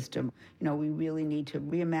gas system. We really need to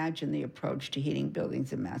reimagine the approach to heating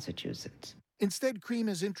buildings in Massachusetts. Instead, Cream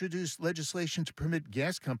has introduced legislation to permit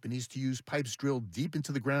gas companies to use pipes drilled deep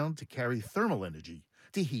into the ground to carry thermal energy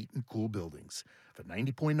to heat and cool buildings. For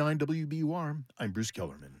 90.9 WBUR, I'm Bruce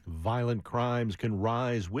Kellerman. Violent crimes can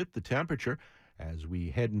rise with the temperature. As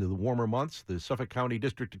we head into the warmer months, the Suffolk County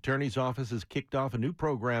District Attorney's Office has kicked off a new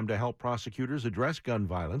program to help prosecutors address gun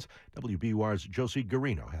violence. WBUR's Josie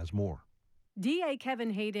Garino has more. DA Kevin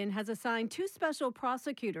Hayden has assigned 2 special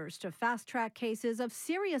prosecutors to fast-track cases of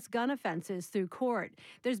serious gun offenses through court.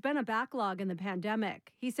 There's been a backlog in the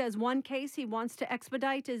pandemic. He says one case he wants to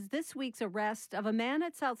expedite is this week's arrest of a man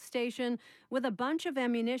at South Station with a bunch of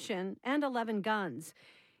ammunition and 11 guns.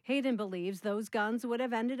 Hayden believes those guns would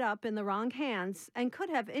have ended up in the wrong hands and could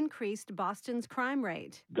have increased Boston's crime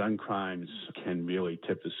rate. Gun crimes can really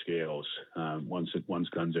tip the scales once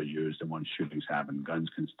guns are used and once shootings happen. Guns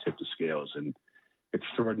can tip the scales in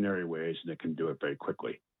extraordinary ways, and it can do it very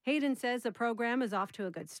quickly. Hayden says the program is off to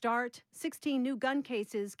a good start. 16 new gun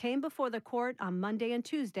cases came before the court on Monday and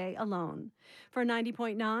Tuesday alone. For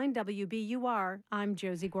 90.9 WBUR, I'm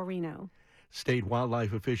Josie Guarino. State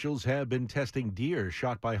wildlife officials have been testing deer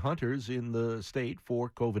shot by hunters in the state for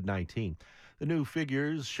COVID-19. The new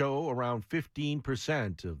figures show around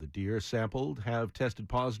 15% of the deer sampled have tested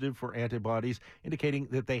positive for antibodies, indicating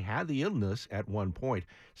that they had the illness at one point.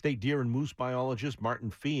 State deer and moose biologist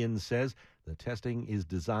Martin Feehan says the testing is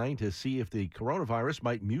designed to see if the coronavirus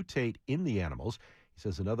might mutate in the animals. He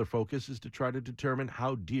says another focus is to try to determine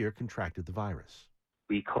how deer contracted the virus.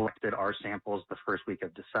 We collected our samples the first week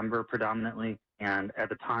of December predominantly, and at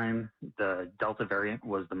the time, the Delta variant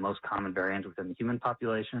was the most common variant within the human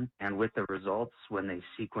population. And with the results, when they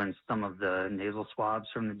sequenced some of the nasal swabs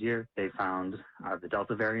from the deer, they found the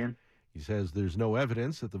Delta variant. He says there's no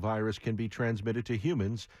evidence that the virus can be transmitted to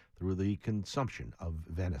humans through the consumption of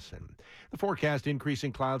venison. The forecast: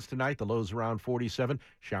 increasing clouds tonight, the lows around 47,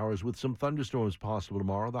 showers with some thunderstorms possible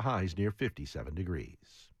tomorrow, the highs near 57 degrees.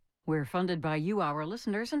 We're funded by you, our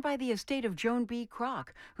listeners, and by the estate of Joan B. Kroc,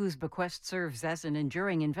 whose bequest serves as an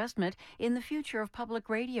enduring investment in the future of public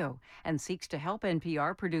radio and seeks to help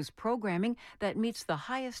NPR produce programming that meets the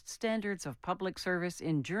highest standards of public service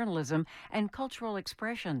in journalism and cultural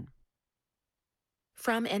expression.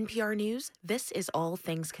 From NPR News, this is All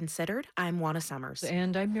Things Considered. I'm Juana Summers.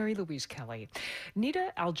 And I'm Mary Louise Kelly.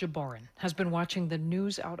 Nita Aljabaran has been watching the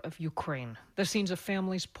news out of Ukraine. The scenes of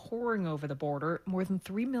families pouring over the border, more than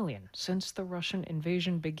 3 million since the Russian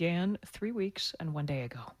invasion began 3 weeks and 1 day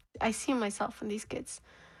ago. I see myself in these kids.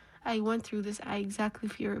 I went through this. I exactly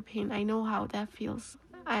feel your pain. I know how that feels.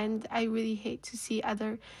 And I really hate to see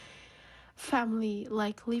other family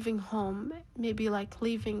leaving home, maybe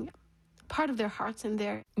leaving part of their hearts in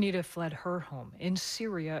there. Nita fled her home in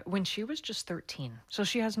Syria when she was just 13, so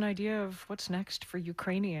she has an idea of what's next for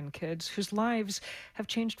Ukrainian kids whose lives have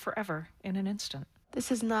changed forever in an instant.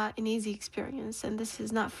 This is not an easy experience, and this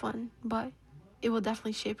is not fun, but it will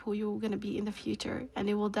definitely shape who you're going to be in the future, and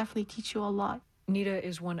it will definitely teach you a lot. Nita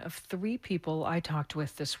is one of 3 people I talked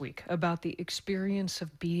with this week about the experience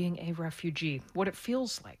of being a refugee, what it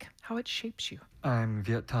feels like, how it shapes you. I'm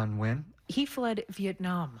Viet Thanh Nguyen. He fled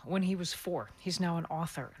Vietnam when he was 4. He's now an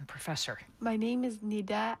author and professor. My name is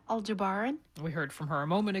Nida Al-Jabaran. We heard from her a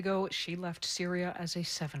moment ago. She left Syria as a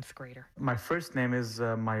 7th grader. My first name is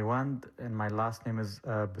Maiwand, and my last name is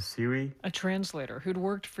Basiri. A translator who'd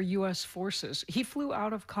worked for U.S. forces. He flew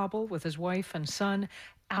out of Kabul with his wife and son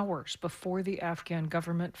hours before the Afghan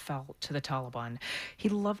government fell to the Taliban. He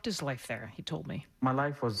loved his life there, he told me. My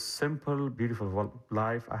life was simple, beautiful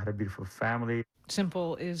life. I had a beautiful family.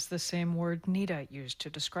 Simple is the same word Nida used to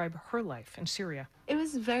describe her life in Syria. It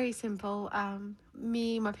was very simple.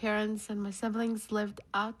 Me, my parents, and my siblings lived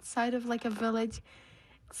outside of like a village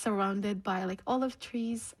surrounded by like olive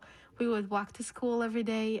trees. We would walk to school every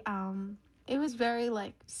day. It was very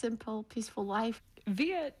like simple, peaceful life.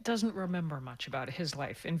 Viet doesn't remember much about his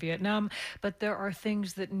life in Vietnam, but there are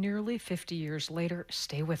things that nearly 50 years later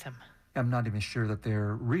stay with him. I'm not even sure that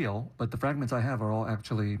they're real, but the fragments I have are all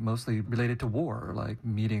actually mostly related to war, like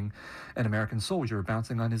meeting an American soldier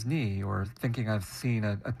bouncing on his knee, or thinking I've seen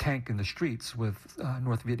a tank in the streets with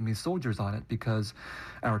North Vietnamese soldiers on it because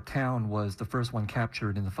our town was the first one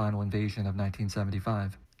captured in the final invasion of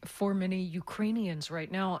 1975. For many Ukrainians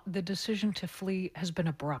right now, the decision to flee has been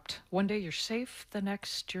abrupt. One day you're safe, the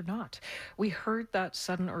next you're not. We heard that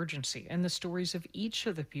sudden urgency in the stories of each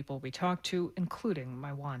of the people we talked to, including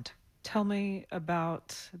Maiwand. Tell me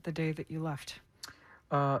about the day that you left.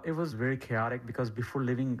 It was very chaotic because before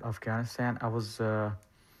leaving Afghanistan, I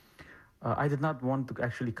did not want to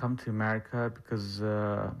actually come to America because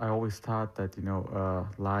I always thought that,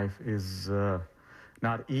 life is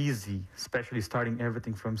not easy, especially starting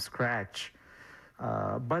everything from scratch.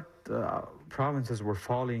 But provinces were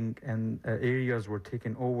falling and areas were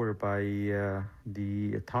taken over by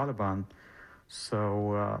the Taliban.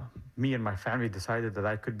 So me and my family decided that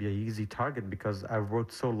I could be an easy target because I've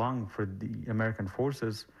worked so long for the American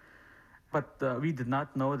forces. But we did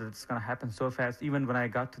not know that it's going to happen so fast. Even when I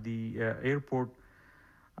got to the airport,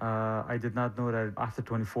 I did not know that after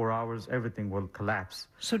 24 hours, everything will collapse.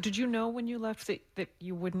 So did you know when you left that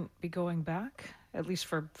you wouldn't be going back, at least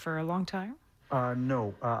for a long time?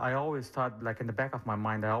 No. I always thought, like in the back of my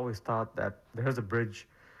mind, I always thought that there's a bridge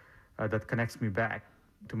that connects me back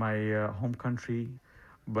to my home country.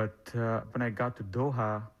 But when I got to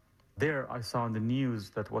Doha, there I saw in the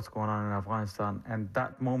news that what's going on in Afghanistan. And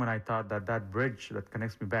that moment I thought that bridge that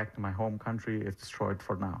connects me back to my home country is destroyed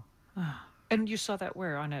for now. And you saw that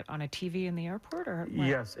where? On a TV in the airport? Or where?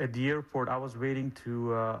 Yes, at the airport. I was waiting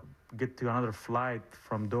to get to another flight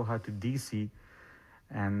from Doha to DC.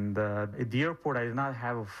 And at the airport, I did not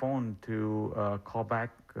have a phone to call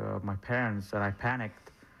back my parents, and I panicked.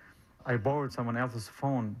 I borrowed someone else's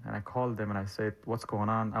phone, and I called them, and I said, what's going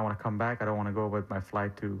on? I want to come back. I don't want to go with my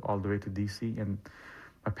flight all the way to DC. And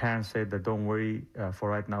my parents said that don't worry, for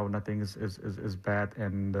right now, nothing is bad.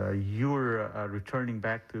 And you're returning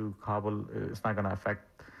back to Kabul. It's not going to affect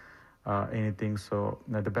anything. So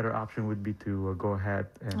the better option would be to go ahead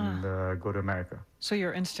and go to America. So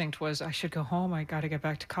your instinct was, I should go home. I got to get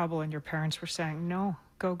back to Kabul. And your parents were saying, no,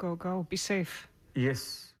 go, be safe.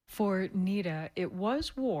 Yes. For Nida, it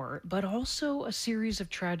was war, but also a series of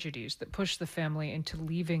tragedies that pushed the family into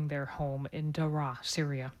leaving their home in Daraa,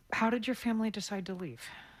 Syria. How did your family decide to leave?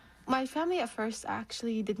 My family at first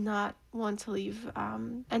actually did not want to leave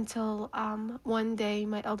until one day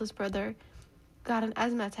my eldest brother got an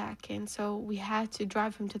asthma attack, and so we had to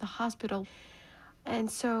drive him to the hospital.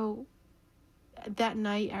 And so that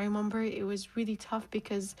night, I remember it was really tough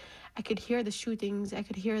because I could hear the shootings, I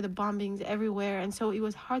could hear the bombings everywhere, and so it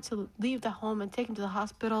was hard to leave the home and take him to the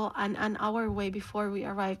hospital. And an hour away before we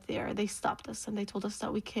arrived there, they stopped us and they told us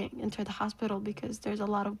that we can't enter the hospital because there's a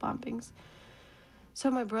lot of bombings. So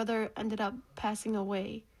my brother ended up passing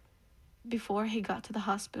away before he got to the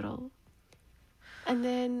hospital. And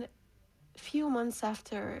then a few months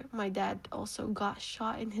after, my dad also got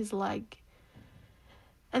shot in his leg.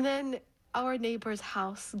 And then our neighbor's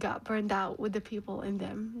house got burned out with the people in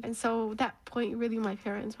them. And so at that point, really, my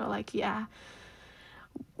parents were like, yeah,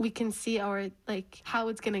 we can see how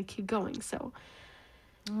it's going to keep going. So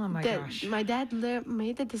oh my gosh. My dad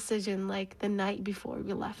made the decision the night before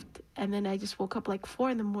we left. And then I just woke up 4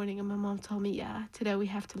 a.m. and my mom told me, yeah, today we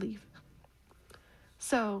have to leave.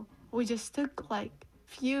 So we just took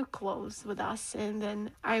few clothes with us, and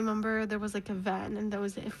then I remember there was a van, and there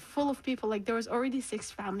was full of people. There was already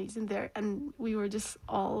 6 families in there, and we were just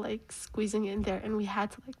all squeezing in there, and we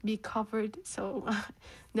had to be covered so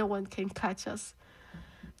no one can catch us.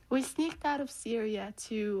 We sneaked out of Syria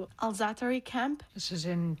to Al-Zatari camp. This is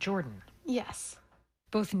in Jordan. Yes.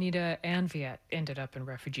 Both Nida and Viet ended up in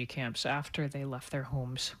refugee camps after they left their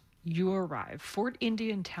homes. you arrive, Fort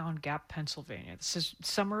Indian Town Gap, Pennsylvania. This is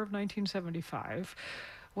summer of 1975.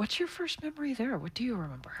 What's your first memory there? What do you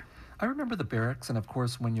remember? I remember the barracks, and of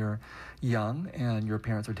course, when you're young and your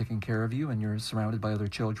parents are taking care of you and you're surrounded by other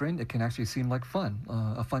children, it can actually seem like fun,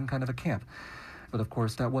 a fun kind of a camp. But of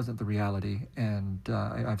course, that wasn't the reality, and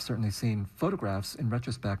I've certainly seen photographs in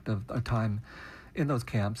retrospect of a time in those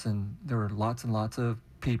camps, and there were lots and lots of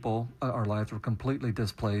people. Our lives were completely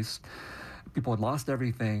displaced. People had lost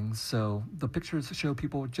everything, so the pictures show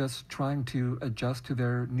people just trying to adjust to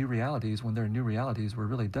their new realities when their new realities were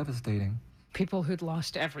really devastating. People who'd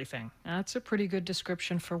lost everything. That's a pretty good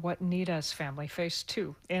description for what Nita's family faced,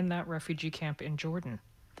 too, in that refugee camp in Jordan.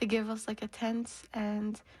 They gave us like a tent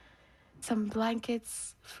and some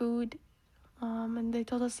blankets, food, and they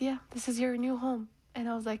told us, yeah, this is your new home. And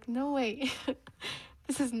I was like, no way.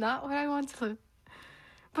 This is not where I want to live.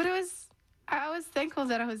 But I was thankful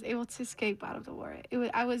that I was able to escape out of the war.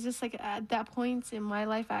 I was just like, at that point in my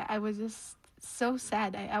life, I was just so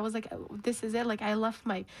sad. I was like, this is it. Like, I left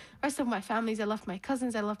my rest of my families. I left my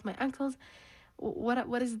cousins. I left my uncles.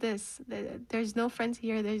 What is this? There's no friends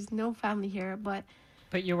here. There's no family here. But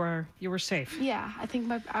you were safe. Yeah, I think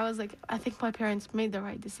my parents made the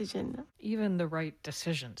right decision. Even the right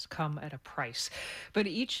decisions come at a price. But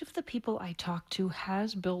each of the people I talked to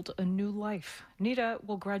has built a new life. Nita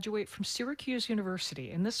will graduate from Syracuse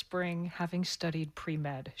University in the spring, having studied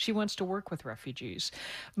pre-med. She wants to work with refugees.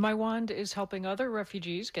 Maiwand is helping other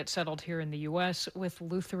refugees get settled here in the U.S. with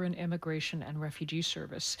Lutheran Immigration and Refugee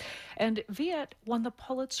Service. And Viet won the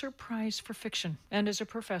Pulitzer Prize for Fiction and is a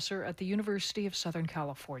professor at the University of Southern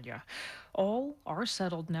California. All are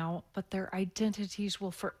settled now, but their identities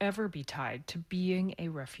will forever be tied to being a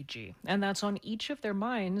refugee. And that's on each of their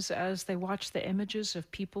minds as they watch the images of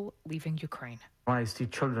people leaving Ukraine. When I see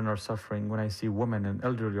children are suffering, when I see women and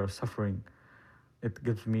elderly are suffering, it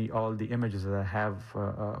gives me all the images that I have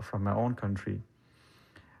from my own country.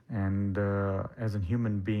 And as a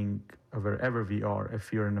human being, wherever we are,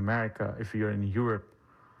 if you're in America, if you're in Europe,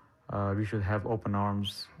 we should have open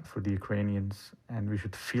arms for the Ukrainians, and we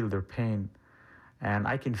should feel their pain. And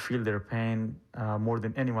I can feel their pain more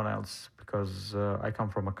than anyone else because I come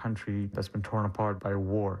from a country that's been torn apart by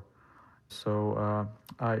war. So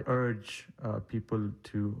I urge people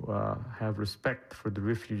to have respect for the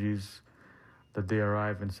refugees, that they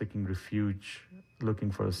arrive and seeking refuge, looking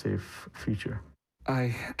for a safe future.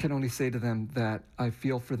 I can only say to them that I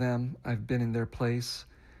feel for them. I've been in their place,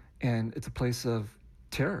 and it's a place of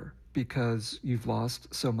terror because you've lost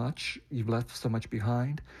so much, you've left so much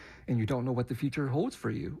behind, and you don't know what the future holds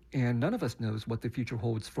for you. And none of us knows what the future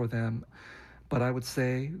holds for them. But I would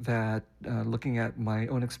say that looking at my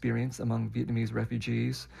own experience among Vietnamese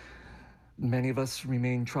refugees, many of us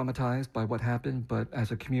remain traumatized by what happened, but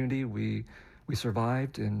as a community, we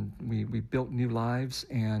survived and we built new lives,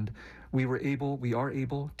 and we are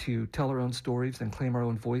able to tell our own stories and claim our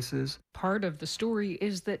own voices. Part of the story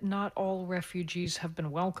is that not all refugees have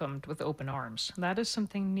been welcomed with open arms. That is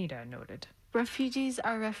something Nita noted. Refugees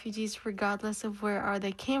are refugees regardless of where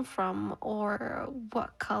they came from or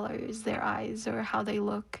what color is their eyes or how they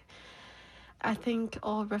look. I think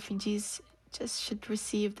all refugees just should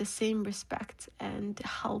receive the same respect and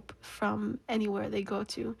help from anywhere they go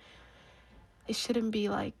to. It shouldn't be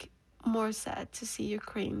like more sad to see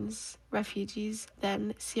Ukraine's refugees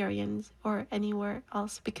than Syrians or anywhere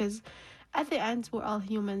else, because at the end, we're all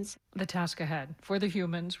humans. The task ahead for the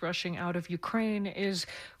humans rushing out of Ukraine is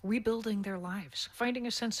rebuilding their lives, finding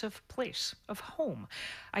a sense of place, of home.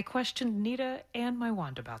 I questioned Nita and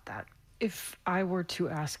Maiwand about that. If I were to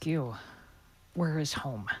ask you, where is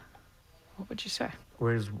home? What would you say?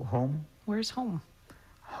 Where's home? Where's home?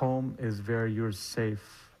 Home is where you're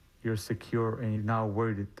safe, you're secure, and you're not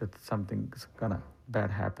worried that something's gonna bad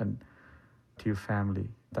happen to your family.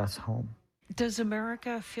 That's home. Does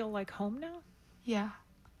America feel like home now? Yeah.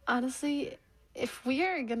 Honestly, if we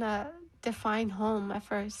are gonna define home at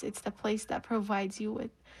first, it's the place that provides you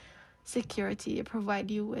with security. It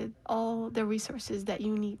provides you with all the resources that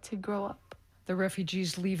you need to grow up. The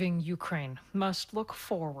refugees leaving Ukraine must look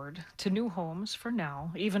forward to new homes for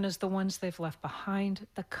now, even as the ones they've left behind,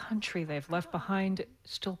 the country they've left behind,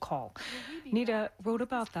 still call. Nita wrote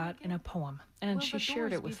about that in a poem, and she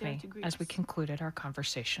shared it with me as we concluded our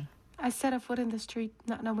conversation. I set a foot in the street,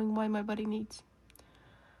 not knowing why my body needs.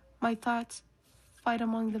 My thoughts fight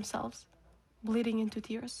among themselves, bleeding into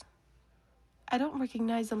tears. I don't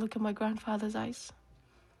recognize the look in my grandfather's eyes.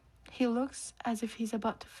 He looks as if he's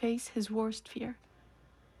about to face his worst fear.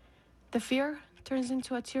 The fear turns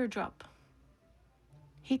into a teardrop.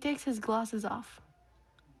 He takes his glasses off,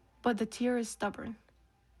 but the tear is stubborn.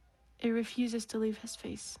 It refuses to leave his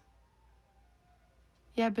face.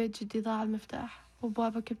 يا بيت جدي ضاع المفتاح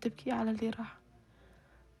وبابك بتبكي على اللي راح.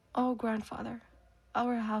 Oh, grandfather,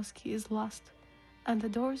 our house key is lost, and the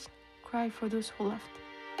doors cry for those who left.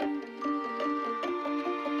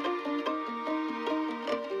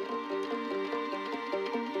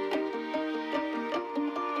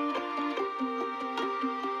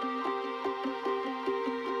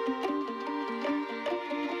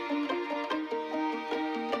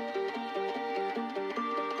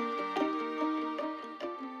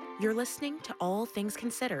 You're listening to All Things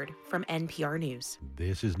Considered from NPR News.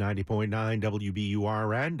 This is 90.9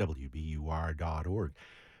 WBUR and WBUR.org.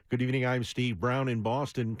 Good evening. I'm Steve Brown in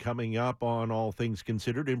Boston. Coming up on All Things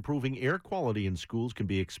Considered, improving air quality in schools can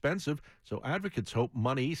be expensive, so advocates hope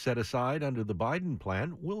money set aside under the Biden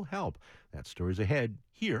plan will help. That story's ahead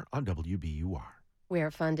here on WBUR.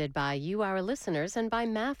 We're funded by you, our listeners, and by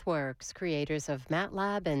MathWorks, creators of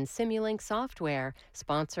MATLAB and Simulink software,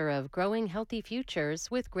 sponsor of Growing Healthy Futures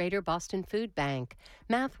with Greater Boston Food Bank,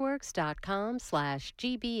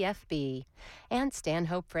 mathworks.com/GBFB, and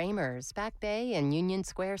Stanhope Framers, Back Bay and Union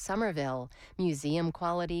Square, Somerville,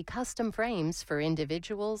 museum-quality custom frames for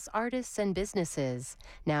individuals, artists, and businesses.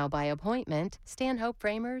 Now by appointment,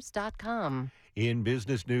 stanhopeframers.com. In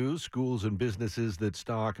business news, schools and businesses that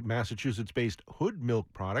stock Massachusetts-based Hood milk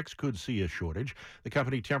products could see a shortage. The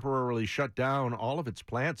company temporarily shut down all of its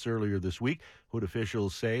plants earlier this week. Hood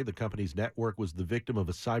officials say the company's network was the victim of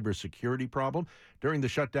a cybersecurity problem. During the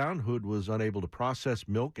shutdown, Hood was unable to process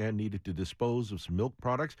milk and needed to dispose of some milk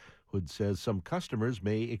products. Hood says some customers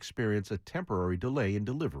may experience a temporary delay in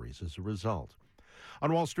deliveries as a result.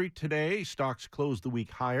 On Wall Street today, stocks closed the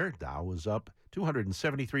week higher. Dow was up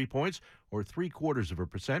 273 points, or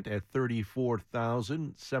 0.75% at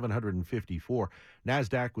 34,754.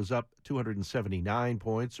 NASDAQ was up 279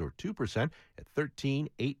 points, or 2% at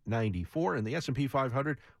 13,894. And the S&P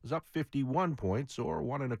 500 was up 51 points, or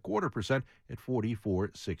 1.25% at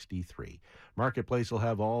 4463. Marketplace will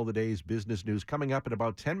have all the day's business news coming up in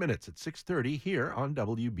about 10 minutes at 6:30 here on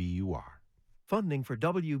WBUR. Funding for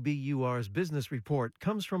WBUR's Business Report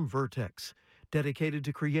comes from Vertex, dedicated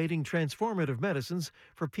to creating transformative medicines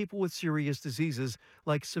for people with serious diseases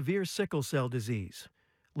like severe sickle cell disease.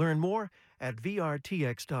 Learn more at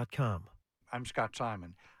vrtx.com. I'm Scott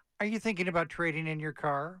Simon. Are you thinking about trading in your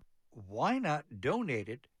car? Why not donate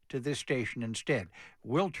it to this station instead?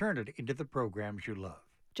 We'll turn it into the programs you love.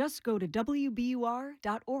 Just go to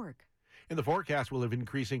WBUR.org. In the forecast, we'll have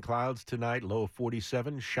increasing clouds tonight, low of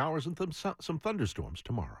 47, showers and some thunderstorms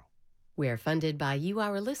tomorrow. We're funded by you,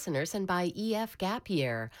 our listeners, and by EF Gap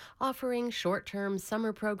Year, offering short-term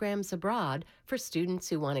summer programs abroad for students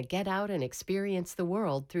who want to get out and experience the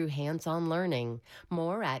world through hands-on learning.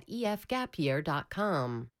 More at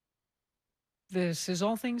efgapyear.com. This is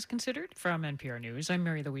All Things Considered from NPR News. I'm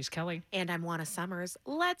Mary Louise Kelly. And I'm Juana Summers.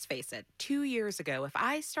 Let's face it, 2 years ago, if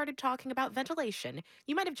I started talking about ventilation,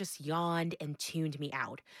 you might have just yawned and tuned me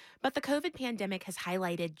out. But the COVID pandemic has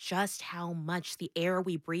highlighted just how much the air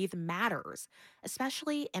we breathe matters,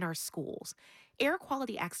 especially in our schools. Air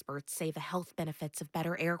quality experts say the health benefits of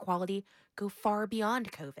better air quality go far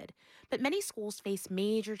beyond COVID. But many schools face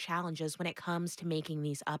major challenges when it comes to making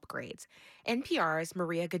these upgrades. NPR's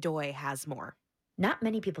Maria Godoy has more. Not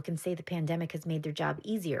many people can say the pandemic has made their job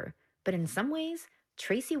easier, but in some ways,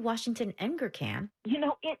 Tracy Washington Enger can. You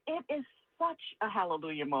know, it is such a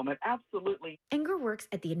hallelujah moment. Absolutely. Enger works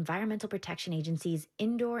at the Environmental Protection Agency's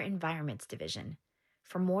Indoor Environments Division.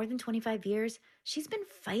 For more than 25 years, she's been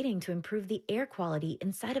fighting to improve the air quality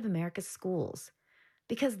inside of America's schools,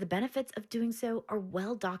 because the benefits of doing so are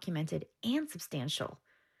well documented and substantial.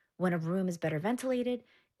 When a room is better ventilated,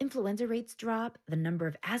 influenza rates drop, the number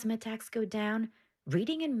of asthma attacks go down,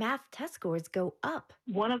 reading and math test scores go up.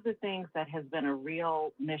 One of the things that has been a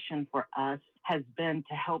real mission for us has been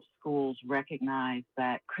to help schools recognize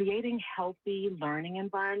that creating healthy learning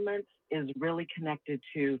environments is really connected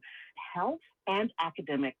to health and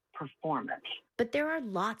academic performance. But there are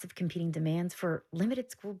lots of competing demands for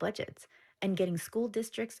limited school budgets, and getting school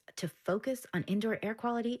districts to focus on indoor air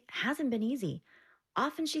quality hasn't been easy.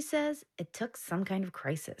 Often, she says, it took some kind of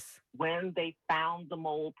crisis. When they found the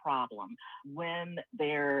mold problem, when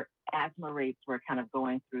their asthma rates were kind of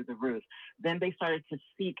going through the roof, then they started to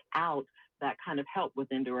seek out that kind of help with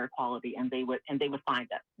indoor air quality, and they would find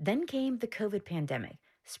it. Then came the COVID pandemic,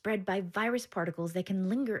 spread by virus particles that can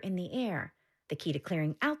linger in the air. The key to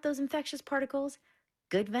clearing out those infectious particles: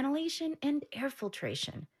 good ventilation and air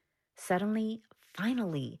filtration. Suddenly,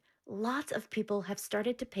 finally, lots of people have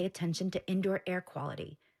started to pay attention to indoor air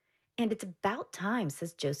quality. And it's about time,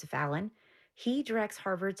 says Joseph Allen. He directs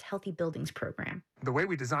Harvard's Healthy Buildings program. The way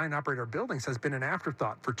we design and operate our buildings has been an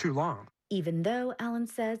afterthought for too long. even though, Allen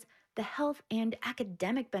says, the health and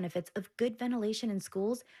academic benefits of good ventilation in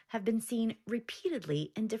schools have been seen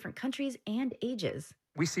repeatedly in different countries and ages.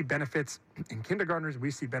 We see benefits in kindergartners,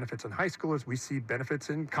 we see benefits in high schoolers, we see benefits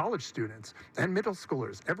in college students and middle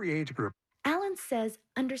schoolers, every age group. Allen says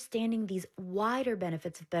understanding these wider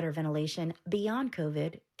benefits of better ventilation beyond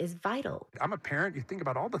COVID is vital. I'm a parent. You think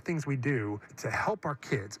about all the things we do to help our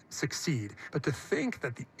kids succeed, but to think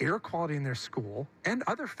that the air quality in their school and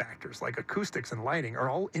other factors like acoustics and lighting are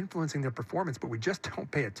all influencing their performance, but we just don't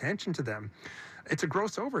pay attention to them. It's a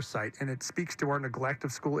gross oversight, and it speaks to our neglect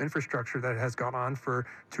of school infrastructure that has gone on for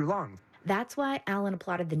too long. That's why Allen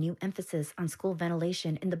applauded the new emphasis on school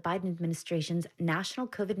ventilation in the Biden administration's National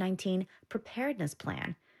COVID-19 Preparedness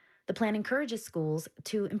Plan. The plan encourages schools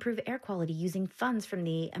to improve air quality using funds from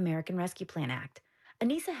the American Rescue Plan Act.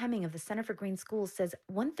 Anissa Hemming of the Center for Green Schools says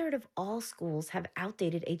 1/3 of all schools have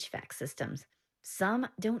outdated HVAC systems. Some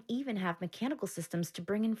don't even have mechanical systems to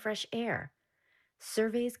bring in fresh air.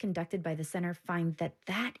 Surveys conducted by the center find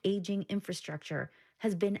that aging infrastructure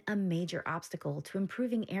has been a major obstacle to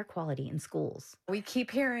improving air quality in schools. We keep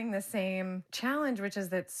hearing the same challenge, which is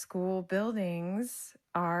that school buildings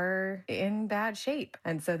are in bad shape.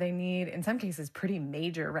 And so they need, in some cases, pretty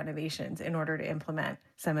major renovations in order to implement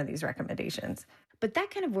some of these recommendations. But that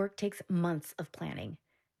kind of work takes months of planning.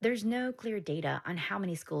 There's no clear data on how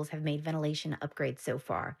many schools have made ventilation upgrades so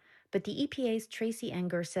far. But the EPA's Tracy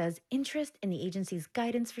Enger says interest in the agency's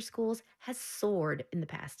guidance for schools has soared in the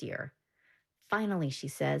past year. Finally, she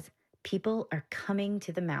says, people are coming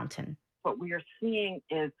to the mountain. What we are seeing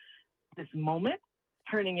is this moment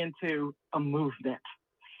turning into a movement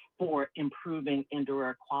for improving indoor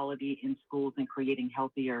air quality in schools and creating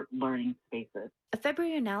healthier learning spaces. A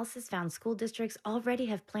February analysis found school districts already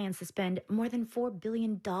have plans to spend more than $4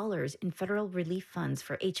 billion in federal relief funds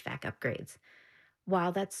for HVAC upgrades.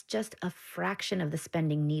 While that's just a fraction of the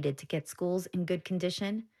spending needed to get schools in good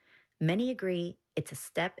condition, many agree it's a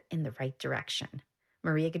step in the right direction.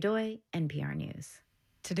 Maria Godoy, NPR News.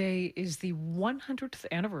 Today is the 100th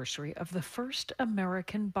anniversary of the first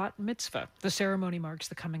American bat mitzvah. The ceremony marks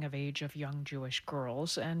the coming of age of young Jewish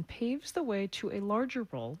girls and paves the way to a larger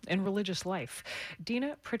role in religious life.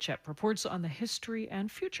 Dina Pritchett reports on the history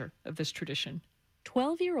and future of this tradition.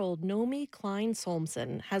 12-year-old Nomi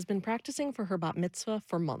Klein-Solmson has been practicing for her bat mitzvah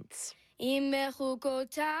for months.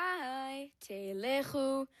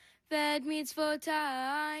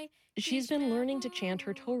 She's been learning to chant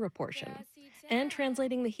her Torah portion and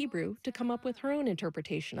translating the Hebrew to come up with her own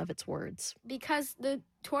interpretation of its words. Because the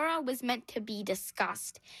Torah was meant to be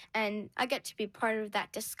discussed, and I get to be part of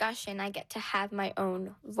that discussion. I get to have my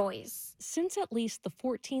own voice. Since at least the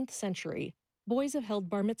 14th century, boys have held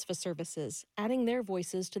bar mitzvah services, adding their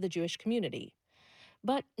voices to the Jewish community.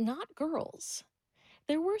 But not girls.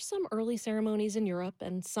 There were some early ceremonies in Europe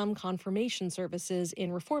and some confirmation services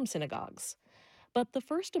in Reform synagogues. But the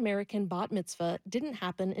first American bat mitzvah didn't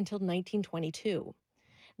happen until 1922.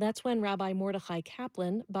 That's when Rabbi Mordechai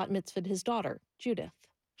Kaplan bat mitzvahed his daughter, Judith.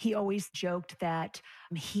 He always joked that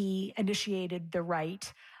he initiated the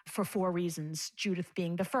rite for 4 reasons, Judith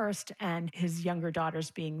being the first and his younger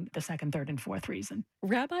daughters being the second, third, and fourth reason.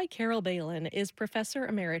 Rabbi Carol Balin is professor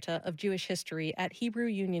emerita of Jewish history at Hebrew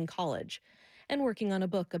Union College and working on a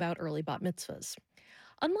book about early bat mitzvahs.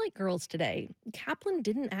 Unlike girls today, Kaplan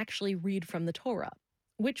didn't actually read from the Torah,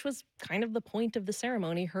 which was kind of the point of the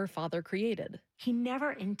ceremony her father created. He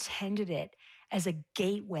never intended it as a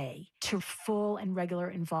gateway to full and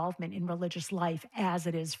regular involvement in religious life as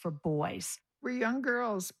it is for boys. We're young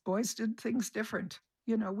girls. Boys did things different.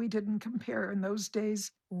 We didn't compare in those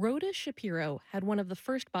days. Rhoda Shapiro had one of the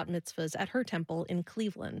first bat mitzvahs at her temple in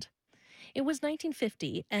Cleveland. It was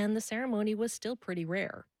 1950, and the ceremony was still pretty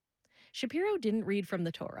rare. Shapiro didn't read from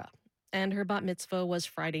the Torah, and her bat mitzvah was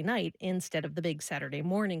Friday night instead of the big Saturday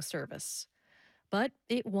morning service. But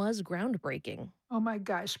it was groundbreaking. Oh my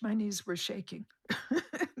gosh, my knees were shaking.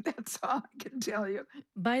 That's all I can tell you.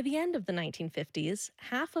 By the end of the 1950s,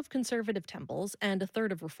 half of conservative temples and a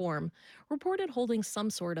third of Reform reported holding some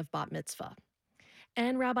sort of bat mitzvah.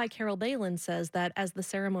 And Rabbi Carol Balin says that as the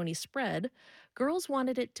ceremony spread, girls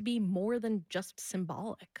wanted it to be more than just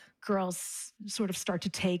symbolic. Girls sort of start to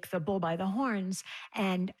take the bull by the horns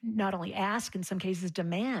and not only ask, in some cases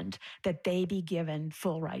demand, that they be given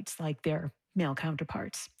full rights like their male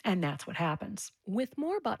counterparts. And that's what happens. With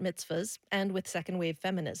more bat mitzvahs and with second-wave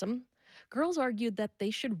feminism, girls argued that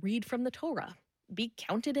they should read from the Torah, be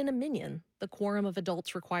counted in a minyan, the quorum of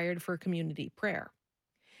adults required for community prayer.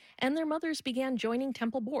 And their mothers began joining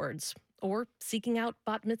temple boards or seeking out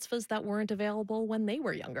bat mitzvahs that weren't available when they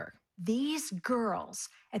were younger. These girls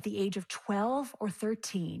at the age of 12 or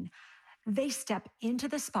 13 They step into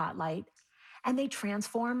the spotlight and they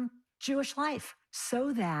transform Jewish life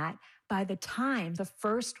so that by the time the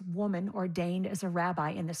first woman ordained as a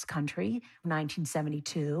rabbi in this country,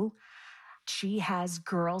 1972, she has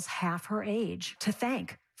girls half her age to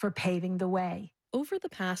thank for paving the way. Over the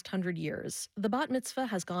past 100 years, the bat mitzvah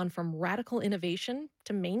has gone from radical innovation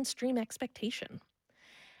to mainstream expectation.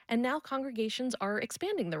 And now congregations are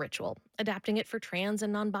expanding the ritual, adapting it for trans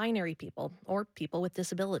and non-binary people or people with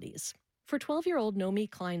disabilities. For 12-year-old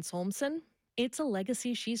Nomi Klein-Solmsen, it's a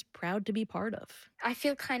legacy she's proud to be part of. I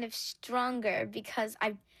feel kind of stronger because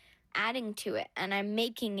I'm adding to it and I'm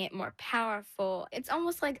making it more powerful. It's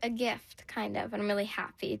almost like a gift, kind of, and I'm really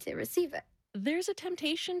happy to receive it. There's a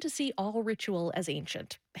temptation to see all ritual as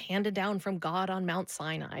ancient, handed down from God on Mount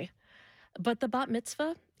Sinai. But the bat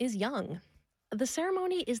mitzvah is young. The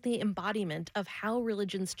ceremony is the embodiment of how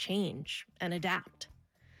religions change and adapt,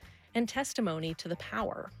 and testimony to the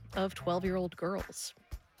power of 12-year-old girls.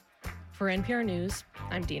 For NPR News,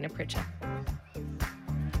 I'm Dina Pritchett.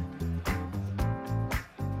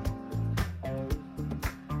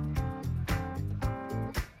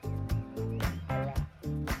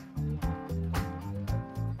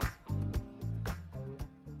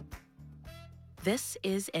 This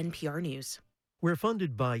is NPR News. We're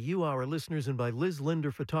funded by you, our listeners, and by Liz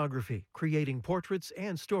Linder Photography, creating portraits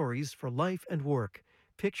and stories for life and work.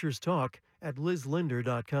 Pictures talk at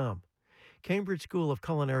lizlinder.com. Cambridge School of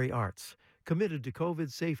Culinary Arts, committed to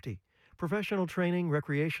COVID safety. Professional training,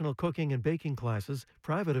 recreational cooking and baking classes,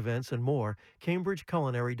 private events, and more,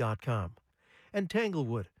 cambridgeculinary.com. And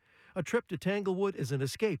Tanglewood. A trip to Tanglewood is an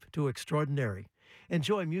escape to extraordinary.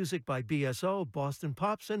 Enjoy music by BSO, Boston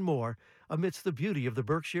Pops, and more amidst the beauty of the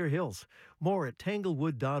Berkshire Hills. More at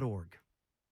tanglewood.org.